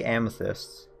 3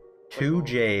 amethysts, 2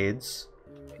 jades,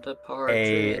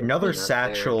 another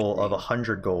satchel of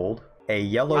 100 gold, a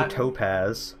yellow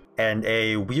topaz, and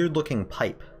a weird-looking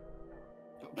pipe.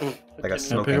 Like a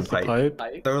smoking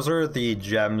pipe. Those are the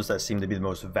gems that seem to be the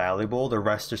most valuable. The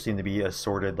rest just seem to be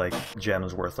assorted like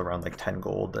gems worth around like 10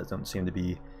 gold that don't seem to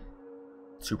be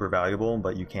super valuable,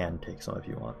 but you can take some if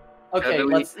you want. Okay,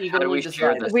 let's evenly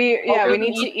decide. We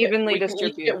need to evenly we can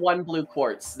distribute. each get 1 blue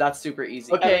quartz. That's super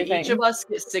easy. Okay, Everything. each of us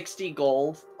get 60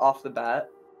 gold off the bat.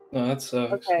 No, that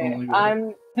sucks. Okay,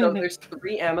 So there's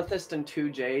 3 amethyst and 2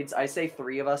 jades. I say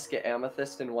 3 of us get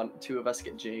amethyst and 2 of us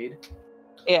get jade.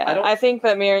 Yeah, I think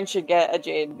that Mherren should get a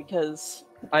jade because...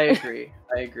 I agree.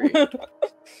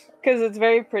 Because it's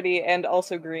very pretty and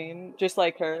also green, just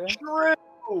like her. True!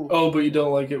 Oh, but you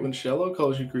don't like it when Shello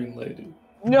calls you Green Lady.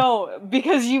 No,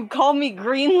 because you call me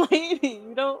Green Lady.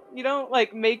 You don't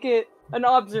like make it an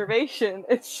observation.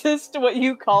 It's just what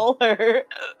you call her.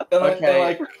 And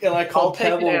I call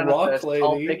Pebble Rock Lady.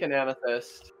 I'll take an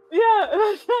amethyst. Yeah,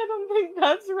 I don't think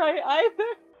that's right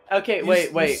either. Okay,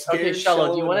 wait. Okay,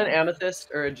 Shello, do you want an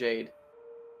amethyst or a jade?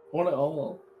 I want it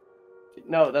all.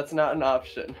 No, that's not an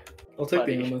option. I'll take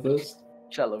the amethyst.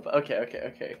 Shello,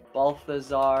 okay.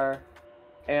 Balthazar,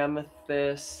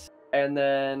 amethyst, and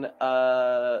then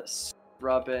Skrubbins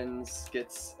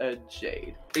gets a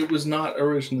jade. It was not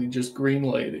originally just Green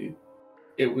Lady.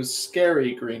 It was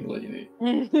Scary Green Lady.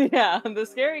 Yeah, the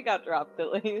scary got dropped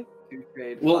at least.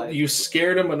 Well, you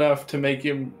scared him enough to make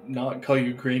him not call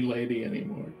you Green Lady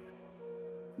anymore.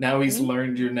 Now he's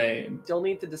learned your name. Still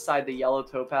need to decide the yellow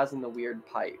topaz and the weird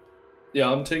pipe.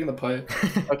 Yeah, I'm taking the pipe.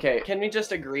 Okay, can we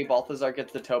just agree Balthazar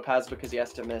gets the topaz because he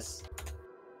has to miss?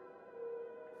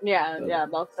 Yeah,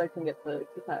 Balthazar can get the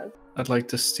topaz. I'd like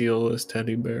to steal this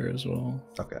teddy bear as well.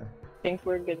 Okay. I think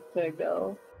we're good to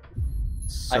go.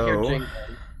 So, I hear jingling,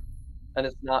 and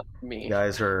it's not me. You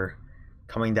guys are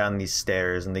coming down these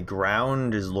stairs, and the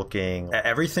ground is looking...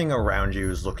 Everything around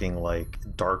you is looking like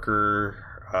darker.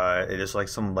 It is like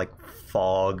some like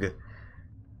fog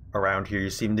around here. You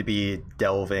seem to be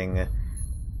delving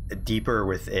deeper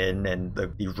within, and the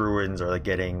ruins are like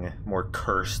getting more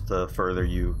cursed the further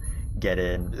you get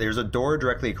in. There's a door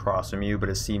directly across from you, but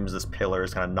it seems this pillar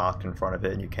is kind of knocked in front of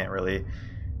it, and you can't really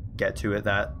get to it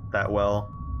that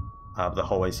well. The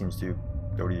hallway seems to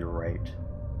go to your right.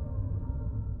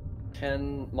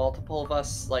 Can multiple of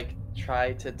us like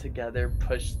try to together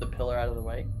push the pillar out of the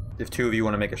way? If 2 of you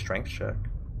want to make a strength check.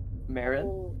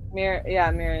 Mherren?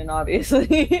 Mherren,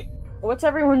 obviously. What's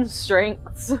everyone's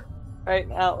strengths right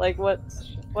now? Like, what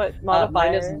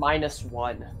modifier? Minus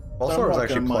 1. Balthazar is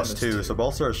actually +2, so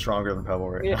Balthazar is stronger than Pebble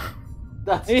right now.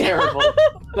 That's terrible.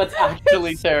 That's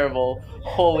actually terrible.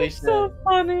 Holy shit. So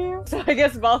funny. So I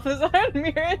guess Balthazar and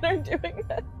Mherren are doing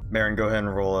that. Mherren, go ahead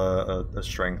and roll a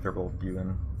strength for both you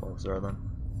and Balthazar then.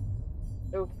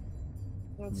 Oh.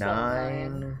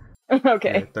 9.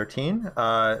 Okay. 13.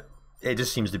 It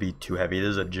just seems to be too heavy.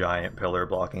 There's a giant pillar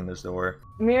blocking this door.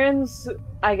 Mherren's,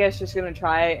 I guess, just gonna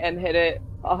try and hit it,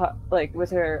 like, with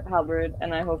her halberd,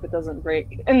 and I hope it doesn't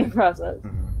break in the process.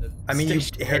 I mean, you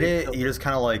hit it, you just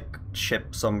kind of, like,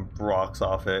 chip some rocks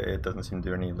off it. It doesn't seem to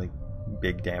do any, like,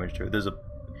 big damage to it. There's a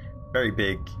very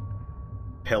big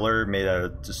pillar made out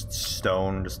of just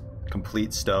stone, just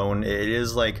complete stone. It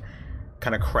is, like,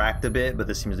 kind of cracked a bit, but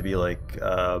this seems to be, like,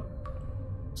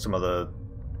 some of the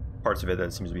parts of it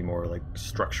that seems to be more like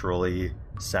structurally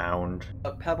sound.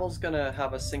 Pebble's gonna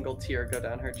have a single tear go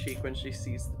down her cheek when she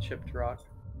sees the chipped rock.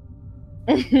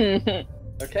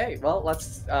 Okay, well,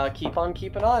 let's keep on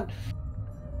keeping on.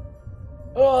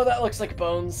 Oh, that looks like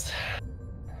bones.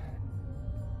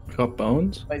 Got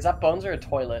bones? Wait, is that bones or a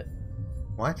toilet?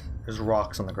 What? There's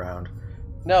rocks on the ground.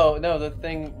 No, the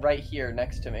thing right here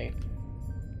next to me.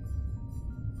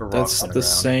 That's the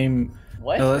same.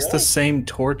 What? No, that's the Really? same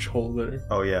torch holder.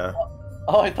 Oh yeah.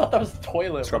 Oh, I thought that was the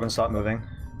toilet. Skrubbins, stop moving.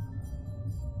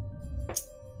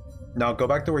 No, go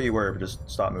back to where you were, but just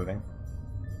stop moving.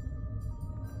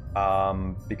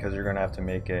 Because you're gonna have to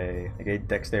make a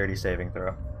dexterity saving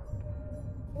throw.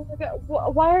 Oh my God,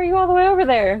 why are you all the way over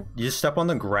there? You just step on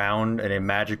the ground and a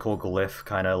magical glyph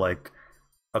kind of like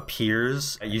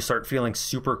appears. You start feeling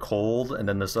super cold, and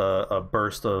then there's a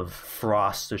burst of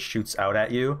frost just shoots out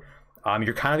at you.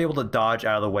 You're kind of able to dodge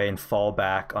out of the way and fall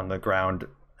back on the ground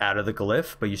out of the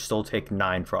glyph, but you still take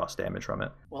 9 frost damage from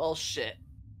it. Well, shit.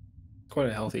 Quite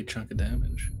a healthy chunk of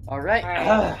damage. Alright.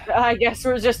 I guess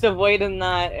we're just avoiding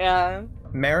that, yeah.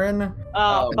 Mherren,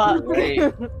 But... great.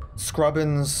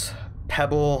 Skrubbins,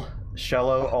 Pebble,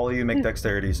 Shello, all of you make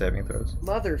dexterity saving throws.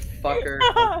 Motherfucker.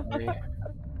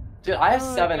 Dude, I have Oh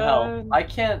my 7 health. God. I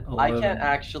can't 11.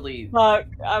 actually Fuck,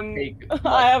 take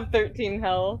I have 13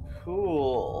 health,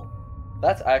 Cool.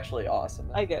 That's actually awesome.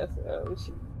 I guess.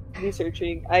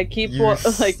 Researching. I keep, You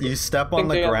you step on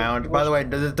the thinking of ground. By the way,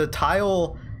 the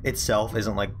tile itself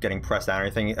isn't like getting pressed down or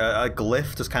anything. A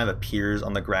glyph just kind of appears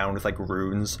on the ground with like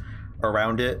runes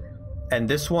around it, and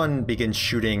this one begins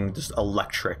shooting just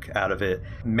electric out of it.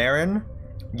 Mherren,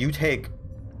 you take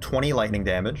 20 lightning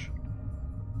damage.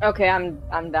 Okay,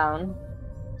 I'm down.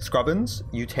 Skrubbins,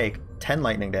 you take 10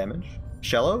 lightning damage.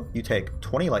 Shello, you take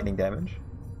 20 lightning damage.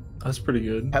 That's pretty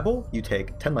good. Pebble, you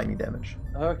take 10 lightning damage.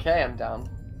 Okay, I'm down.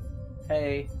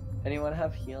 Hey, anyone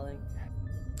have healing?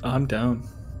 I'm down.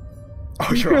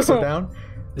 Oh, you're also down?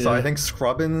 So Yeah. I think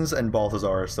Skrubbins and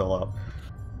Balthazar are still up.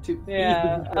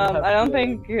 Yeah, I don't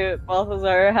think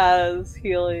Balthazar has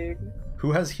healing.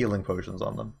 Who has healing potions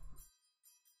on them?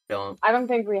 Don't. I don't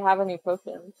think we have any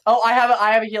potions. Oh, I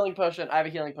have a healing potion. I have a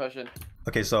healing potion.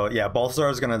 Okay, so yeah, Balthazar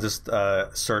is gonna just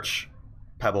search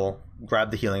Pebble, grab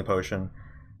the healing potion,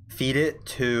 feed it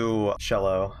to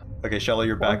Shello. Okay, Shello,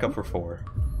 you're back up for 4.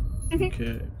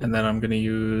 Okay, and then I'm gonna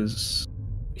use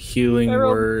healing I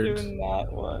rolled word. doing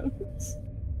that once.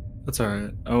 That's alright.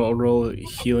 I'll roll a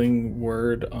healing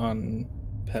word on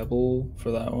Pebble for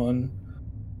that one.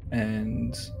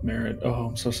 And Mherren. Oh,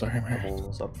 I'm so sorry, Mherren.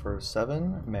 Pebble's up for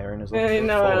 7. Mherren is up I for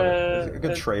know, 4. It's a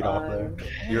good it's trade-off fine. there.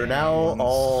 You're now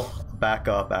all back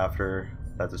up after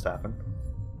that just happened.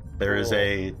 There is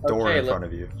a door Okay, in front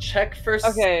of you. Check for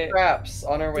Okay. scraps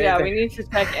on our way Yeah, there. we need to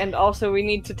check, and also we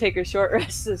need to take a short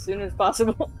rest as soon as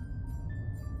possible.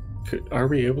 Are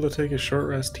we able to take a short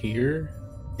rest here?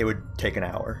 It would take an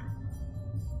hour.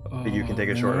 But you can take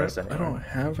a short rest I anywhere. don't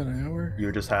have an hour. You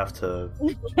would just have to...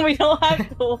 We don't have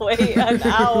to wait an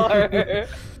hour.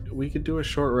 We could do a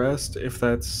short rest if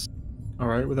that's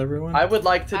alright with everyone. I would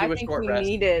like to do I a think short we rest.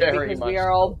 need it very because much we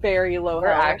are all very low We're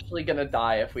health. actually gonna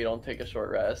die if we don't take a short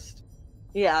rest.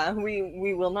 Yeah,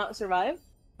 we will not survive.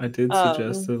 I did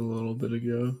suggest it a little bit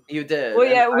ago. You did. Well,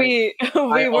 and yeah, I-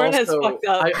 we weren't as also- fucked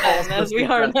up I then also as we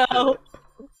are suggested now. it.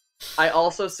 I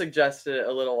also suggested it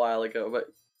a little while ago, but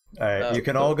Alright, you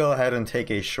can all go ahead and take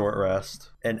a short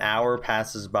rest. An hour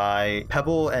passes by.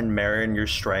 Pebble and Mherren, your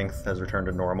strength has returned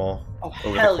to normal.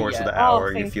 Over the hell course of yeah. the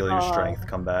hour, you thank feel your God. strength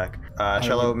come back.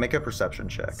 Shello, make a perception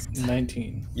check.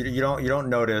 19. You don't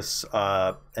notice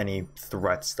any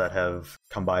threats that have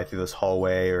come by through this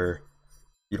hallway, or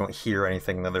you don't hear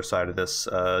anything on the other side of this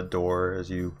door as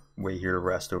you wait here to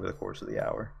rest over the course of the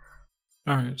hour.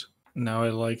 Alright. Now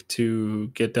I'd like to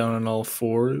get down on all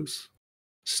fours,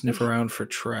 sniff around for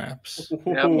traps.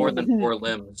 You have more than 4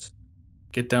 limbs.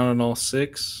 Get down on all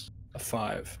 6, a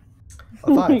 5.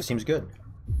 A 5 seems good.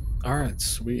 Alright,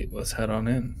 sweet. Let's head on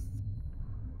in.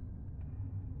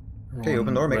 Okay,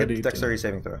 open door, make a Ready to- dexterity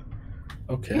saving throw.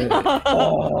 Okay.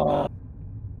 I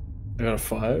got a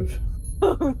 5.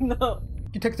 Oh, no.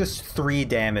 You take this 3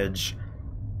 damage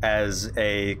as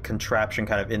a contraption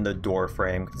kind of in the door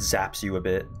frame zaps you a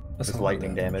bit That's with a lot of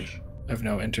lightning damage. I've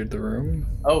now entered the room.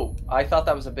 oh, I thought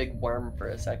that was a big worm for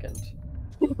a second.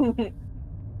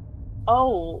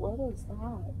 Oh, what is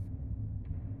that?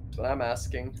 That's what I'm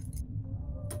asking.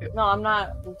 No, I'm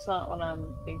not. It's not what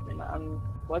I'm thinking.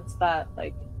 What's that,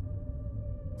 like,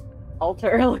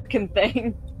 altar looking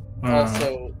thing?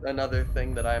 Also, another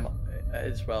thing that I'm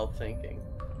as well thinking.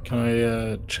 Can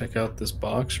I check out this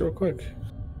box real quick?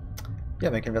 Yeah,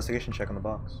 make an investigation check on the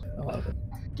box. 11.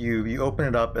 You open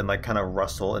it up and like kind of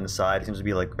rustle inside. It seems to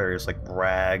be like various like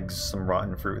rags, some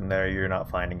rotten fruit in there. You're not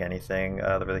finding anything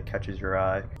that really catches your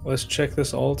eye. Let's check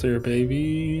this altar,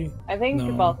 baby. I think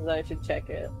No. Balthazar should check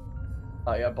it.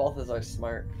 Oh yeah, Balthazar's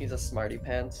smart. He's a smarty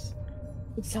pants.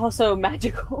 It's also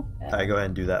magical. I go ahead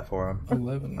and do that for him.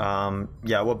 11.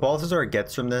 Yeah, what Balthazar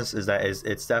gets from this is that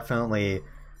it's definitely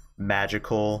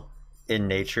magical in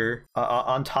nature.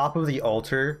 On top of the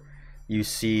altar, you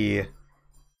see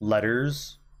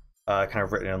letters, kind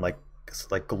of written in like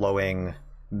glowing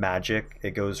magic.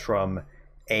 It goes from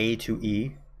A to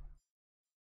E.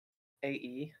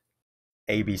 A-E?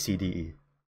 A B C D E.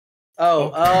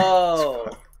 Oh.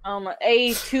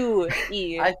 A to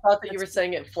E. I thought that you were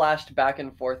saying it flashed back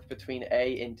and forth between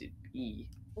A and E.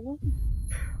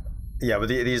 Yeah, but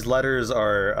these letters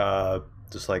are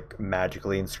just like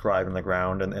magically inscribed in the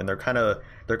ground, and they're kind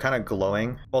of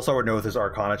glowing. Also, I would know with this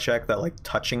Arcana check that like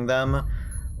touching them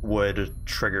would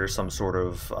trigger some sort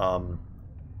of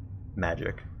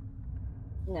magic.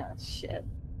 No shit.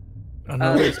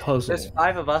 Another puzzle. There's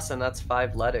 5 of us, and that's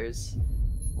 5 letters.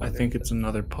 I think it's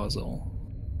another puzzle.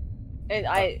 It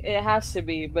has to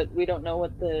be, but we don't know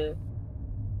what the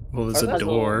Well, there's a those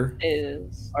door.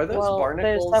 is. Are those Well, there's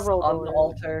barnacles several on the doors.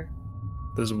 altar?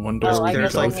 There's one door Oh, I we can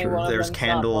guess There's go like only through. one of there's them's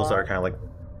candles that not are kind of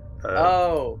like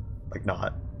Oh, like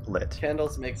not lit.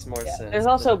 candles makes more Yeah. sense. There's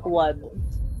also than- blood.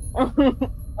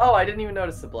 Oh, I didn't even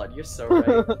notice the blood. You're so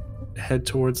right. Head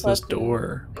towards this Fucking-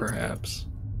 door, perhaps.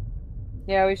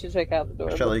 Yeah, we should check out the door.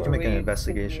 Shello, you can before make an we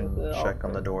investigation continue the check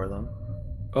on the altar. door then.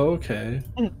 Okay.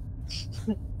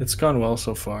 It's gone well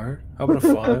so far. How about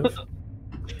a 5?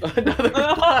 Another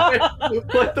 5.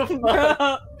 What the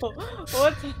fuck?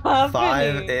 What's happening?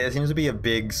 5. It seems to be a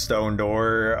big stone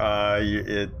door.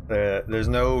 There's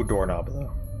no doorknob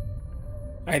though.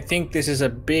 I think this is a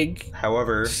big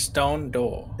However, stone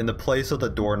door. in the place of the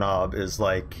doorknob is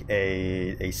like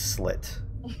a slit.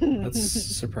 That's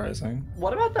surprising.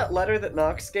 What about that letter that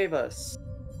Nox gave us?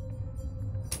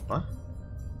 What?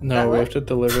 No, That we way? have to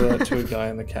deliver that to a guy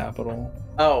in the Capitol.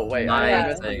 Oh, wait. My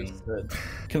I thing. misunderstood.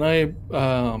 Can I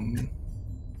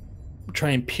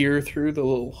try and peer through the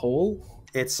little hole?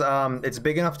 It's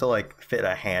big enough to like fit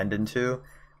a hand into.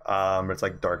 It's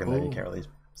like dark in there, you Oh. can't really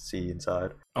see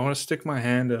inside. I want to stick my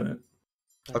hand in it.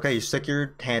 Okay, you stick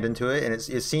your hand into it, and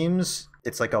it seems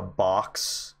it's like a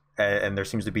box, and there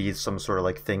seems to be some sort of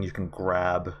like thing you can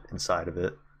grab inside of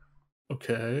it.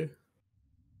 Okay.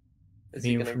 Is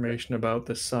Any he gonna- information about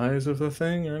the size of the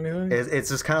thing or anything? It's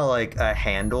just kind of like a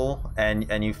handle,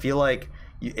 and you feel like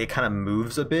it kind of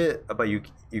moves a bit, but you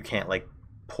can't like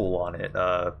pull on it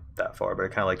that far, but it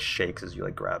kind of like shakes as you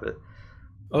like grab it.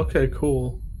 Okay,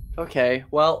 cool. Okay,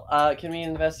 well, can we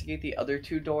investigate the other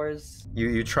 2 doors?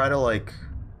 You try to like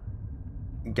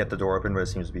get the door open, but it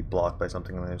seems to be blocked by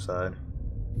something on the other side.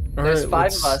 There's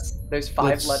Alright, 5 of us. There's 5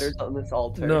 let's- letters on this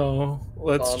altar. No,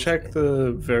 let's Bombs. check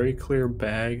the very clear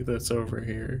bag that's over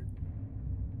here.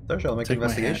 So I'll make an Take my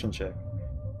investigation check.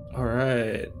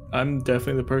 Alright, I'm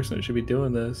definitely the person who should be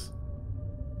doing this.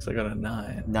 So I got a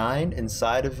 9. 9.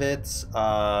 Inside of it,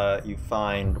 you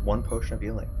find 1 potion of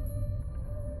healing.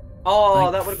 Oh,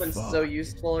 Like, that would have been so fuck.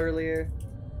 useful earlier.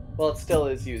 Well, it still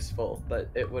is useful, but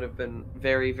it would have been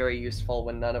very, very useful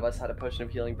when none of us had a potion of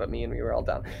healing but me and we were all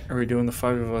down. Are we doing the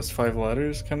 5 of us, 5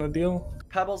 letters kind of deal?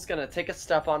 Pebble's gonna take a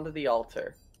step onto the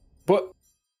altar. What?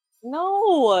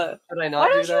 No. Should I not Why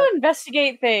do don't that? you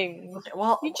investigate things? Okay,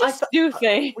 well, You I just thought- do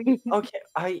things.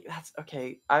 Okay, that's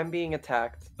okay. I'm being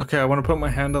attacked. Okay, I want to put my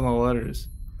hand on the letters.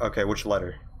 Okay, which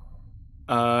letter?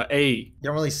 A. You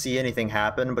don't really see anything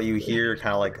happen, but you hear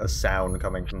kind of like a sound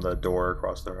coming from the door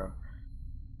across the room.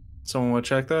 Someone want to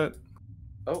check that?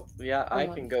 Oh, yeah, I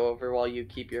on. can go over while you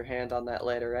keep your hand on that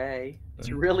letter A.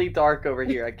 It's really dark over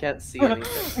here. I can't see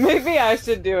anything. Maybe I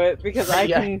should do it because I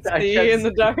Yeah, can I see can't in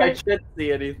the dark. I can't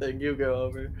see anything. You go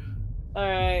over.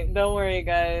 Alright, don't worry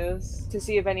guys. To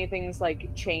see if anything's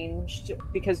like changed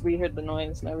because we heard the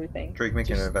noise and everything. Drake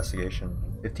making an Just- investigation.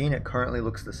 15, it currently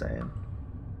looks the same.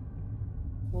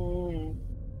 Hmm.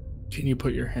 Can you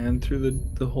put your hand through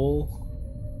the hole?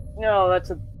 No,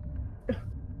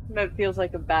 that feels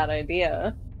like a bad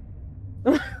idea.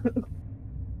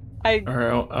 Alright,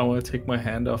 I want to take my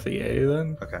hand off the A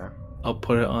then. Okay. I'll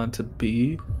put it onto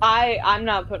B. I'm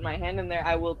not putting my hand in there.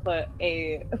 I will put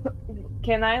a.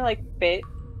 Can I like fit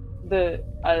the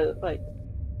like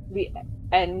the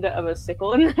end of a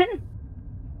sickle in there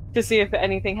to see if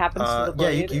anything happens to the yeah,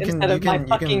 you blade can- instead you of my can- you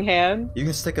fucking can- hand? You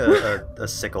can stick a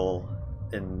sickle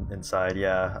inside,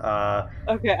 yeah.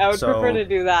 Okay, I would so- prefer to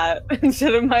do that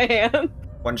instead of my hand.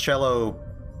 When Shello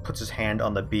puts his hand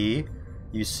on the B,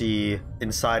 You see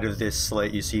inside of this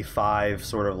slit, you see 5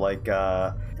 sort of like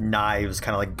knives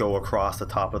kind of like go across the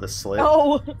top of the slit.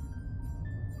 Oh!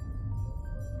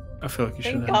 I feel like you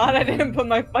should. Thank God I didn't put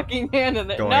my fucking hand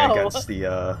in it. Going no! against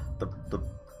the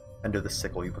end of the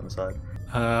sickle you put inside.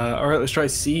 Alright, let's try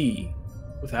C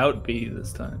without B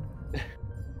this time.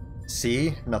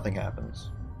 C, nothing happens.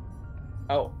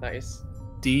 Oh, nice.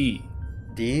 D.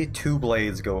 D, 2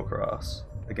 blades go across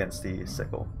against the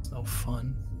sickle. So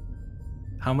fun.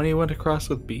 How many went across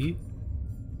with B?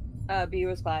 B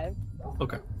was 5.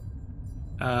 Okay.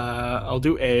 I'll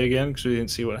do A again because we didn't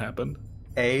see what happened.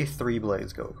 A, 3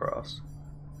 blades go across.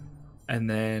 And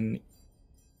then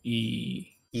E.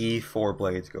 E, 4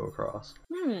 blades go across.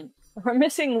 We're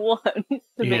missing 1 to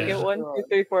make it 1, 2,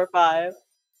 3, 4, 5.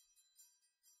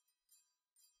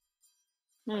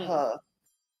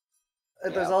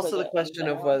 There's also the question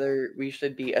of whether we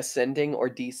should be ascending or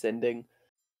descending.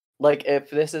 Like, if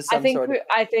this is some sort of...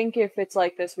 I think if it's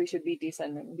like this, we should be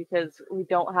descending, because we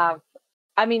don't have...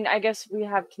 I mean, I guess we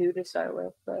have 2 to start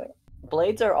with, but...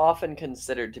 Blades are often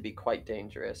considered to be quite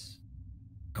dangerous.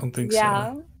 I don't think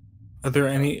so. Are there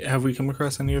any... Have we come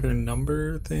across any other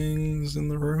number things in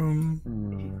the room?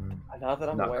 Not that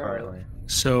I'm aware of.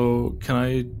 So, can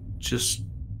I just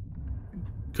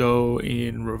go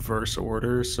in reverse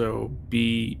order? So,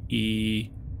 B, E,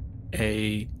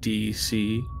 A, D,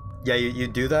 C... Yeah, you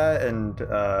do that, and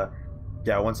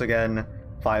yeah, once again,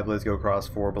 5 blades go across,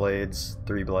 4 blades,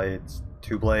 3 blades,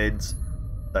 2 blades,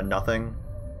 then nothing.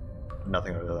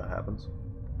 Nothing other than that happens.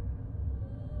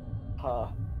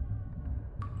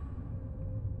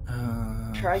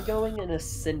 Try going in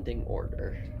ascending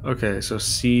order. Okay, so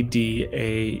C, D,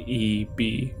 A, E,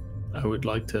 B. I would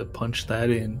like to punch that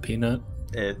in, Peanut.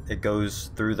 It goes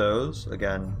through those.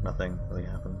 Again, nothing really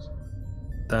happens.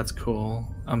 That's cool.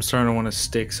 I'm starting to want to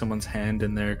stick someone's hand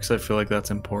in there because I feel like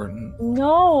that's important.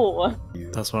 No.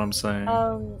 That's what I'm saying.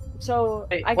 So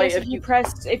I guess if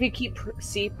you keep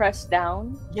C pressed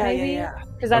down, yeah,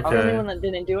 because that's the only one that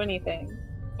didn't do anything.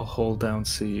 I'll hold down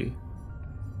C.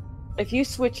 If you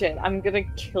switch it, I'm gonna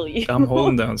kill you. I'm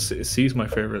holding down C. C's my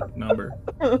favorite number.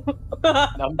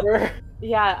 Number?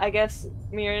 Yeah, I guess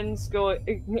Mherren's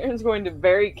going to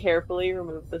very carefully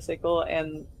remove the sickle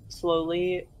and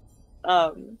slowly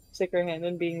stick her hand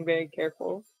in, being very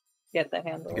careful. Get the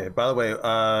handle. Okay, by the way,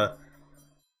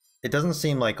 it doesn't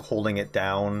seem like holding it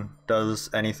down does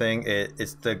anything.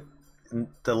 It's the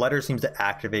letter seems to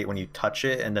activate when you touch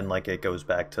it, and then like it goes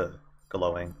back to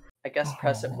glowing. I guess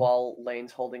press it while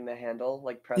Lane's holding the handle,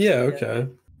 like press Yeah, it. okay.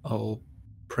 I'll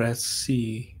press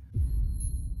C.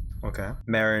 Okay.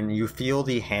 Mherren, you feel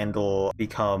the handle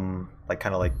become like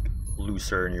kind of like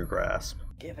looser in your grasp.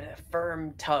 Give it a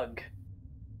firm tug.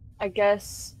 I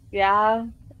guess, yeah,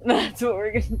 that's what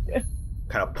we're gonna do.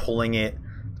 Kind of pulling it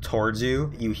towards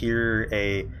you. You hear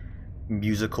a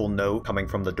musical note coming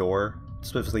from the door,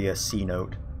 specifically a C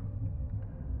note.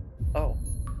 Oh.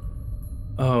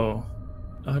 Oh.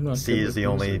 I'm not C is the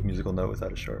only musical note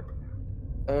without a sharp.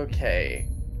 Okay.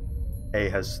 A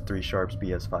has 3 sharps,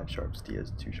 B has 5 sharps, D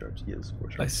has 2 sharps, E has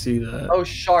 4 sharps. I see that. Oh,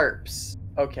 sharps.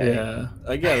 Okay. Yeah,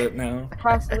 I get it now.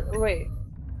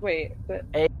 Wait, but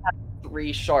A has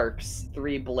 3 sharps,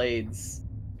 3 blades.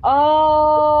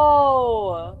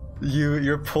 Oh!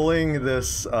 You're pulling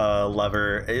this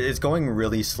lever. It's going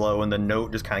really slow, and the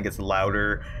note just kind of gets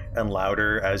louder and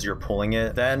louder as you're pulling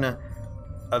it. Then,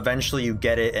 eventually, you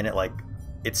get it, and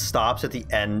it stops at the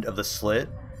end of the slit.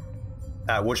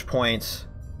 At which point,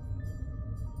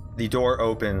 the door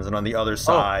opens, and on the other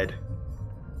side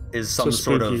is some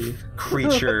sort of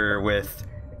creature with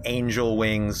angel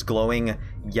wings, glowing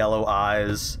yellow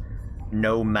eyes,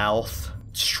 no mouth,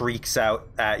 shrieks out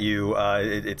at you.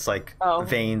 It's like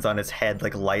veins on its head,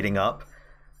 like lighting up.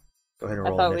 Go ahead and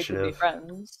roll initiative. I thought we could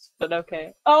be friends, but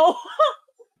okay. Oh!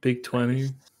 Big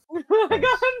 20. I got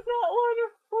that one.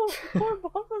 Poor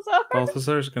Balthazar.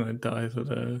 Balthazar's gonna die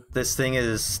today. This thing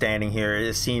is standing here.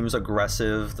 It seems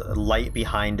aggressive. The light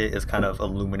behind it is kind of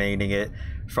illuminating it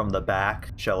from the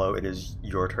back. Shello, it is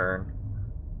your turn.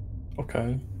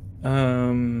 Okay.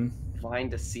 Divine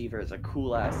Deceiver is a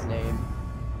cool ass name.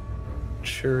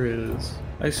 Sure is.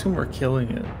 I assume we're killing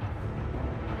it.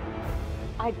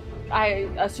 I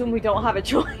assume we don't have a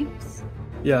choice.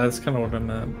 Yeah, that's kind of what I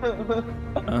meant.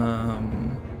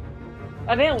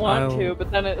 I didn't want to,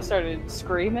 but then it started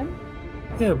screaming.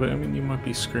 Yeah, but I mean, you might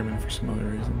be screaming for some other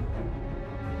reason.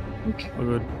 Okay. I'll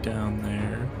go down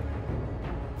there.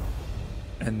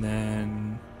 And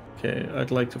then... Okay, I'd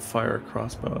like to fire a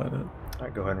crossbow at it.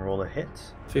 Alright, go ahead and roll a hit.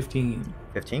 15.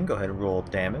 15, go ahead and roll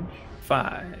damage.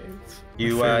 5.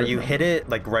 You hit it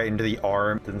like right into the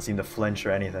arm. Doesn't seem to flinch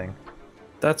or anything.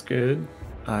 That's good.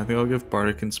 I think I'll give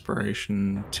Bardic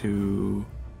Inspiration to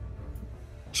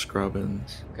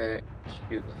Skrubbins. Okay,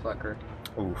 shoot the fucker.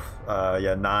 Oof.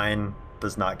 Yeah, 9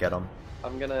 does not get him.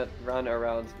 I'm gonna run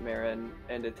around Mherren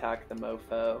and attack the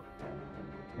mofo.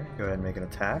 Okay, go ahead and make an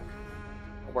attack.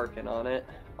 Working on it.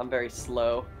 I'm very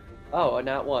slow. Oh, a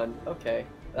nat 1. Okay.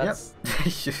 That's...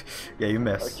 Yep. Yeah, you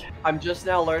miss. Okay. I'm just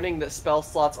now learning that spell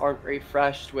slots aren't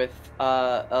refreshed with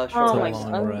a Oh short my rest.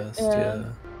 God. Rest, Yeah.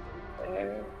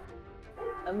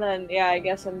 And then, yeah, I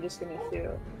guess I'm just gonna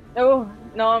shoot. Oh,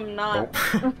 no, I'm not.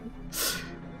 Nope.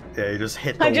 Yeah, you just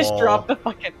hit the wall. I just dropped the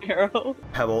fucking arrow.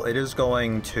 Pebble, it is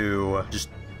going to just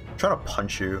try to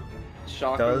punch you.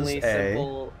 Shockingly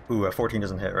simple. Ooh, a 14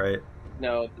 doesn't hit, right?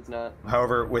 No, it does not.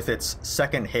 However, with its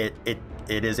second hit,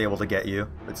 it is able to get you.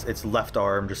 Its left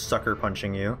arm just sucker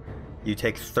punching you. You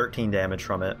take 13 damage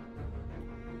from it.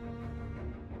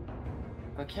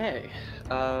 Okay.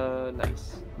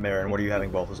 Nice. Mherren, what are you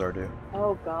having Balthazar do?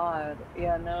 Oh god.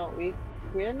 Yeah, no,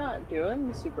 we're not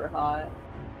doing super hot.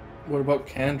 What about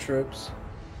cantrips?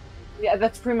 Yeah,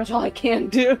 that's pretty much all I can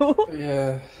do.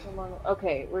 Yeah.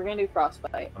 Okay, we're gonna do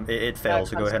frostbite. It fails,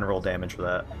 so go ahead and roll damage for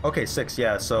that. Okay, 6,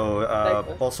 yeah, so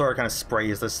Balthazar kind of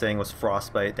sprays this thing with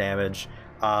frostbite damage.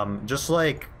 Just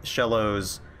like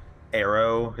Shello's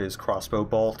arrow, his crossbow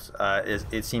bolt,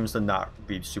 it seems to not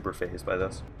be super phased by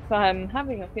this. So I'm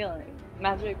having a feeling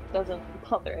magic doesn't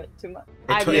bother it too much.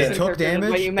 It took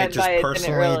damage, it just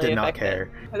personally did not care.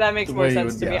 That makes more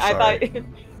sense to me. I thought,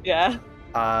 yeah.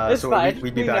 So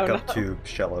we'd be back up to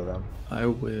Shello then. I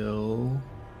will...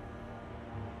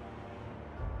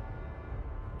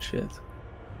 Shit.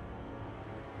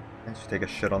 And you take a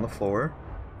shit on the floor.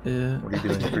 Yeah. What are you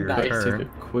doing for your Nice. turn? Take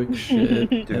a quick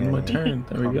shit in my turn.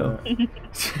 There we go.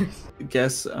 Combat.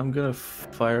 Guess I'm gonna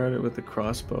fire at it with the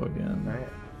crossbow again. Alright.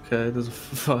 Okay, does a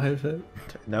 5 hit?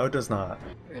 No, it does not.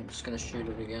 I'm just gonna shoot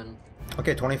it again.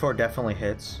 Okay, 24 definitely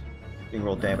hits. You can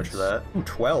roll damage for that. Ooh,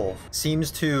 12.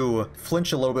 Seems to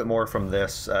flinch a little bit more from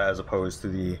this as opposed to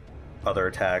the other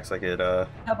attacks. Like it,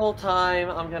 Pebble time.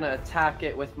 I'm gonna attack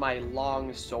it with my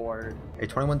long sword. A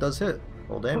 21 does hit.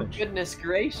 Roll damage. Oh, goodness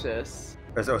gracious.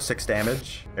 Oh, 6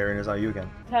 damage. Mherren, is on you again.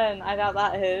 10, I doubt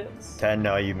that hits. 10,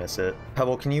 no, you miss it.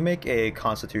 Pebble, can you make a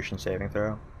Constitution saving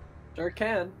throw? Sure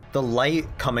can. The light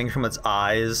coming from its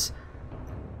eyes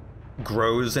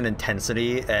grows in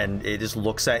intensity, and it just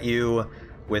looks at you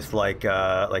with like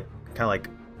kind of like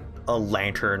a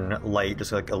lantern light,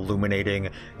 just like illuminating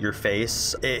your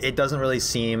face. It doesn't really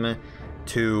seem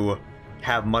to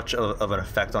have much of an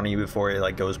effect on you before it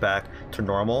like goes back to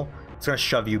normal. It's gonna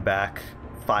shove you back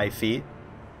 5 feet.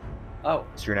 Oh.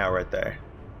 So you're now right there.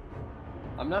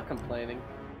 I'm not complaining.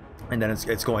 And then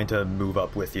it's going to move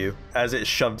up with you. As it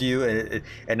shoved you, it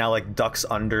now like ducks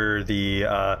under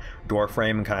the door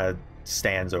frame and kind of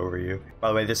stands over you. By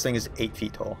the way, this thing is 8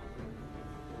 feet tall.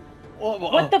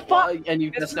 What the fuck? And you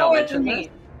It's just now lower mentioned than that?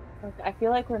 me. Okay, I feel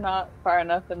like we're not far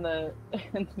enough in the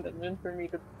dungeon for me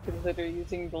to consider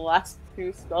using the last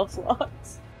 2 spell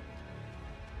slots.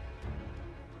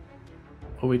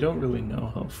 Well, we don't really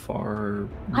know how far.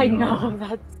 I know,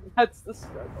 that's the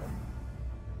struggle.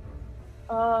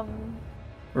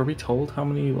 Were we told how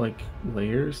many like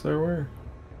layers there were?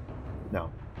 No.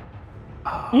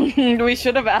 We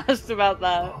should have asked about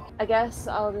that. I guess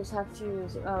I'll just have to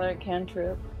use another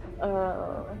cantrip.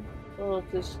 We'll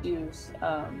just use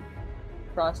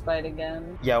frostbite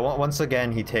again. Yeah, once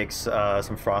again he takes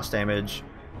some frost damage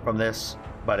from this,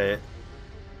 but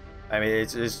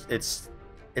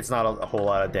it's not a whole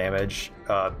lot of damage.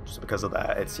 Just because of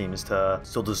that, it seems to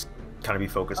still just kind of be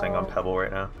focusing on Pebble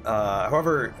right now.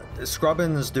 However,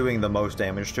 Skrubbins doing the most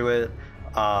damage to it.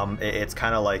 It's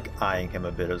kind of like eyeing him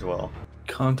a bit as well.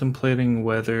 Contemplating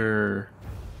whether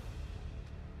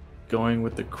going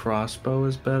with the crossbow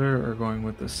is better or going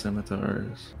with the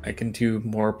scimitars. I can do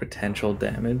more potential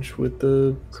damage with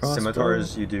the crossbow.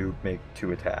 Scimitars, you do make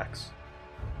 2 attacks.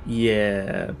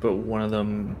 Yeah, but one of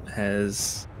them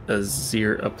has a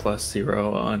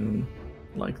 +0 on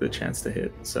like the chance to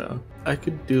hit, so I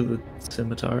could do the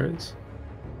scimitars.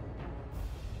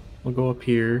 We'll go up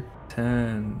here.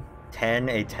 10. 10,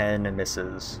 a 10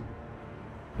 misses.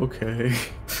 Okay.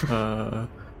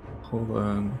 Hold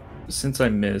on. Since I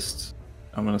missed,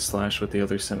 I'm gonna slash with the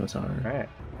other scimitar. Alright.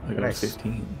 I got Nice. a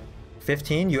 15.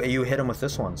 15? You hit him with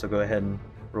this one, so go ahead and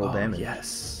roll damage.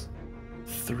 Yes.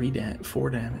 4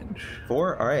 damage.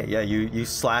 4? Alright, yeah, you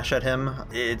slash at him.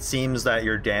 It seems that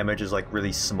your damage is like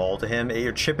really small to him.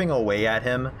 You're chipping away at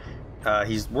him.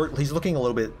 He's looking a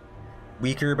little bit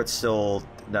weaker, but still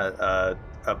not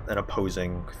an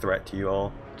opposing threat to you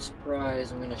all.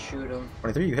 Surprise, I'm gonna shoot him.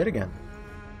 23, you hit again.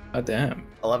 God damn.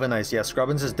 11, nice. Yeah,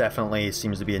 Skrubbins is definitely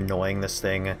seems to be annoying this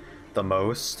thing the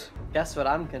most. Guess what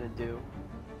I'm gonna do?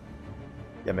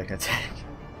 Yeah, make an attack.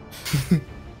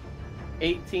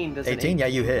 18. Does 18, yeah,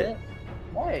 you hit.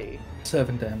 Hey.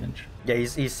 7 damage. Yeah,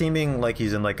 he's seeming like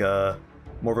he's in like a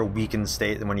more of a weakened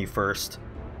state than when you first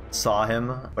saw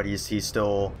him, but he's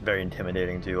still very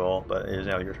intimidating to you all. But it is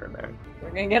now your turn, Mherren. We're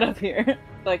gonna get up here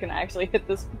so I can actually hit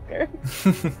this fucker.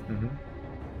 Mm-hmm.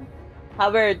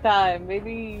 Halberd time,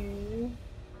 baby.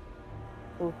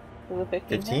 Ooh, was it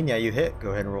 15? 15, yeah, you hit. Go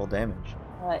ahead and roll damage.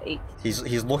 8.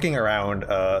 He's looking around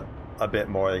a bit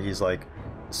more. He's like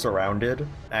surrounded.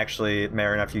 Actually,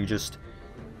 Mherren, after you just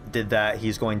did that,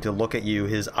 he's going to look at you.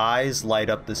 His eyes light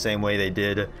up the same way they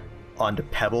did onto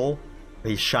Pebble.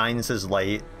 He shines his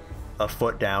light a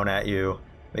foot down at you.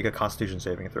 Make a Constitution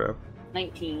saving throw.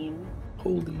 19.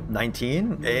 Holy.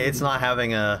 19? It's not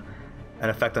having an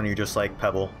effect on you, just like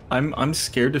Pebble. I'm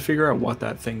scared to figure out what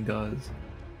that thing does.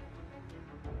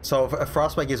 So a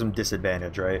frostbite gives him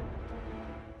disadvantage, right?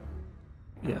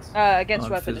 Yes. Against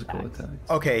On weapon physical attacks.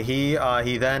 Okay,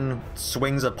 he then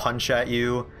swings a punch at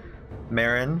you.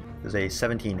 Mherren is a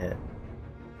 17 hit.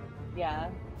 Yeah.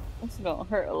 It's gonna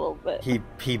hurt a little bit.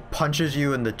 He punches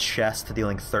you in the chest,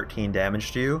 dealing 13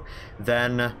 damage to you.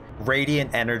 Then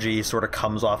radiant energy sort of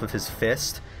comes off of his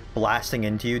fist, blasting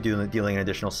into you, dealing an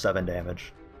additional 7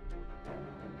 damage.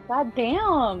 God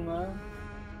damn.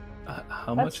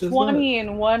 How That's much is 20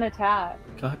 in one attack.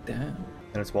 that? God damn.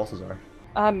 And it's Balthazar.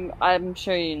 I'm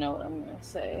sure you know what I'm gonna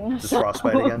say. Just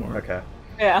frostbite again? Okay.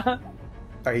 Yeah.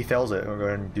 Alright, he fails it. We'll go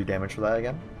ahead and do damage for that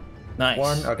again. Nice.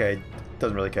 1. Okay.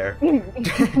 Doesn't really care.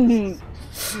 Damn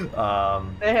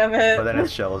it. But then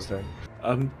it's Shello's turn.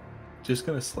 I'm just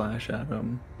gonna slash at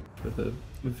him with a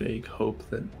vague hope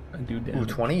that I do Ooh, damage.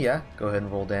 20, yeah. Go ahead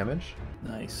and roll damage.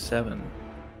 Nice. 7.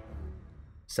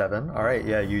 7. Alright,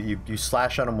 yeah, you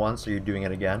slash at him once, so you're doing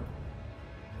it again.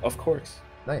 Of course.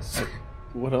 Nice.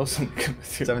 What else am I gonna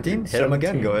do? 17? Hit him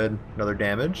again. Go ahead. Another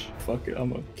damage. Fuck it. I'm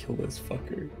gonna kill this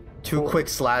fucker. 2 quick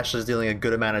slashes dealing a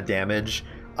good amount of damage.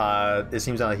 It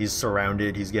seems like he's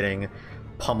surrounded. He's getting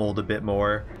pummeled a bit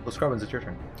more. Well, Skrubbins, it's your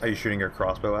turn. Are you shooting your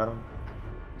crossbow at him?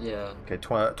 Yeah. Okay,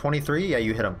 23. Yeah,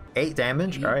 you hit him. 8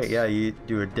 damage. 8. All right, yeah, you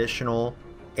do additional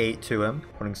 8 to him,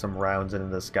 putting some rounds into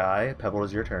this guy. Pebble,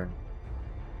 is your turn.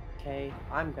 Okay,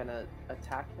 I'm gonna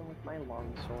attack him with my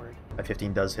longsword. A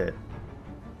 15 does hit.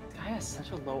 This guy has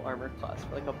such a low armor class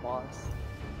for like a boss.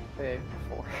 Okay,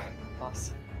 4.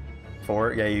 Boss.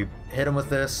 4. Yeah, you hit him with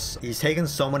this. He's taken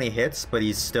so many hits, but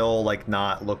he's still like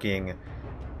not looking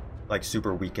like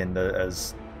super weakened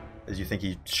as you think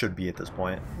he should be at this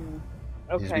point.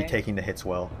 Okay. He's be taking the hits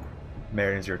well.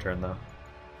 Mherren, it's your turn though.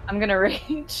 I'm gonna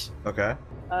rage. Okay.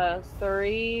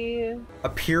 3.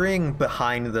 Appearing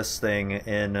behind this thing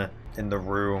in the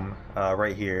room,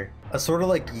 right here, a sort of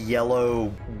like yellow,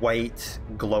 white,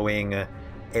 glowing,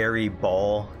 airy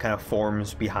ball kind of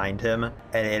forms behind him,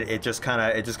 and it just kind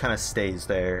of stays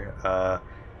there.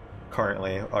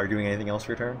 Currently, are you doing anything else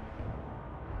for your turn?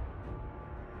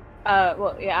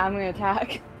 Well, yeah, I'm gonna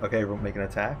attack. Okay, we'll make an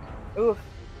attack. Oof.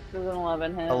 Does an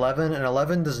 11 hit?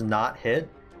 11 does not hit,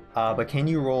 but can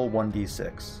you roll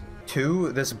 1d6?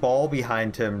 2, this ball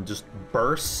behind him just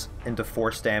bursts into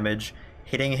force damage,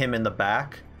 hitting him in the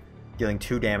back, dealing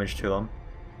 2 damage to him.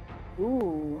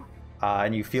 Ooh.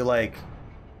 And you feel like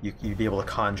you'd be able to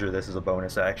conjure this as a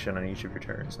bonus action on each of your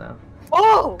turns now.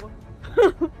 Oh!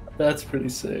 That's pretty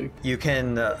sick. You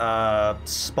can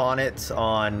spawn it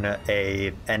on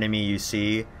a enemy you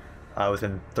see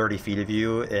within 30 feet of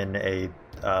you in a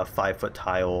 5-foot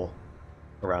tile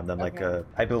around them. Okay. Like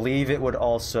I believe it would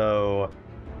also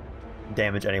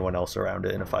damage anyone else around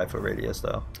it in a 5-foot radius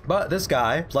though. But this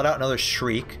guy let out another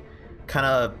shriek, kind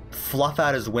of fluff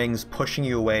out his wings, pushing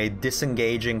you away,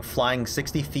 disengaging, flying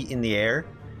 60 feet in the air,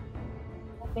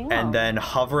 Damn. and then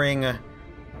hovering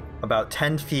about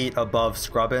 10 feet above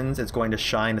Skrubbins. It's going to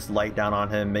shine its light down on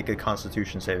him. Make a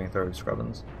Constitution saving throw,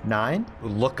 Skrubbins. 9.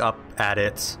 Look up at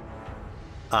it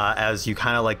as you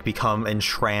kind of like become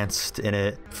entranced in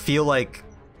it. Feel like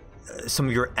some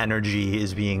of your energy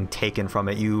is being taken from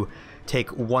it. You take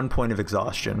 1 point of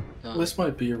exhaustion. This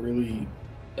might be a really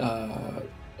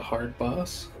hard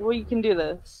boss. Well, you can do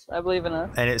this. I believe in us.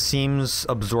 And it seems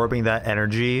absorbing that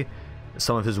energy,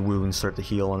 some of his wounds start to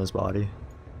heal on his body.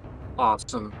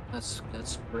 Awesome. That's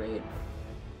great.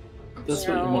 That's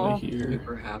what you want to hear.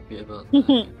 Super happy about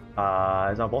that.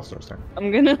 It's now Balthazar's turn.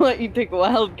 I'm gonna let you take a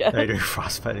wild guess. Now you're doing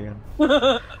frostbite again.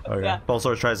 Okay. Yeah.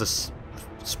 Balthazar tries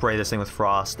to spray this thing with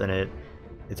frost, and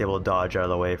it's able to dodge out of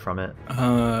the way from it.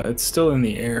 It's still in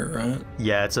the air, right?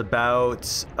 Yeah, it's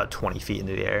about 20 feet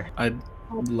into the air. I'd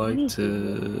like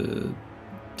to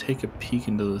take a peek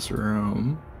into this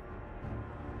room.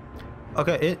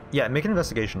 Okay, make an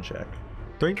investigation check.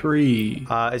 3.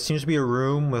 It seems to be a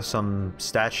room with some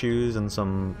statues and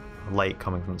some light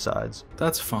coming from the sides.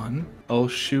 That's fun. I'll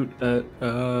shoot at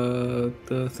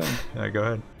the thing. Alright, go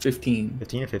ahead. 15.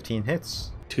 15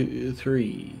 hits. 2,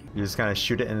 3. You just kind of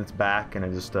shoot it in its back, and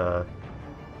it just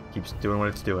keeps doing what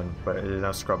it's doing. But it is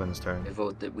now Skrubbins' turn. I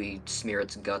vote that we smear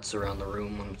its guts around the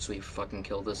room once we fucking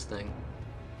kill this thing.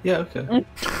 Yeah, okay.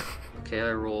 Okay,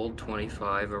 I rolled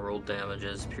 25. I rolled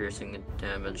damages, piercing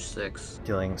damage 6.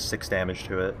 Dealing 6 damage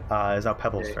to it. Is now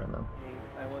Pebble's turn then.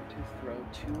 I want to throw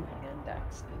 2 hand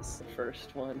axes. The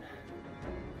first one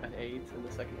an 8 and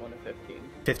the second one a 15.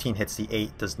 15 hits, the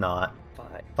 8 does not.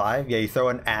 5. 5? Yeah, you throw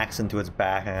an axe into its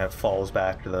back and it falls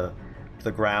back to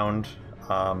the ground,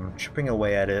 chipping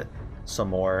away at it some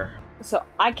more. So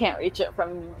I can't reach it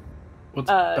from. What's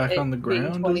back on the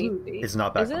ground? Is it? Feet. It's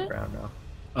not back Is on it? the ground now.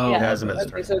 Oh, Yeah, it hasn't been its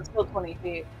okay, turn. so it's still 20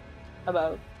 feet.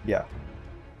 About. Yeah.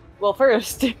 Well,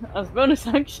 first, as bonus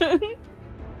action,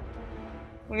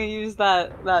 I'm gonna use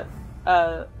that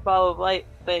ball of light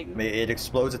thing. It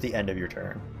explodes at the end of your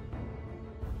turn.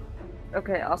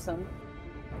 Okay, awesome.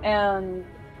 And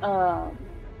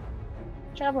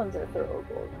javelins are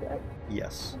throwable, correct?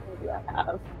 Yes. What do I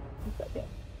have? 1 second.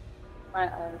 My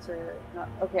eyes are not.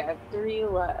 Okay, I have 3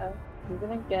 left. I'm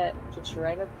gonna get just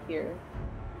right up here.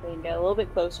 I can get a little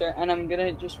bit closer, and I'm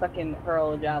gonna just fucking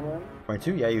hurl a javelin.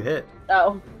 22? Yeah, you hit.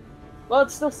 Oh. Well,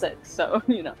 it's still 6, so,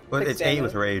 you know. But 6 it's 8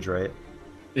 with damage. rage, right?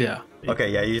 Yeah. Okay,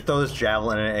 yeah, you throw this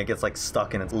javelin and it gets like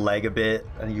stuck in its leg a bit.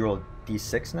 And you roll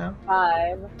D6 now?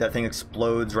 5. That thing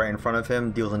explodes right in front of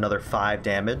him, deals another 5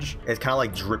 damage. It's kind of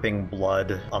like dripping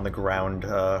blood on the ground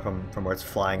from where it's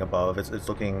flying above. It's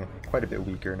looking quite a bit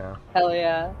weaker now. Hell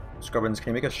yeah. Skrubbins, can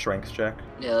you make a strength check?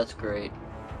 Yeah, that's great.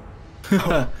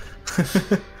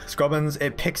 Skrubbins,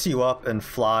 it picks you up and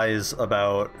flies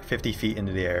about 50 feet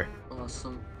into the air.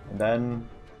 Awesome. And then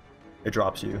it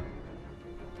drops you.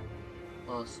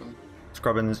 Awesome.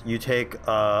 Skrubbins, you take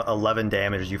 11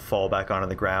 damage as you fall back onto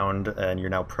the ground, and you're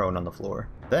now prone on the floor.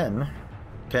 Then,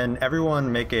 can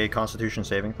everyone make a Constitution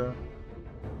saving throw?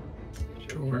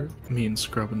 Sure. Me and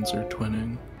Skrubbins are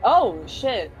twinning. Oh,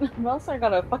 shit. Balthazar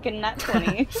got a fucking nat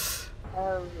 20.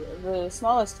 The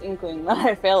smallest inkling that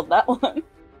I failed that one.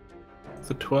 It's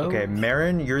a 12. Okay,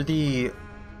 Mherren, you're the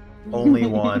only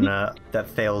one that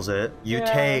fails it. You Yeah,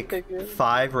 I take figured.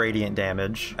 5 radiant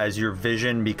damage as your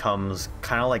vision becomes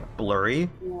kind of like blurry,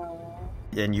 No.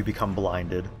 and you become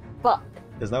blinded. Fuck.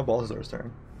 It's now Balthazar's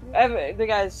turn. The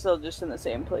guy's still just in the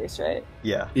same place, right?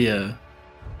 Yeah. Yeah.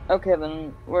 Okay,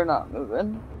 then we're not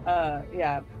moving.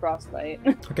 Yeah, frostbite.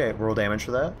 Okay, roll damage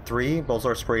for that. 3.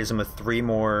 Balthazar sprays him with 3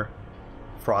 more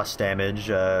frost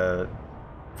damage,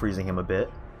 freezing him a bit.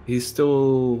 He's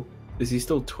still... Is he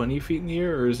still 20 feet in the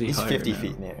air, or is he He's higher 50 now?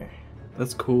 feet in the air.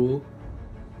 That's cool.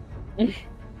 I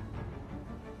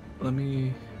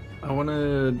want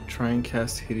to try and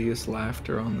cast Hideous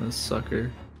Laughter on this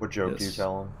sucker. What joke do you Yes.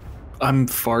 tell him? I'm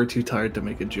far too tired to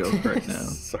make a joke right now.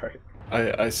 Sorry.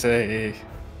 I say,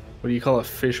 what do you call a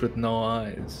fish with no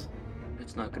eyes?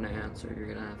 It's not gonna answer.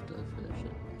 You're gonna have to finish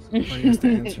it. Well, he has to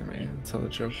answer me. That's how the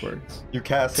joke works. You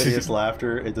cast Hideous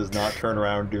Laughter, it does not turn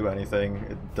around, do anything.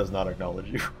 It does not acknowledge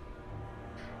you.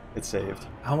 It's saved.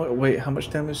 How much? Wait, how much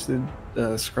damage did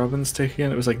Skrubbins take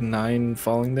again? It was like 9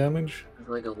 falling damage. It's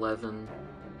like 11.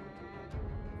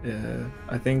 Yeah,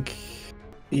 I think.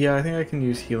 Yeah, I think I can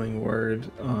use Healing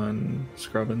Word on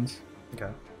Skrubbins.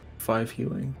 Okay. 5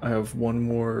 healing. I have 1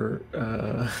 more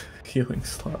healing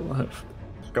slot left.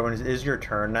 Going, it is your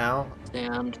turn now.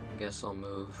 And guess I'll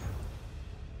move.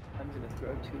 I'm gonna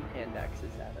throw 2 hand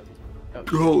axes at him. Oh,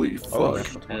 Holy Oh,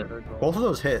 fuck! Both of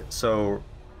those hit, so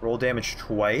roll damage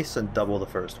twice and double the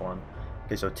first one.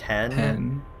 Okay, so 10,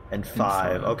 10 and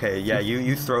 5. Okay, yeah,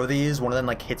 you throw these. One of them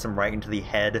like hits him right into the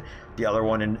head, the other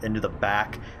one into the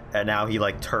back, and now he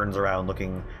like turns around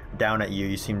looking down at you.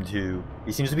 He seems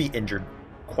to be injured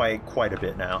quite a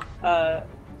bit now.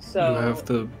 So. You have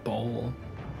the ball.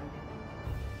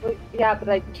 Well, yeah, but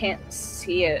I can't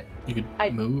see it. You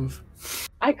could move.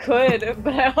 I could,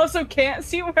 but I also can't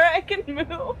see where I can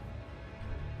move.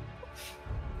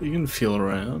 You can feel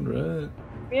around, right?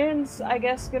 Mherren's, I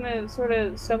guess, gonna sort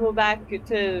of stumble back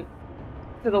to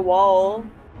the wall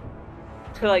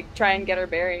to like try and get her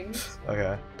bearings.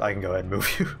 Okay, I can go ahead and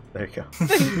move you. There you go.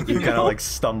 You kind of like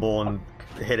stumble and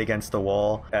hit against the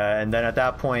wall, and then at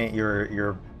that point,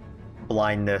 your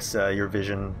blindness, your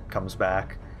vision comes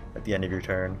back at the end of your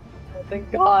turn. Oh,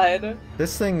 thank God.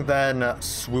 This thing then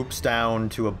swoops down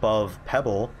to above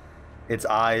Pebble. Its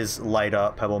eyes light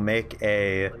up. Pebble, make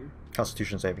a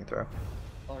Constitution saving throw.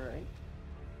 Alright.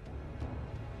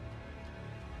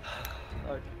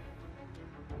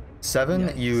 7,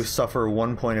 Yikes. you suffer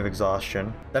 1 point of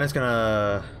exhaustion. Then it's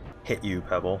gonna hit you,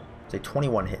 Pebble. It's a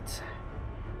 21 hit.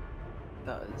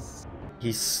 Does.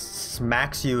 He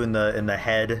smacks you in the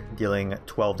head, dealing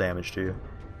 12 damage to you.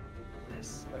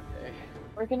 This. Okay.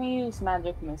 We're gonna use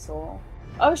magic missile.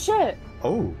 Oh shit!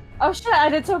 Oh. Oh shit! I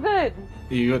did so good.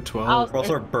 You got 12.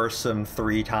 Also bursts him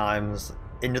 3 times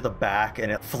into the back,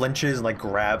 and it flinches and like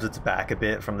grabs its back a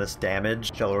bit from this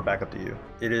damage. Shello, we're back up to you.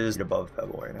 It is above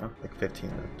Pebble right now, like 15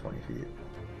 to 20 feet.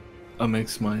 That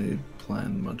makes my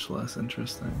plan much less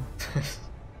interesting.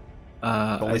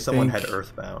 Only someone had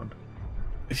Earthbound.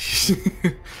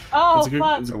 Oh good,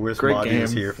 fuck! I wish great Monty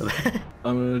was game. here for that.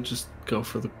 I'm gonna just go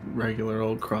for the regular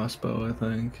old crossbow, I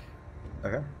think.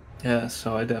 Okay. Yeah,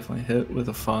 so I definitely hit with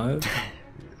a 5.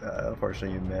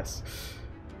 Unfortunately, you miss.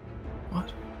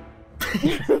 What?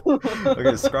 Okay,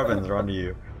 Skrubbins, we're on to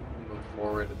you. Move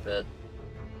forward a bit,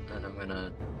 and I'm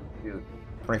gonna shoot.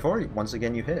 24, once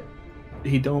again you hit.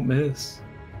 He don't miss.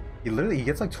 He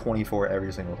gets like 24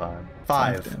 every single time.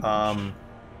 5 5. damage.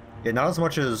 Yeah, not as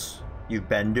much as you've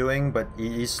been doing, but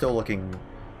he's still looking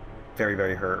very,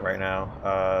 very hurt right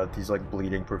now. He's like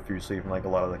bleeding profusely from like a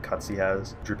lot of the cuts he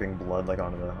has, dripping blood like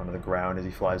onto the ground as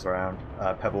he flies around.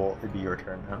 Pebble, it'd be your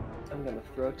turn now. I'm gonna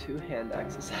throw 2 hand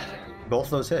axes at him. Both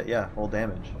of those hit, yeah, roll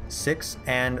damage. 6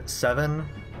 and 7.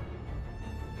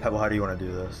 Pebble, how do you want to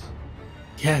do this?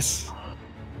 Yes! Oh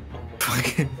my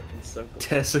Fucking God, so cool.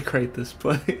 desecrate this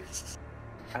place.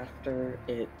 After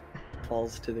it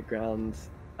falls to the ground,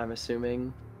 I'm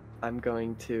assuming I'm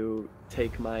going to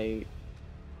take my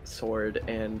sword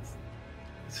and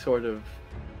sort of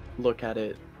look at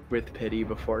it with pity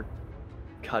before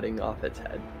cutting off its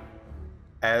head.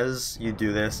 As you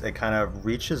do this, it kind of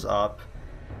reaches up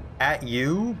at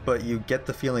you, but you get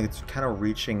the feeling it's kind of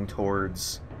reaching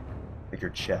towards like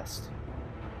your chest.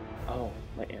 Oh,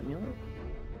 my amulet?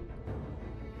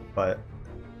 But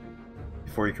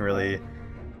before you can really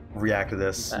react to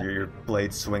this, your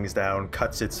blade swings down,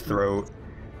 cuts its throat,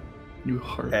 You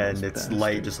heartless and its bastard.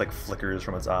 light just like flickers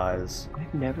from its eyes.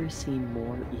 I've never seen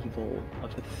more evil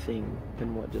of a thing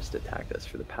than what just attacked us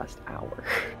for the past hour.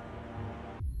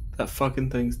 That fucking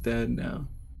thing's dead now.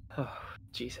 Oh,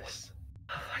 Jesus.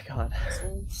 Oh my God.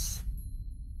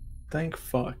 Thank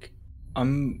fuck.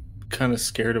 I'm kind of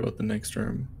scared about the next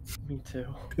room. Me too.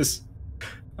 Because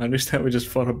I understand we just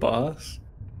fought a boss,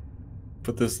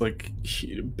 but there's like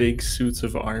big suits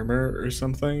of armor or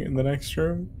something in the next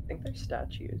room. I think they're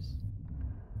statues.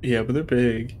 Yeah, but they're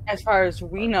big. As far as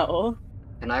we know.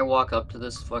 Can I walk up to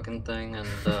this fucking thing and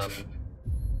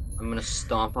I'm gonna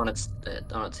stomp on its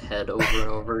head over and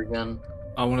over again?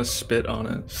 I want to spit on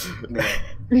it.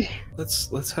 Yeah.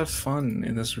 Let's have fun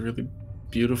in this really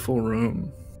beautiful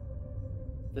room.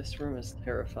 This room is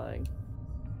terrifying.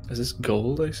 Is this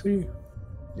gold I see?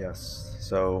 Yes.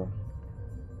 So,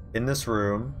 in this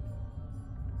room,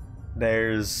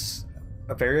 there's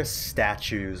various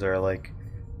statues that are like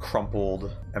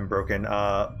crumpled and broken.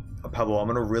 Pebble, I'm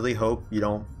gonna really hope you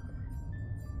don't.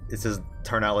 It says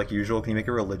turn out like usual. Can you make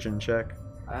a religion check?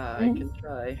 I can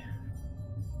try.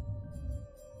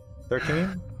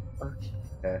 13. Okay.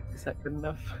 Okay. Is that good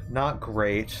enough? Not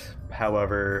great.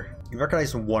 However, you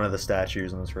recognize one of the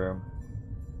statues in this room.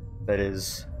 That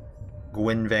is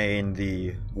Gwynvaine,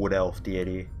 the wood elf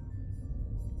deity.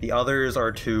 The others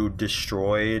are too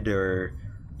destroyed, or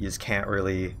you just can't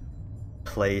really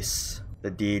place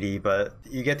the deity, but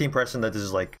you get the impression that this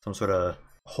is like some sort of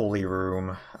holy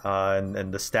room,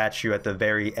 and the statue at the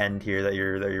very end here that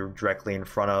you're directly in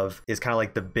front of is kind of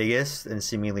like the biggest and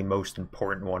seemingly most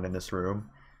important one in this room.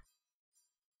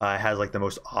 It has like the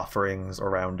most offerings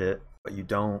around it, but you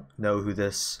don't know who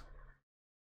this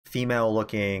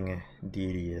female-looking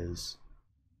deity is.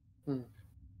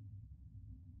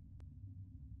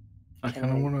 I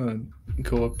kind of want to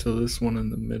go up to this one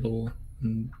in the middle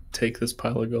and take this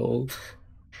pile of gold.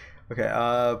 Okay.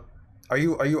 Are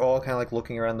you all kind of like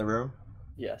looking around the room?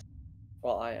 Yes.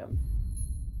 Well, I am.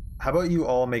 How about you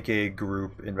all make a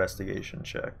group investigation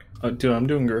check? Oh, dude, I'm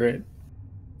doing great.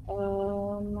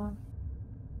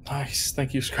 Nice,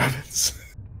 thank you, Skrubbins.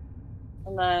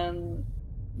 And then.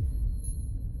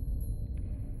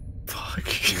 Fuck.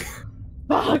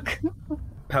 Fuck!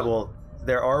 Pebble,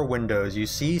 there are windows. You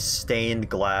see stained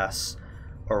glass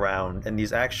around, and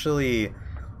these actually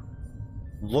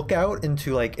look out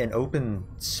into like an open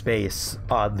space,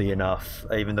 oddly enough,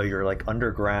 even though you're like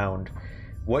underground.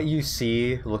 What you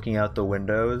see looking out the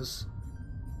windows,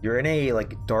 you're in a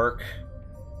like dark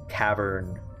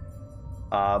cavern,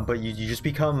 but you just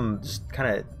become just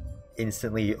kind of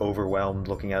instantly overwhelmed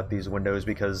looking out these windows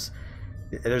because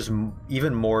there's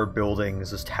even more buildings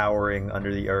just towering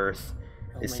under the earth.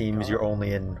 It seems you're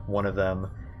only in one of them.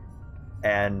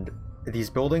 And these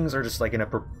buildings are just like in a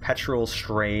perpetual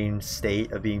strange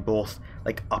state of being both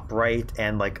like upright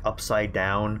and like upside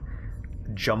down,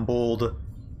 jumbled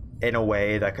in a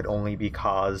way that could only be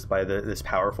caused by this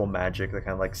powerful magic that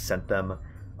kind of like sent them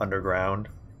underground.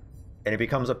 And it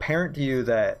becomes apparent to you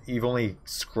that you've only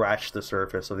scratched the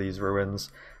surface of these ruins,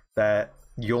 that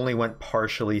you only went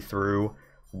partially through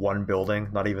one building,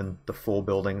 not even the full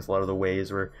buildings. A lot of the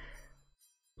ways were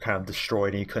kind of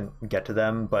destroyed and you couldn't get to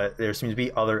them, but there seems to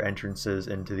be other entrances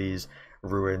into these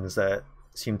ruins that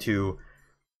seem to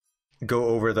go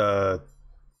over the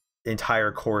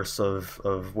entire course of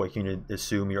what you can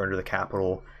assume you're under the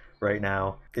capital right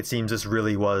now. It seems this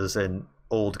really was an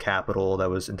old capital that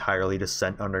was entirely just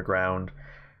sent underground,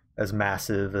 as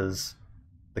massive as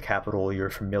the capital you're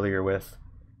familiar with.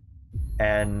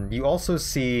 And you also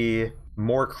see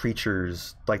more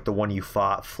creatures like the one you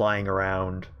fought flying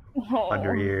around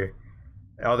under here.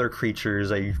 Other creatures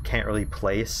that you can't really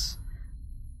place.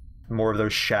 More of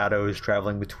those shadows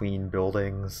traveling between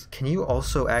buildings. Can you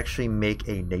also actually make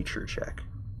a nature check,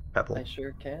 Pebble? I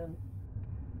sure can.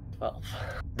 12.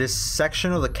 This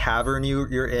section of the cavern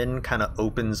you're in kind of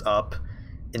opens up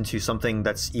into something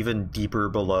that's even deeper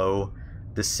below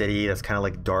the city. That's kind of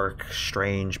like dark,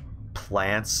 strange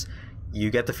plants. You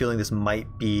get the feeling this might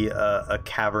be a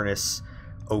cavernous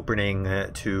opening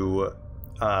to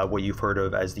what you've heard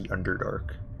of as the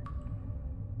Underdark.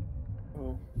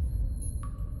 Oh.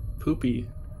 Poopy.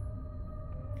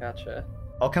 Gotcha.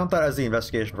 I'll count that as the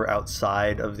investigation for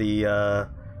outside of the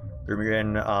room you're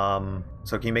in.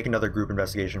 So can you make another group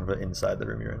investigation for inside the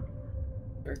room you're in?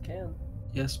 Sure can.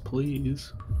 Yes,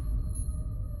 please.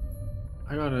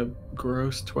 I got a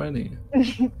gross 20.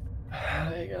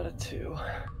 I got a 2.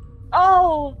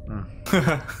 Oh!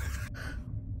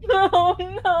 Oh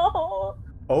no!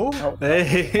 Oh!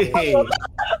 Hey!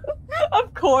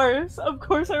 Of course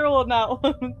I rolled that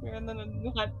one and then a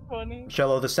nat 20.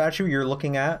 Shello, the statue you're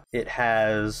looking at, it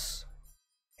has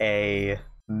a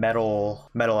metal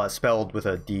spelled with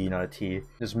a D, not a T.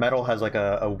 This metal has like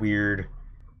a weird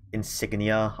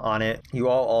insignia on it. You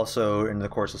all also, in the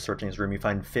course of searching this room, you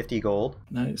find 50 gold.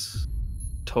 Nice.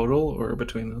 Total or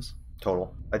between those?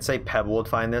 Total. I'd say Pebble would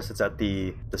find this. It's at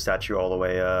the statue all the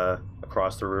way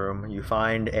across the room. You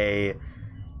find a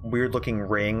weird looking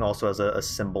ring, also has a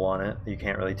symbol on it. You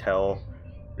can't really tell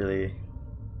really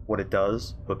what it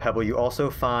does. But Pebble, you also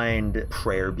find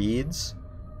prayer beads.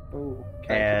 Oh,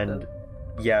 and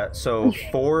yeah, so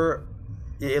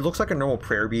it looks like a normal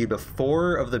prayer bead, but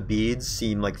 4 of the beads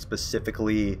seem like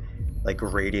specifically like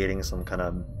radiating some kind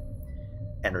of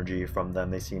energy from them.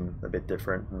 They seem a bit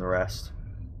different than the rest.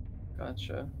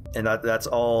 Gotcha. And that's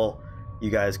all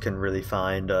you guys can really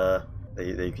find that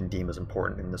you can deem as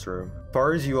important in this room. As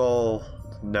far as you all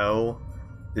know,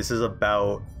 this is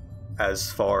about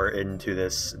as far into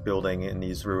this building in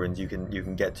these ruins you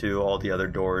can get to. All the other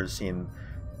doors seem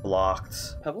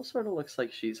blocked. Pebble sort of looks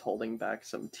like she's holding back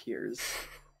some tears.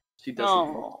 She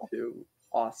doesn't look too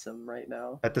awesome right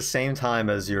now. At the same time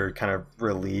as your kind of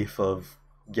relief of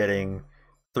getting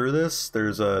through this,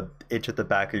 there's a itch at the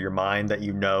back of your mind that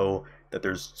you know that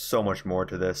there's so much more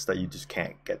to this that you just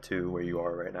can't get to where you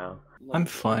are right now. I'm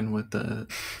fine with that.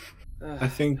 I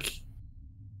think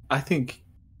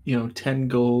 10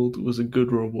 gold was a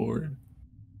good reward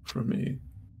for me,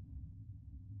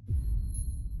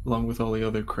 along with all the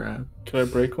other crap. Could I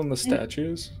break one of the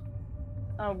statues?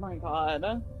 Oh my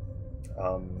god.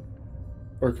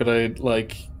 Or could I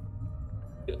like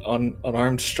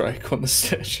unarmed strike on the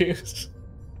statues?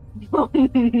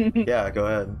 Yeah, go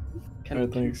ahead.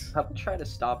 Thanks. Pebble try to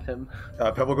stop him.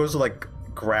 Pebble goes to like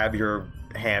grab your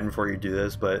hand before you do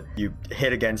this, but you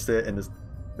hit against it and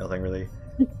nothing really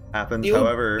happens.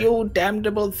 However, you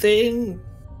damnable thing!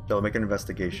 they'll make an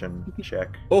investigation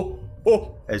check. Oh!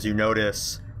 As you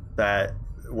notice that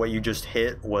what you just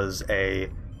hit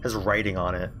has writing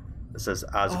on it that says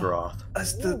Asgaroth.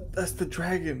 That's the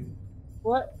dragon.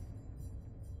 What?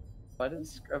 Why did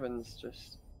Skrubbins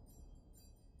just...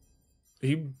 Are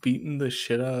you beating the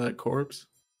shit out of that corpse?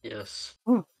 Yes.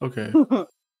 Okay.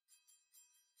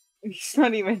 He's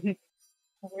not even...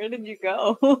 Where did you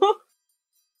go?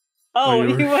 Oh,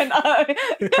 you went up.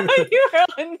 You were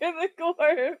under the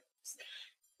corpse.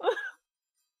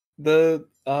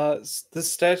 The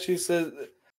statue says,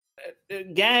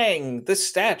 gang, the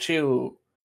statue.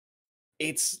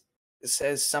 It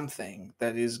says something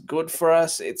that is good for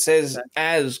us. It says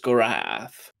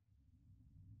Asgaroth.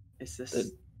 Is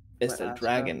this... It's the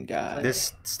dragon guy.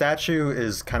 This statue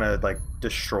is kind of like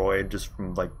destroyed just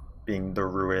from like being the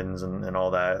ruins and all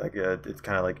that. Like it's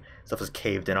kind of like stuff is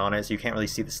caved in on it, so you can't really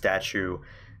see the statue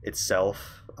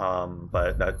itself,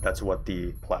 but that's what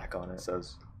the plaque on it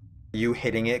says. You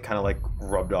hitting it kind of like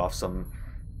rubbed off some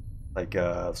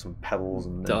pebbles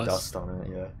and dust on it.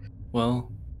 Yeah.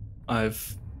 Well,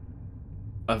 I've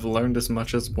learned as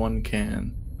much as one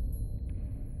can.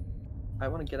 I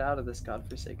want to get out of this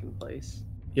godforsaken place.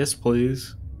 Yes,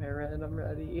 please. Mherren, I'm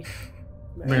ready.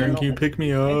 Mherren, can you pick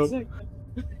me up?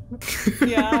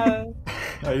 Yeah.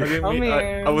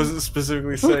 I wasn't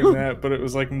specifically saying that, but it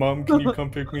was like, Mom, can you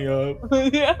come pick me up?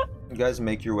 Yeah. You guys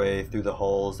make your way through the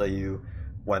halls that you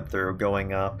went through,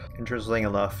 going up. Interestingly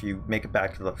enough, you make it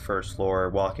back to the first floor,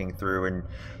 walking through, and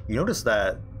you notice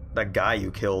that guy you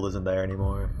killed isn't there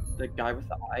anymore. The guy with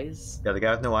the eyes? Yeah, the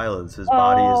guy with no eyelids. His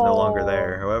body is no longer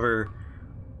there. However,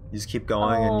 you just keep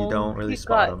going and you don't really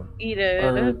spot him.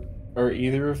 Are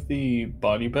either of the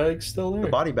body bags still there? The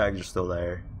body bags are still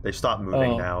there. They stopped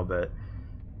moving now, but...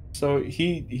 So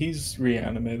he's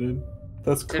reanimated.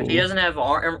 That's cool. If he doesn't have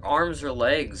arms or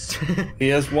legs. He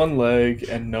has one leg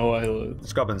and no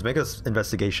eyelids. Skrubbins, make an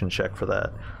investigation check for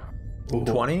that. Ooh.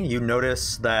 20, you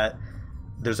notice that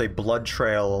there's a blood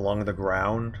trail along the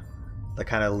ground that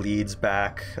kind of leads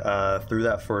back through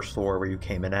that first floor where you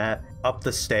came in at, up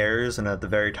the stairs, and at the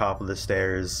very top of the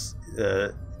stairs,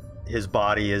 his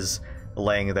body is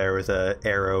laying there with an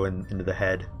arrow into the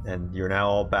head, and you're now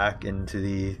all back into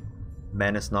the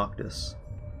Manus Noctis.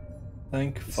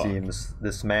 Thank fuck. Seems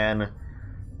this man,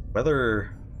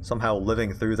 whether somehow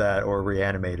living through that or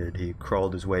reanimated, he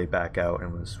crawled his way back out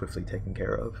and was swiftly taken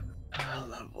care of. Oh,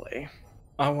 lovely.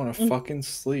 I want to fucking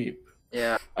sleep.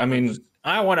 Yeah. I mean,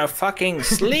 I want to fucking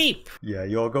sleep. Yeah,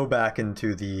 you all go back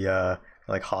into the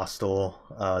like hostel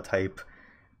type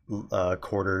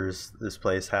quarters this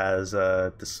place has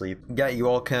to sleep. Yeah, you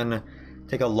all can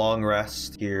take a long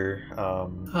rest here.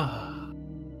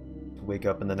 Wake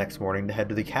up in the next morning to head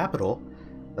to the capital.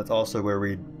 That's also where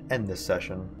we end this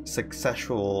session.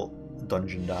 Successful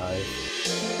dungeon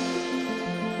dive.